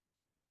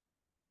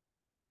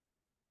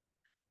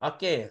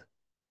 Okay.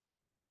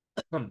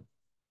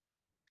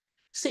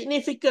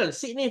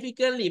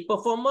 Significantly,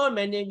 performance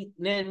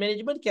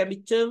management can be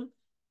termed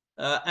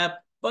a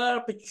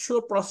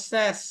perpetual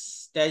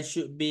process that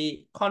should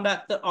be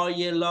conducted all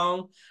year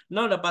long.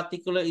 Not a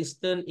particular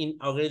instant in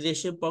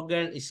organization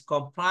program. It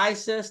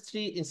comprises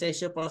three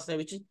essential process,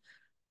 which is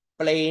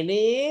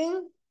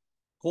planning,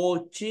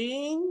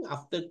 coaching,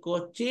 after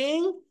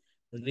coaching,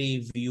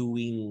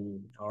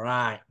 reviewing. All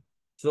right.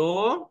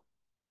 So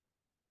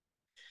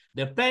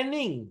the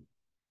planning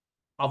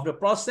of the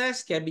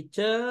process can be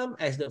termed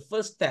as the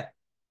first step.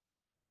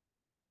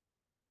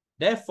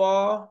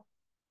 Therefore,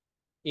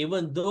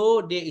 even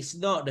though there is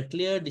not the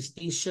clear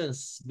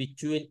distinctions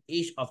between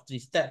each of the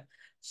steps,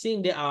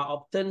 since they are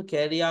often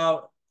carried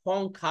out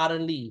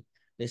concurrently,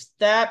 the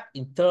step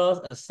entails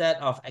a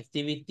set of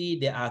activities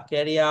that are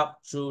carried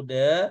out through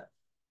the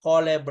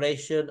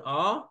collaboration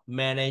of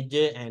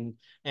manager and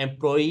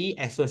employee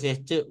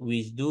associated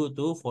with due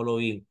to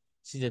following.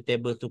 This is the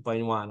table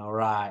 2.1. All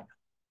right.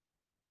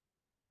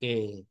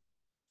 Okay.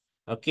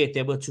 Okay,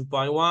 table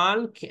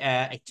 2.1,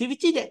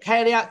 activity that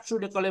carry out through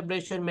the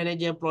collaboration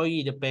manager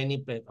employee, the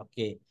planning plan.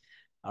 Okay.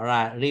 All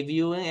right.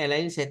 Reviewing and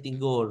then setting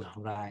goal.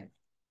 All right.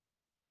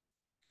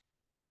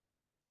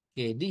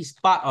 Okay, this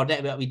part of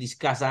that what we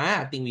discuss.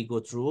 I think we go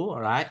through. All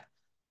right.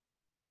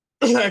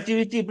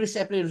 Activity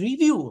basically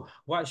review.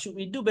 What should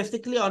we do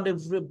basically on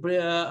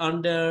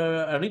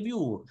the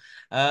review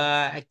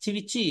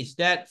activities?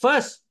 That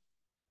first,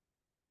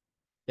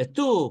 the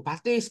two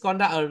parties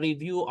conduct a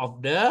review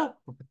of the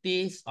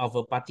properties of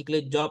a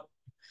particular job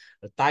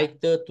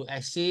title to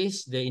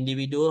assist the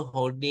individual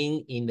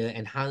holding in the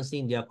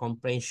enhancing their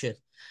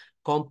comprehensions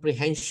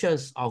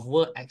of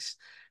work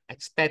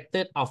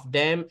expected of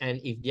them,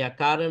 and if their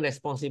current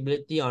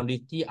responsibility on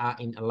duty are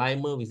in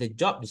alignment with the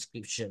job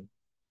description.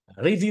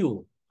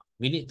 Review.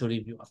 We need to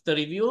review. After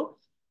review,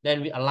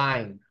 then we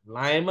align.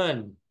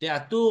 Alignment. There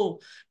are two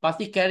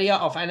party carry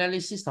out of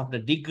analysis of the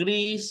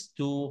degrees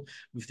to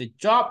with the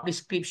job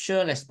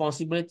description,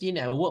 responsibility,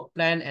 and work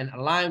plan, and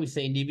align with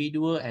the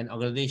individual and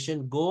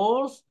organization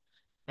goals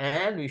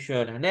and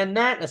vision. And then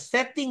that a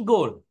setting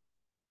goal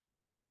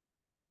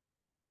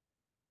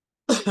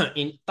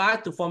in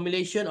tied to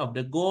formulation of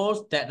the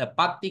goals that a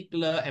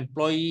particular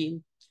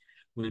employee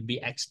will be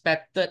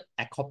expected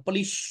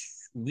accomplish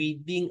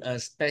within a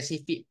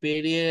specific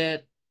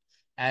period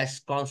as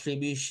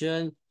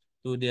contribution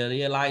to the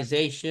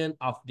realization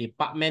of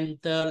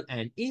departmental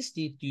and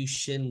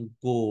institution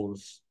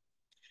goals.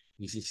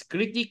 This is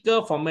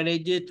critical for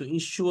manager to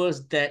ensure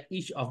that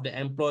each of the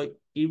employees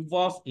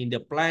involved in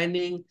the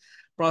planning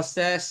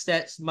process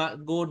sets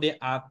smart goals. They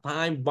are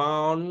time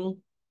bound.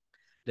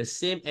 The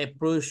same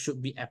approach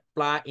should be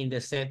applied in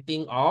the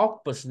setting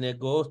of personal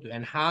goals to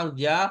enhance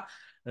their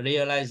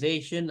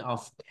realization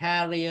of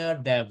career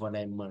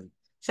development.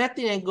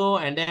 Setting a goal,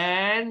 and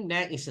then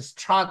that is a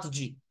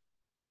strategy.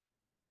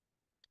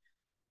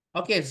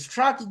 Okay,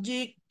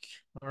 strategic,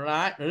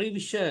 right,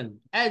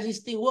 revision,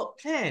 existing work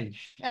plan,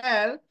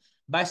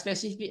 by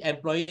specific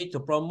employee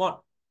to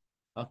promote,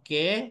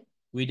 okay,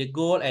 with the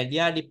goal and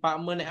their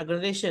department and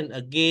organization.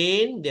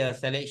 Again, the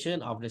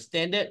selection of the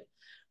standard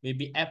will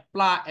be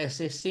applied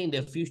assessing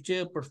the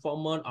future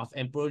performance of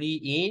employee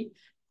in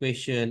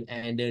question,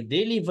 and the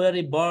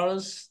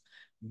deliverables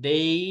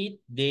they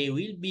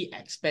will be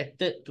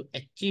expected to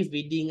achieve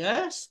within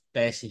a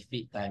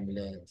specific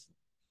timeline.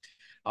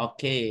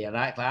 Okay,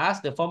 right,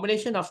 class. The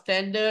formulation of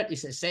standard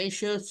is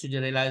essential to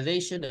the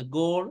realization of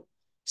goal,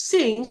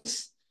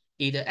 since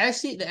it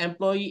assists the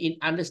employee in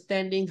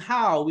understanding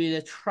how will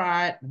the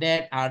track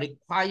that are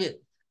required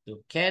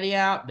to carry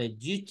out the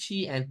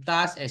duty and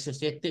tasks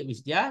associated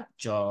with their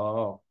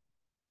job.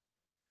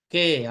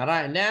 Okay, all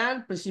right. And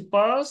then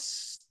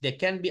principles that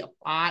can be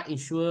applied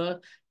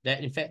ensure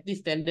that effective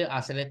standards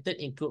are selected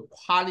include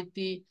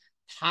quality,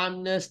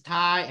 timeliness,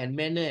 time, and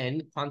manner,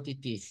 and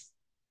quantities.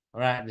 All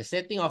right, the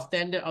setting of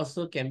standard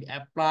also can be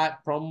applied,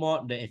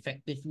 promote the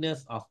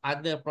effectiveness of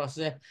other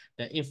process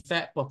that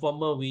impact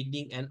performance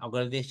within an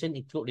organization,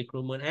 include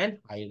recruitment and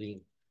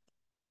hiring.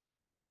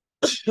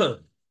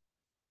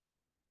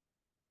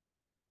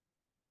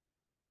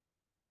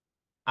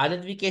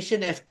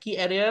 Identification of key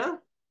area.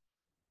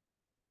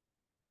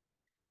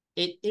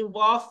 It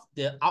involves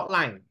the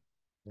outlining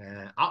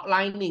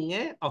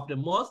of the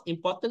most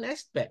important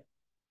aspect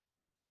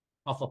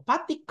of a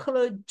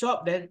particular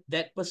job that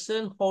that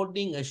person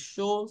holding a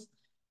show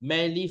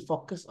mainly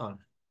focus on.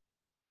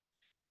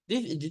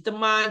 This is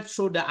determined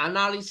through the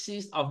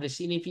analysis of the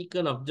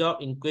significance of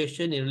job in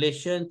question in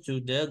relation to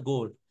the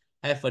goal,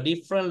 have a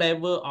different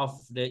level of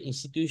the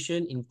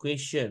institution in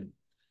question.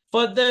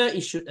 Further,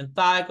 it should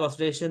entire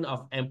consideration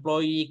of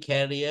employee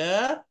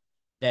career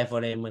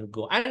development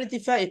goal.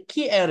 Identify a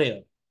key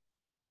area.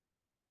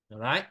 All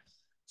right.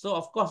 So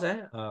of course,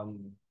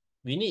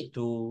 we need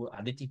to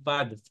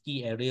identify the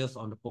key areas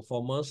on the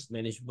performance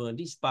management.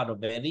 This part of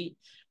very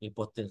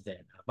important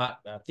there. But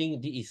I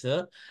think this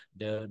is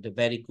the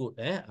very good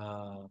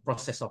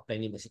process of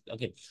planning basically.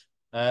 Okay.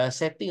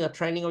 Setting a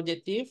training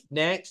objective.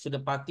 Next, to the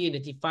party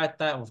identify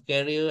type of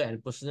career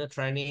and personal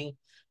training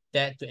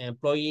that the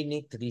employee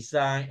need to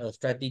design a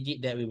strategy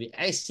that will be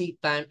exceed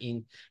time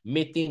in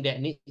meeting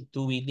that need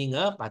to within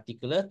a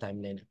particular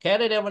timeline.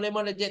 Career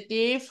development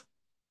objective.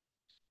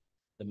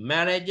 The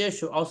manager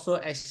should also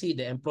exceed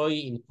the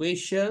employee in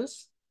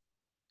questions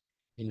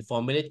in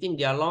formulating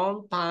their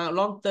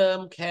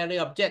long-term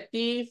career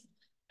objective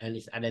and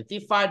is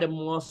identify the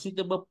most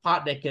suitable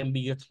part that can be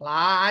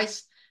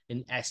utilized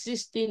in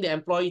assisting the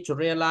employee to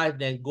realize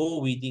their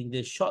goal within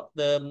the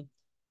short-term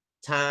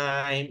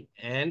time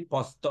and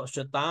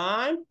short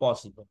time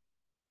possible.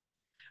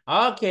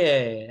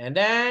 Okay, and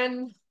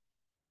then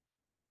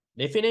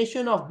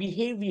definition of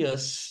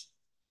behaviors.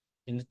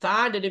 In the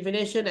time, the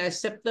definition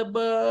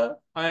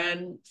acceptable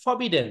and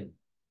forbidden.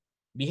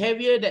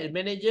 Behavior that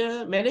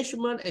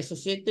management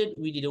associated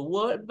with the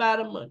work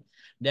environment.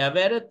 There are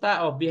various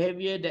types of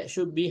behavior that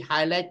should be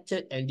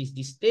highlighted at this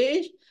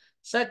stage.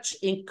 Such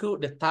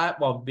include the type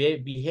of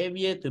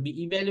behavior to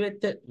be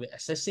evaluated with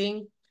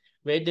assessing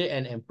whether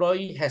an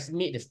employee has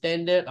met the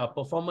standard of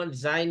performance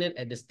designed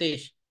at the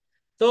stage.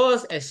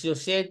 Those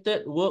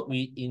associated work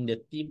within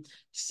the team,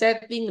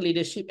 setting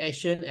leadership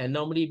action and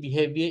normally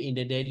behavior in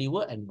the daily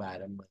work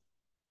environment.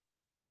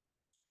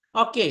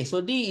 Okay, so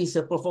this is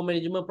a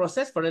performance management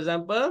process. For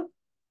example,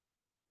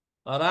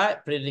 all right,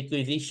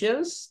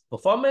 prerequisitions,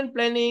 performance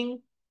planning,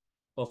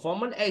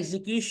 performance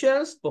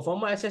executions,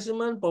 performance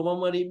assessment,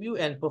 performance review,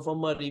 and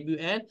performance review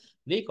and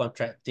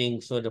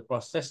recontracting. So the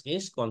process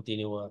is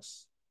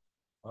continuous.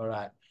 All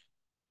right.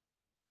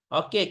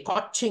 Okay,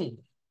 coaching.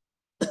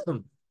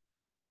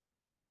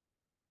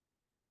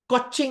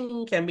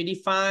 Coaching can be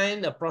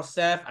defined a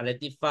process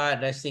identify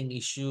addressing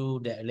issue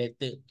that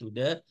related to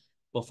the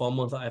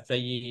performance of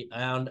employee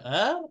on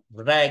a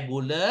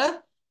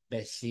regular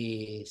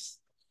basis.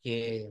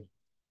 Okay.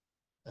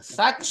 As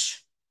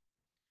such,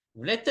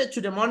 related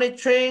to the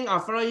monitoring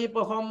of employee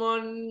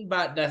performance,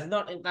 but does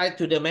not apply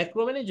to the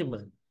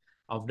micromanagement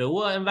of the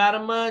work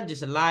environment,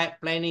 just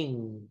like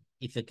planning.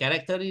 It's a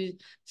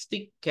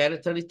characteristic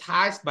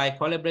characterized by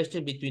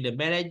collaboration between the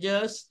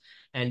managers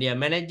and their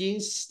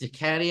managers to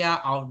carry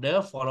out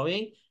the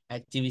following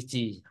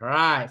activities.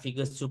 Right,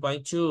 figure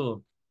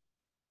 2.2.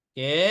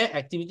 Okay,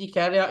 activity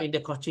carried out in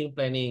the coaching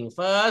planning.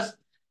 First,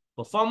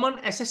 performance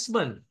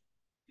assessment.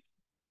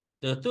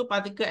 The two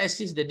particles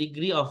assess the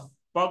degree of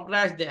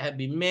progress that have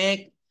been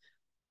made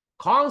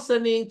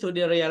concerning to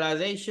the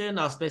realization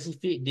of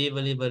specific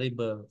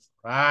deliverables.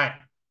 Right.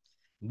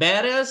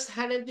 Barriers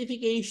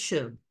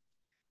identification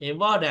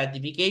involve the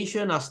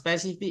identification of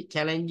specific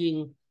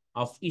challenging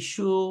of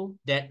issue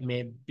that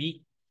may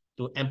be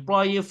to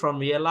employee from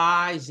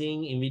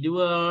realizing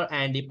individual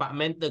and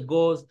departmental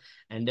goals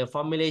and the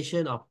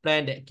formulation of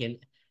plan that can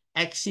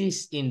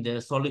assist in the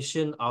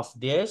solution of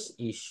this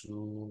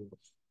issue.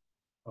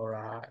 All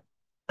right.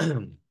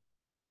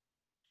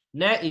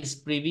 Next is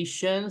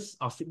provisions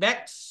of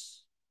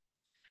feedbacks.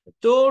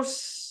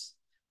 Those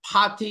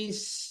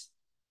parties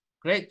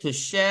great to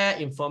share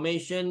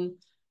information,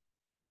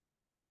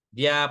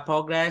 their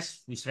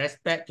progress with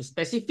respect to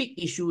specific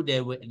issue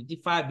they will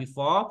identify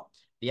before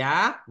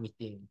their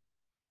meeting.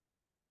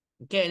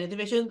 Okay,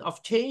 identification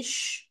of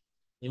change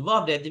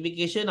involve the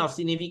identification of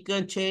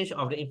significant change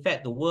of the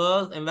impact the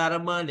world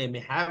environment. They may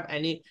have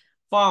any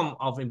form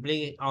of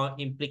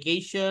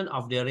implication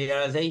of the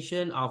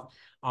realization of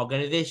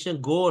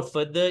organization goal.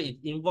 Further, it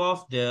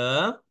involves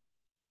the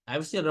I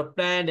will say the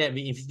plan that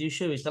the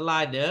institution will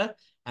select the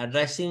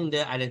addressing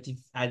the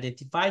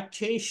identified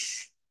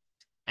change.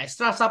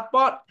 Extra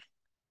support.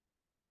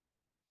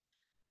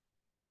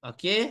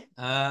 Okay.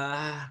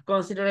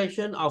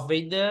 Consideration of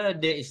whether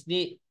there is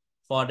need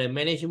for the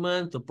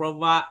management to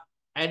provide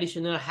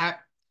additional help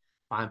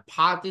and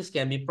parties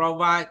can be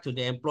provided to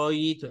the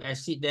employee to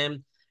assist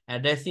them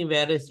addressing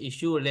various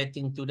issues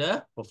relating to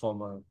the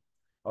performance.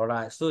 All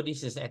right. So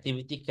this is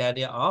activity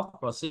carrier of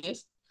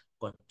process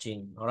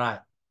coaching. All right.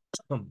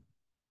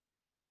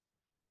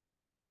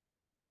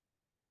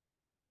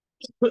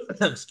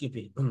 Excuse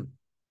me.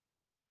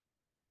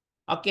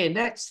 Okay,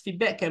 next,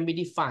 feedback can be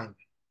defined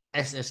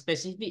as a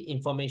specific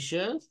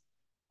information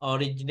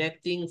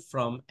originating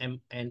from an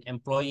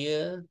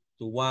employer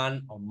to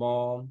one or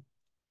more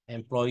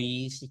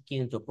employees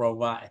seeking to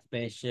provide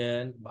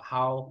explanation about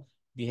how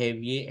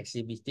behavior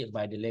exhibited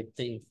by the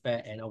latter in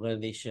fact an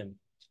organization.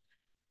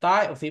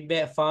 Type of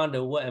feedback found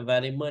the work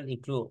environment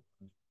include.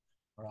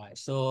 All right,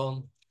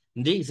 so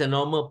this is a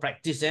normal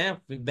practice,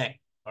 feedback.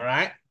 All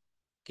right.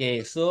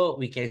 Okay, so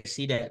we can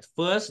see that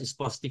first is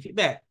positive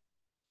feedback.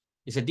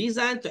 It's a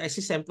design to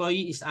assist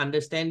employees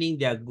understanding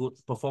their good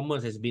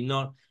performance has been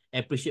not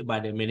appreciated by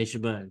the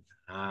management.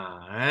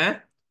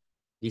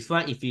 This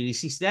one, if you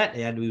receive that,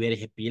 you'll be very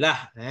happy lah.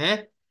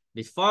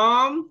 This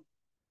form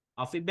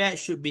of feedback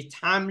should be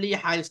timely,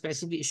 highly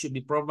specific, it should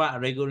be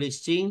provided regularly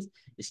since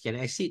it can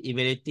assist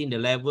evaluating the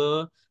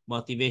level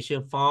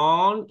motivation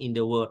found in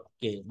the work.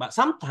 Okay, but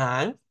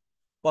sometimes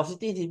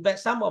positive feedback,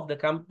 some of the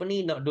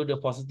company not do the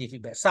positive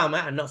feedback. Some,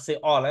 I'm not say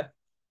all.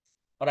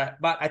 All right,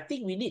 but I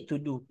think we need to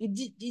do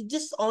it. It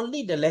just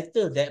only the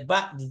letter that,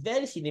 but it's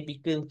very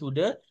significant to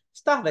the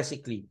staff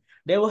basically.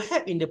 They will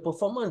help in the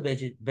performance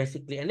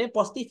basically, and then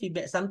positive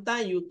feedback.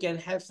 Sometimes you can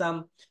have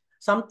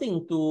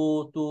something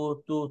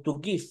to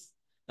give.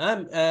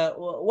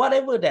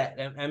 Whatever that,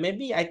 and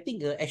maybe I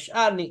think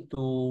HR need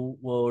to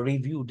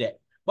review that.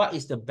 What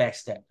is the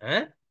best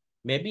that?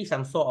 Maybe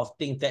some sort of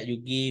things that you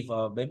give,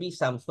 or maybe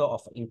some sort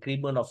of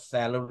increment of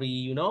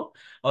salary,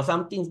 or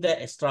some things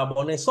that extra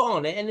bonus, so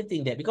on,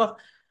 anything that because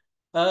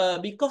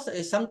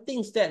some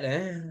things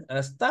that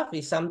stuff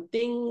is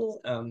something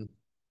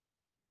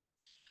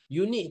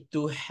you need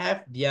to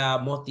have their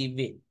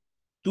motivate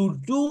to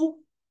do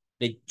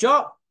the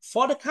job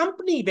for the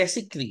company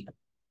basically.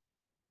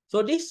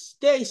 So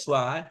that is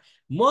why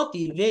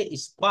motivate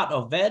is part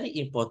of very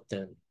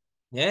important,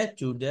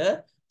 to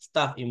the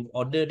staff in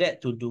order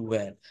that to do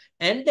well.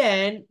 And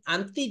then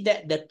until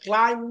that the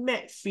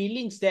climate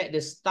feelings that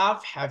the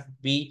staff have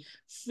be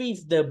feel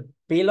the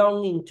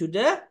belonging to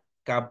the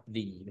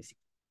company basically.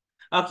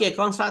 Okay,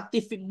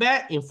 constructive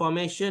feedback,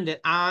 information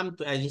that arm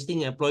to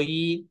existing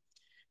employee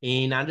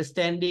in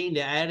understanding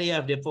the area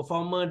of the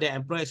performer the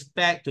employee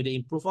expect to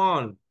improve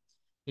on.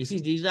 This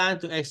is designed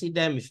to assist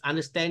them with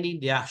understanding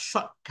their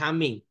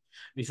shortcoming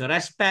with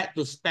respect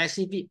to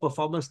specific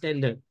performance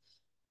standard.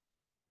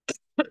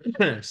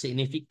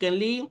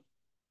 Significantly,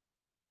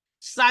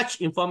 such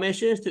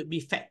information should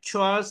be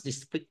factual,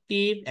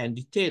 descriptive, and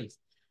detailed.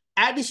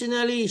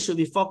 Additionally, it should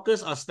be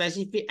focused on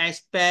specific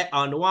aspect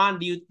on one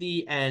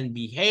duty and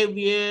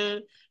behavior,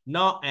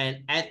 not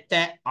an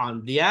attack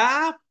on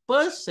their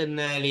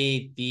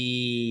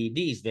personality.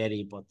 This is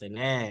very important.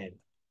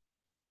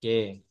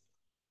 Okay.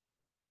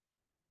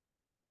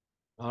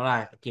 All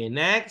right. Okay,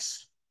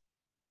 next.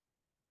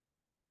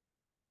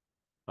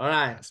 All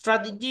right.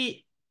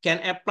 Strategy can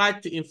apply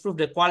to improve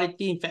the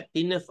quality and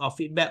effectiveness of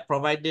feedback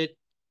provided.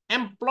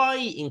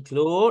 Employee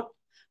include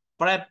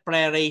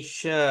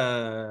preparation,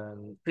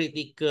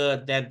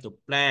 critical them to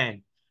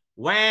plan.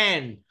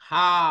 When,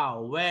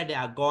 how, where they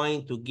are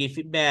going to give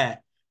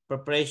feedback.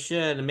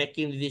 Preparation,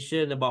 making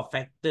decision about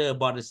factor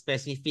about the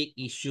specific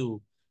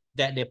issue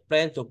that they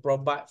plan to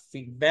provide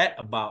feedback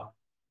about.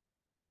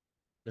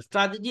 The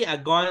strategy are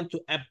going to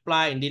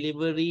apply in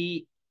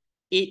delivery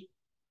it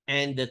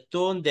and the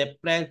tone they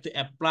plan to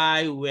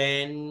apply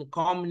when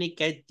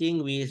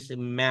communicating with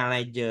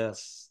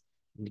managers.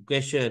 The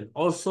question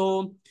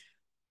also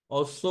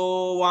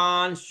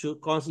one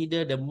should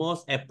consider the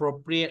most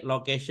appropriate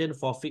location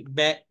for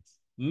feedback,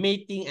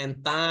 meeting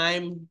and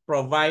time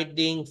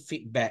providing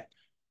feedback.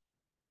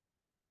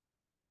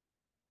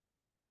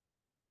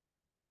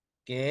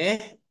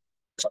 Okay.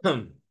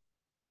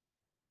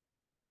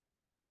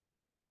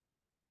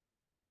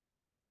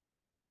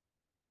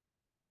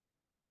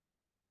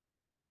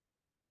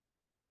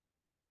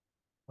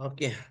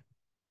 Okay.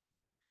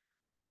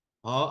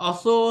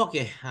 Also,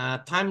 okay,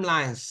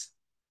 timelines.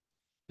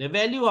 The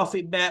value of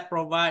feedback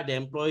provided the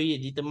employee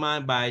is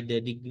determined by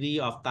the degree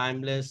of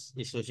timeless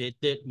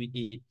associated with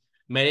it.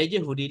 Manager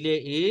who delay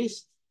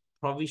is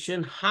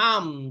provision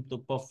harm to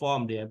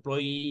perform the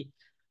employee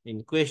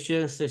in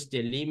question such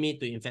the limit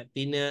to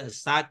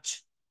effectiveness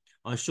such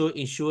also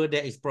ensure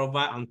that it's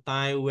provided on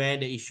time when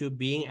the issue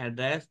being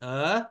addressed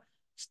are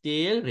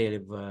still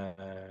relevant.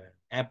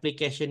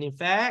 Application in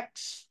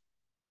facts.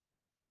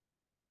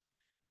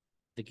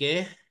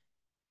 Okay.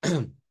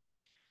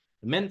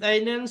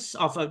 Maintenance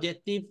of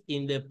objective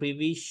in the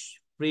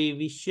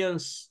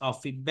previsions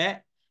of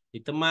feedback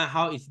determine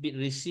how it's been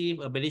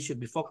received. Ability should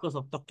be focused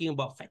on talking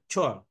about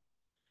factual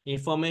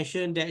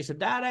information that is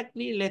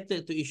directly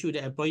related to issue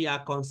that employee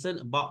are concerned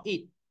about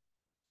it.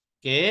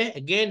 Okay,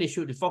 again, they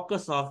should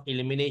focus on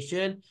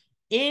elimination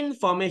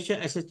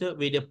information associated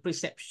with the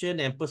perception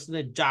and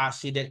personal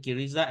judge that can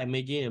result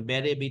emerging a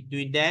barrier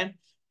between them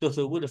to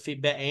support the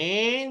feedback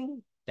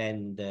and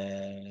then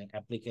the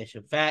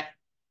application fact.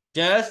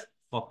 Just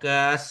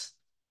focus,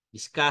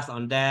 discuss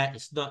on that.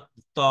 It's not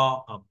to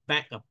talk or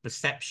back of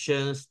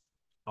perceptions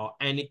or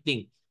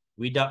anything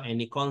without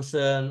any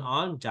concern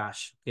on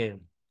judge. Okay.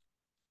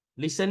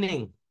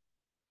 listening.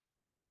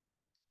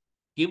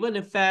 Given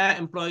a fair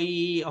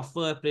employee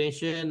offer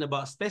explanation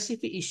about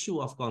specific issue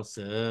of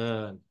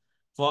concern.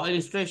 For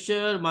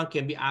illustration, one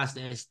can be asked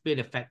to explain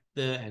the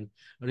factor and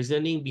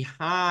reasoning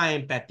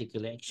behind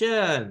particular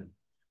action.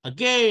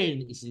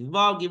 Again, it's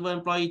involved given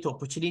employee to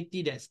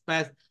opportunity to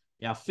express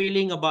their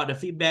feeling about the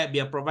feedback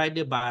being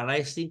provided by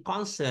raising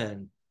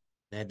concern.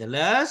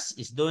 Nevertheless,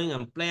 is doing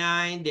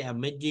implying the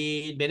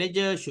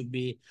manager should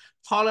be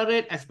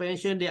tolerate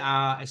explanation they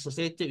are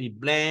associated with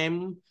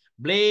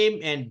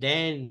blame and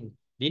then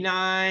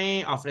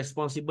deny of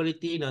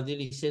responsibility, not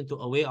listen to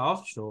a way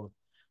of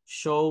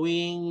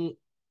showing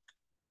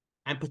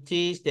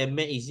empathy that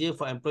make easier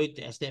for employee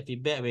to accept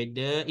feedback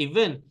whether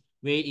even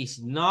where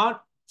it's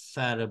not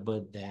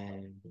favorable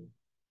then.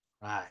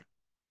 Right.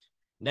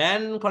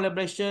 Then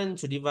collaboration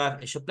to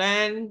develop action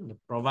plan,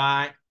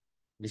 provide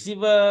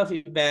receiver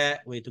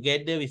feedback, we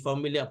together we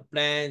formulate a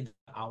plan,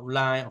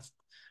 outline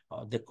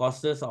of the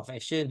courses of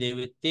action they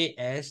will take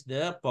as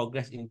the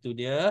progress into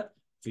their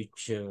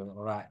future.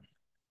 All right.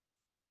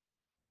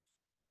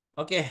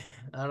 Okay.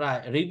 All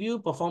right. Review,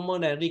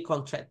 performance, and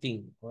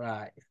recontracting. All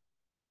right.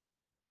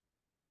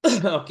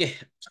 Okay.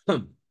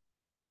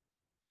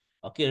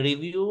 Okay.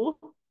 Review,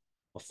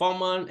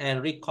 performance,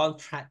 and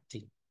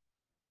recontracting.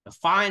 The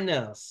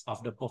finals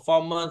of the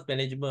performance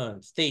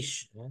management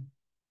stage.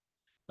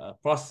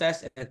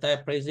 Process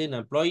entire praising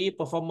employee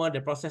performance,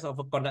 the process of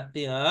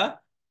conducting a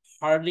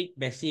hardly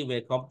basic where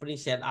company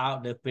set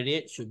out the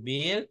period should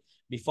be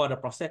before the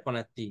process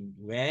conducting.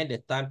 When the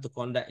time to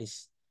conduct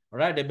is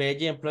right, the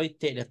manager employee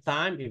take the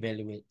time,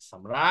 evaluate,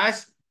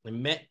 summarize,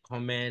 and make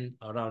comment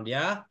around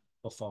their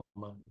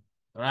performance.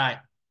 Right.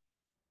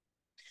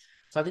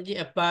 Strategy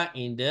applied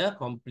in the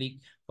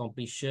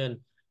completion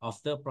of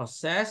the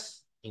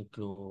process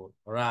include.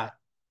 Right.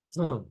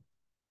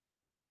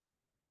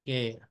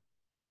 Okay.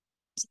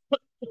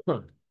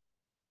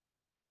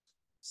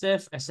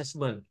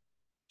 Self-assessment.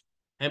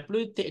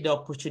 Employee take the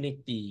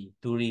opportunity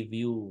to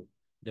review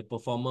the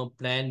performance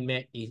plan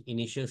made in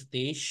initial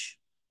stage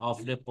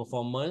of the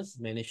performance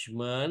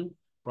management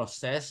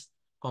process,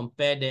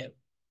 compare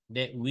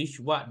that with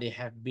what they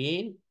have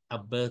been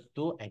able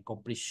to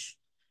accomplish.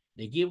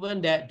 They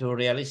given that the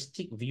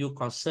realistic view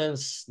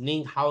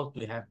concerning how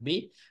to have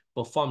been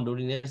performed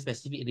during a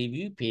specific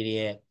review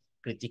period.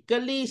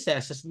 Critically,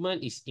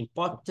 self-assessment is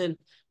important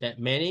that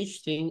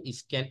managing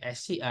is can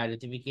exceed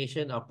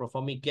identification of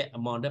performing gap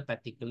among the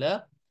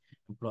particular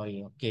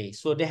employee. Okay,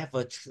 so they have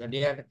I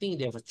think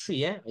they have a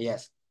tree,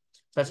 yes.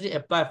 Especially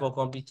apply for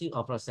completing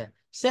of process.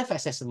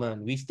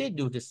 Self-assessment, we still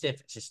do the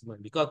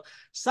self-assessment because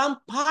some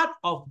part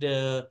of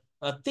the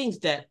things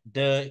that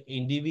the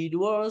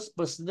individuals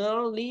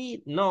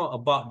personally know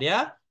about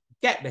their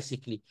gap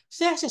basically.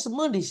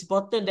 Self-assessment is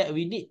important that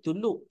we need to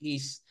look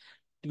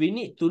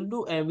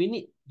and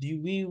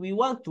we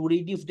want to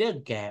reduce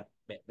the gap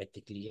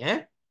basically,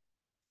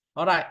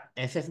 All right,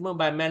 assessment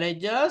by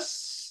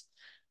managers,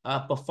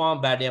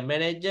 performed by their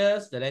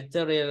managers. The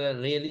letter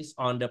released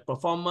on the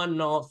performance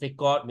notes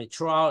record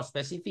throughout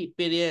specific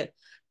period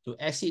to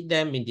assist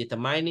them in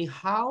determining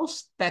how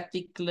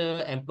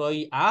particular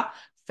employee are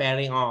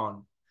faring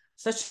on.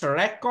 Such a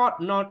record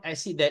not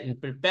assist that in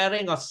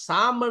preparing a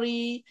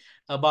summary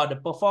about the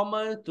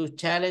performance to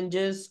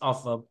challenges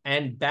of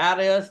and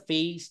barriers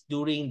faced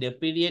during the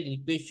period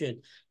in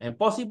question and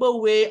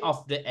possible way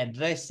of the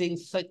addressing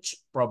such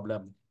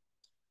problem.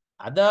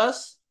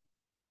 Others,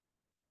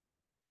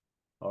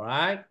 all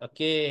right,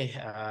 okay,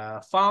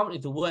 found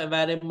into work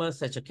environment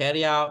such as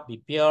carry out,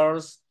 be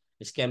peers.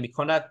 This can be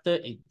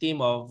conducted in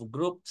team of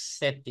group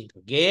setting.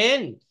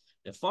 Again,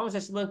 the form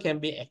assessment can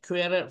be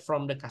acquired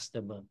from the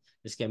customer.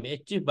 This can be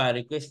achieved by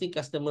requesting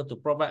customer to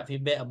provide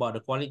feedback about the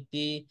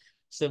quality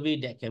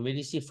survey that can be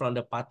received from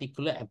the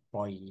particular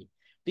employee.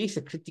 This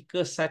is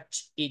critical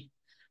such it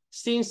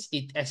since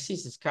it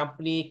assists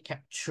company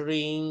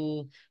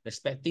capturing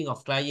respecting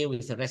of client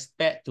with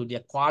respect to the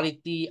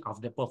quality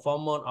of the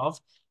performance of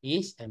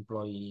its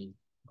employee.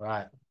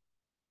 Right.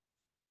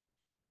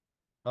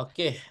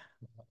 Okay.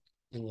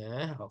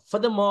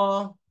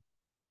 Furthermore,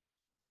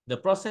 the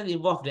process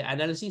involves the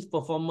analysis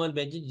performance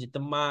measure to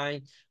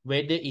determine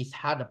whether it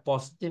had a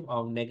positive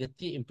or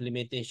negative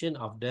implementation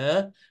of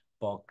the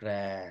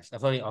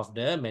of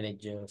the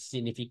manager.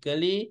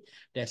 Significantly,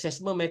 the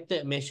assessment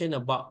method mentioned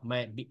about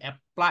might be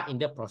applied in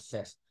the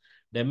process.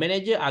 The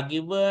manager are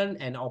given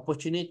an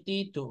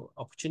opportunity to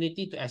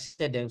assess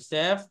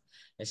themselves,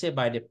 let's say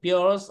by the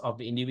peers of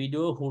the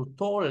individual who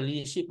told the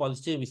leadership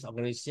position with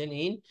organization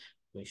in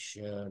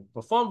question.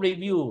 Perform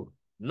review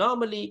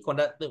normally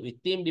conducted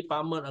with team,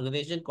 department,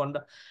 organization,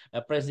 conduct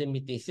a present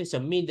meeting. This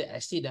means that I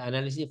see the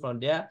analysis from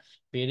their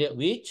period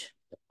which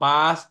the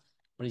past,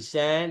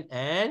 present,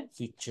 and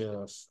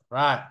futures.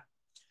 Right.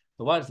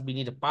 So what's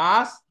been in the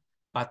past?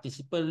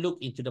 Participants look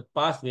into the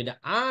past with the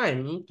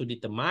aim to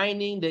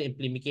determining the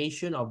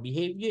implementation of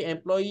behavior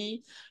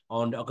employee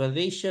on the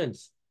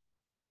organizations,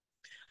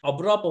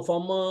 overall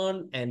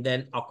performance, and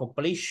then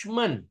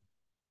accomplishment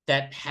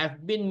that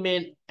have been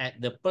made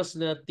at the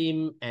personal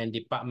team and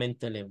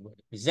departmental level.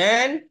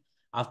 Present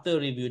After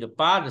review the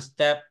past, the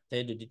step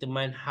to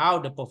determine how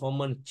the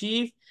performance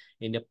achieved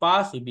in the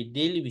past will be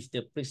dealt with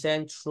the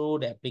present through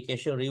the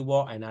application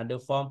reward and other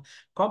form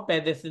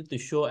compensation to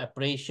show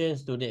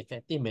operations to the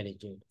effective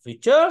manager.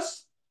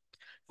 Features,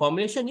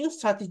 formulation new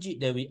strategy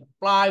that we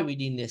apply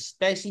within a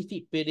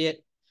specific period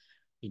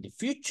in the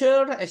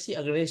future. I see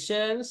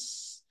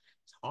organizations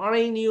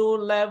on new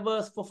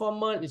levels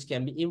performance. It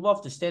can be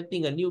involved to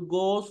setting a new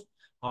goals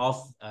of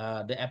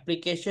the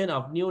application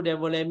of new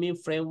development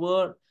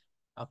framework.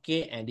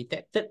 Okay, and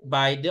detected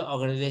by the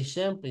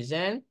organization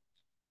present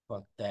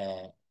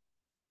contact.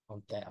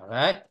 All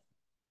right.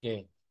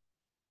 Okay.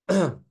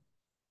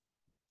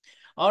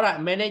 All right,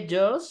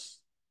 managers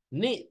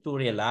need to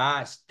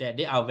realize that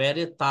there are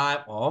various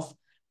type of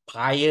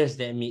bias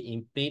that may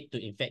impede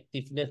to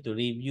effectiveness to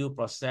review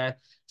process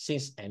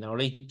since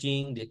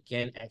acknowledging they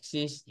can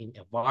exist in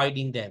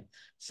avoiding them.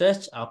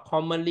 Such are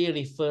commonly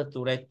referred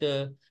to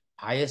rather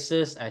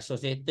biases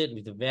associated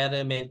with the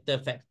environmental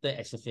factor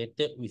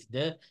associated with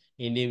the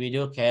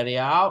individual carry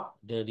out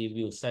the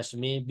review. Such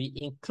may be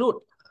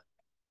include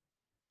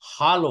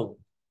hollow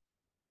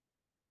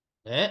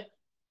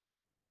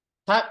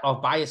type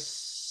of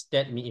bias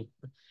that may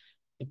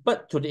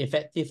input to the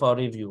effective for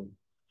review.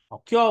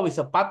 Occur with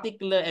a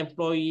particular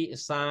employee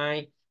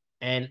assigned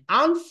an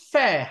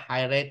unfair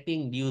high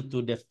rating due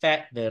to the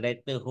fact the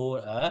rater hold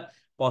a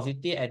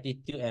positive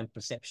attitude and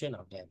perception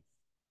of them.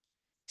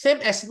 Same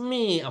as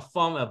me, a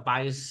form of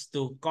bias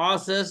to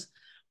causes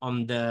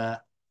on the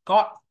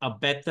got a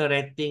better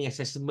rating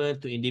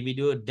assessment to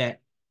individual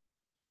that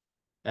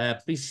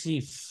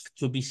perceived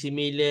to be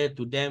similar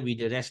to them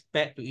with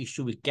respect to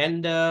issue with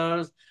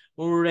genders,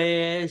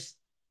 race,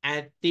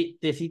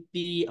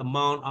 ethnicity,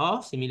 amount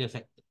of similar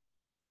factors.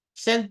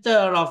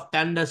 Center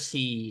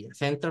tendency,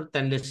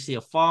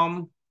 a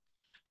form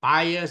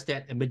bias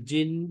that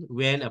emerging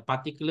when a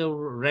particular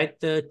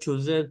rater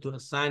chosen to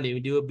assign the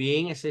individual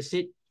being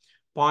assessed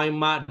point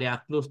mark they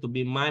are close to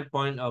be my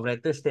point of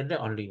rater standard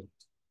only.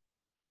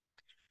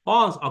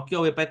 Forms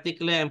occur with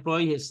particular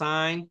employee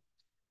assigned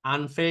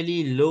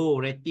unfairly low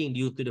rating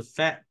due to the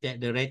fact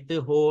that the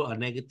rater hold a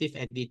negative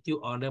attitude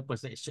or the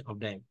perception of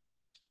them.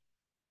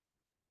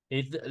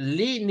 If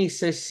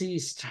leniency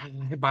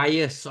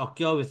bias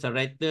occur with the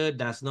rater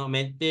does not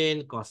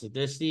maintain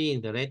consistency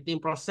in the rating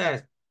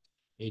process,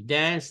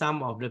 then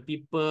some of the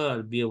people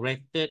will be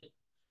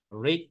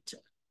rate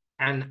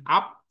and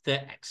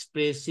after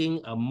expressing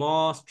a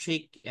more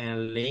strict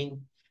and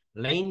lane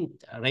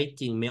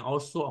rating may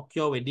also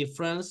occur with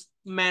difference.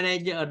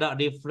 Manager adopt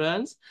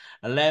difference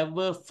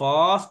level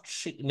for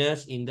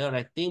strictness in the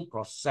rating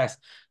process.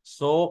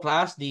 So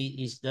class D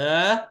is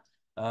the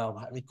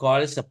what we call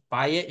it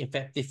supplier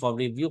effective for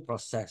review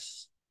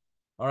process.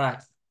 All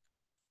right.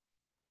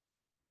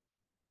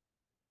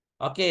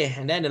 Okay,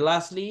 and then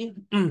lastly,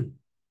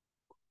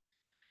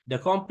 the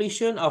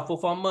completion of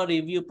performance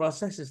review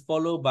process is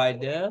followed by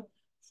the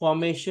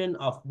formation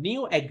of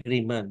new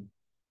agreement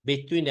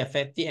between the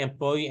affected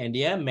employee and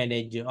their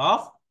manager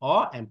of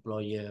or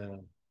employer.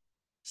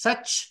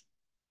 Such,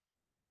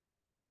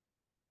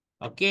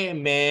 okay,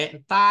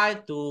 may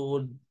tie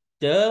to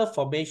the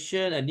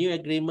formation a new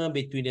agreement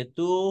between the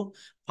two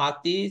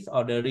parties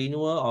or the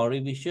renewal or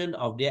revision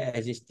of their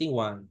existing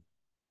one.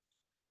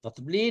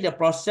 Notably, the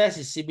process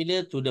is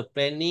similar to the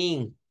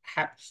planning,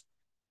 perhaps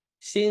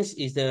since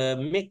it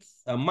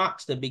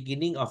marks the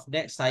beginning of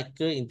that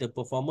cycle in the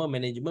performance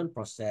management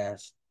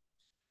process.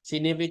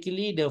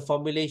 Significantly, the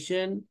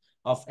formulation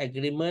of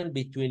agreement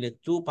between the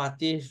two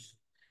parties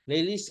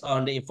relies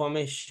on the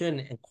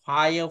information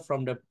acquired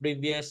from the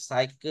previous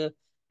cycle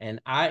and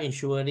are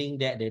ensuring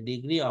that the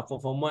degree of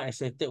performance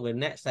expected with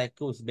next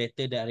cycle is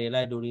better than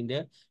realized during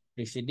the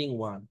preceding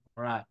one.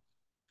 All right.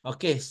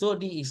 Okay, so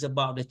this is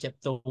about the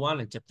chapter 1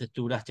 and chapter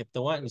 2.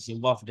 Chapter 1 is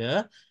involved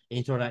the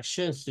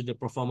introductions to the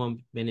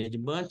performance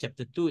management.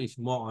 Chapter 2 is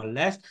more or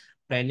less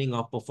planning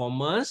of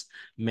performance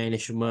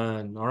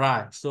management. All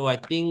right, so I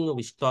think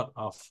we start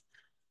off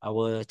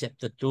our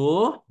chapter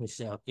 2. We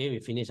say, okay, we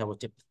finish our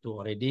chapter 2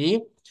 already.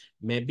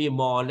 Maybe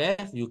more or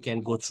less you can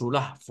go through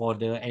lah for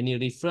the any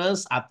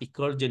reference,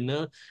 article,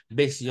 journal,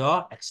 based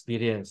your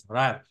experience. All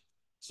right.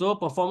 So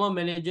performance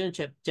management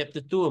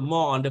chapter 2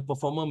 more on the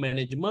performance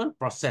management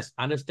process,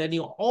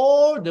 understanding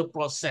all the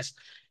process,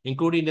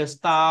 including the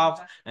staff,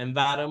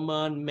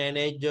 environment,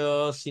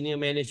 manager, senior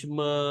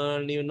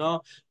management,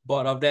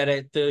 board of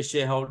directors,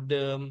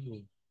 shareholder,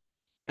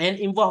 and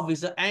involved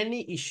with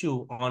any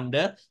issue on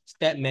the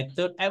step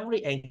method,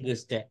 every angle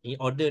step in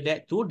order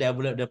that to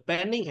develop the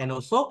planning and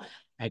also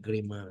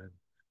agreement.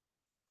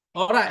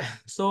 All right,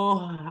 so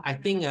I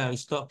think we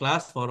stop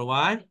class for a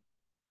while.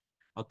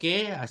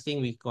 Okay, I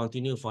think we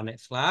continue for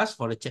next class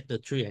for the chapter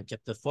 3 and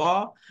chapter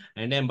 4.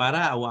 And then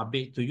Bara, I will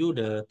update to you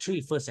the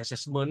 3 first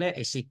assessment,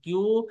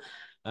 SAQ,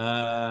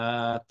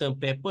 term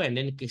paper, and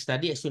then case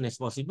study as soon as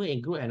possible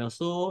in group and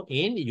also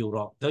in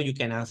Europe. So you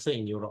can answer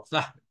in Europe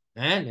lah.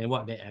 And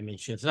what that I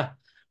mentioned lah.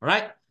 All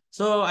right.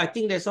 So I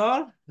think that's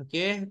all.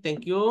 Okay,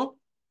 thank you.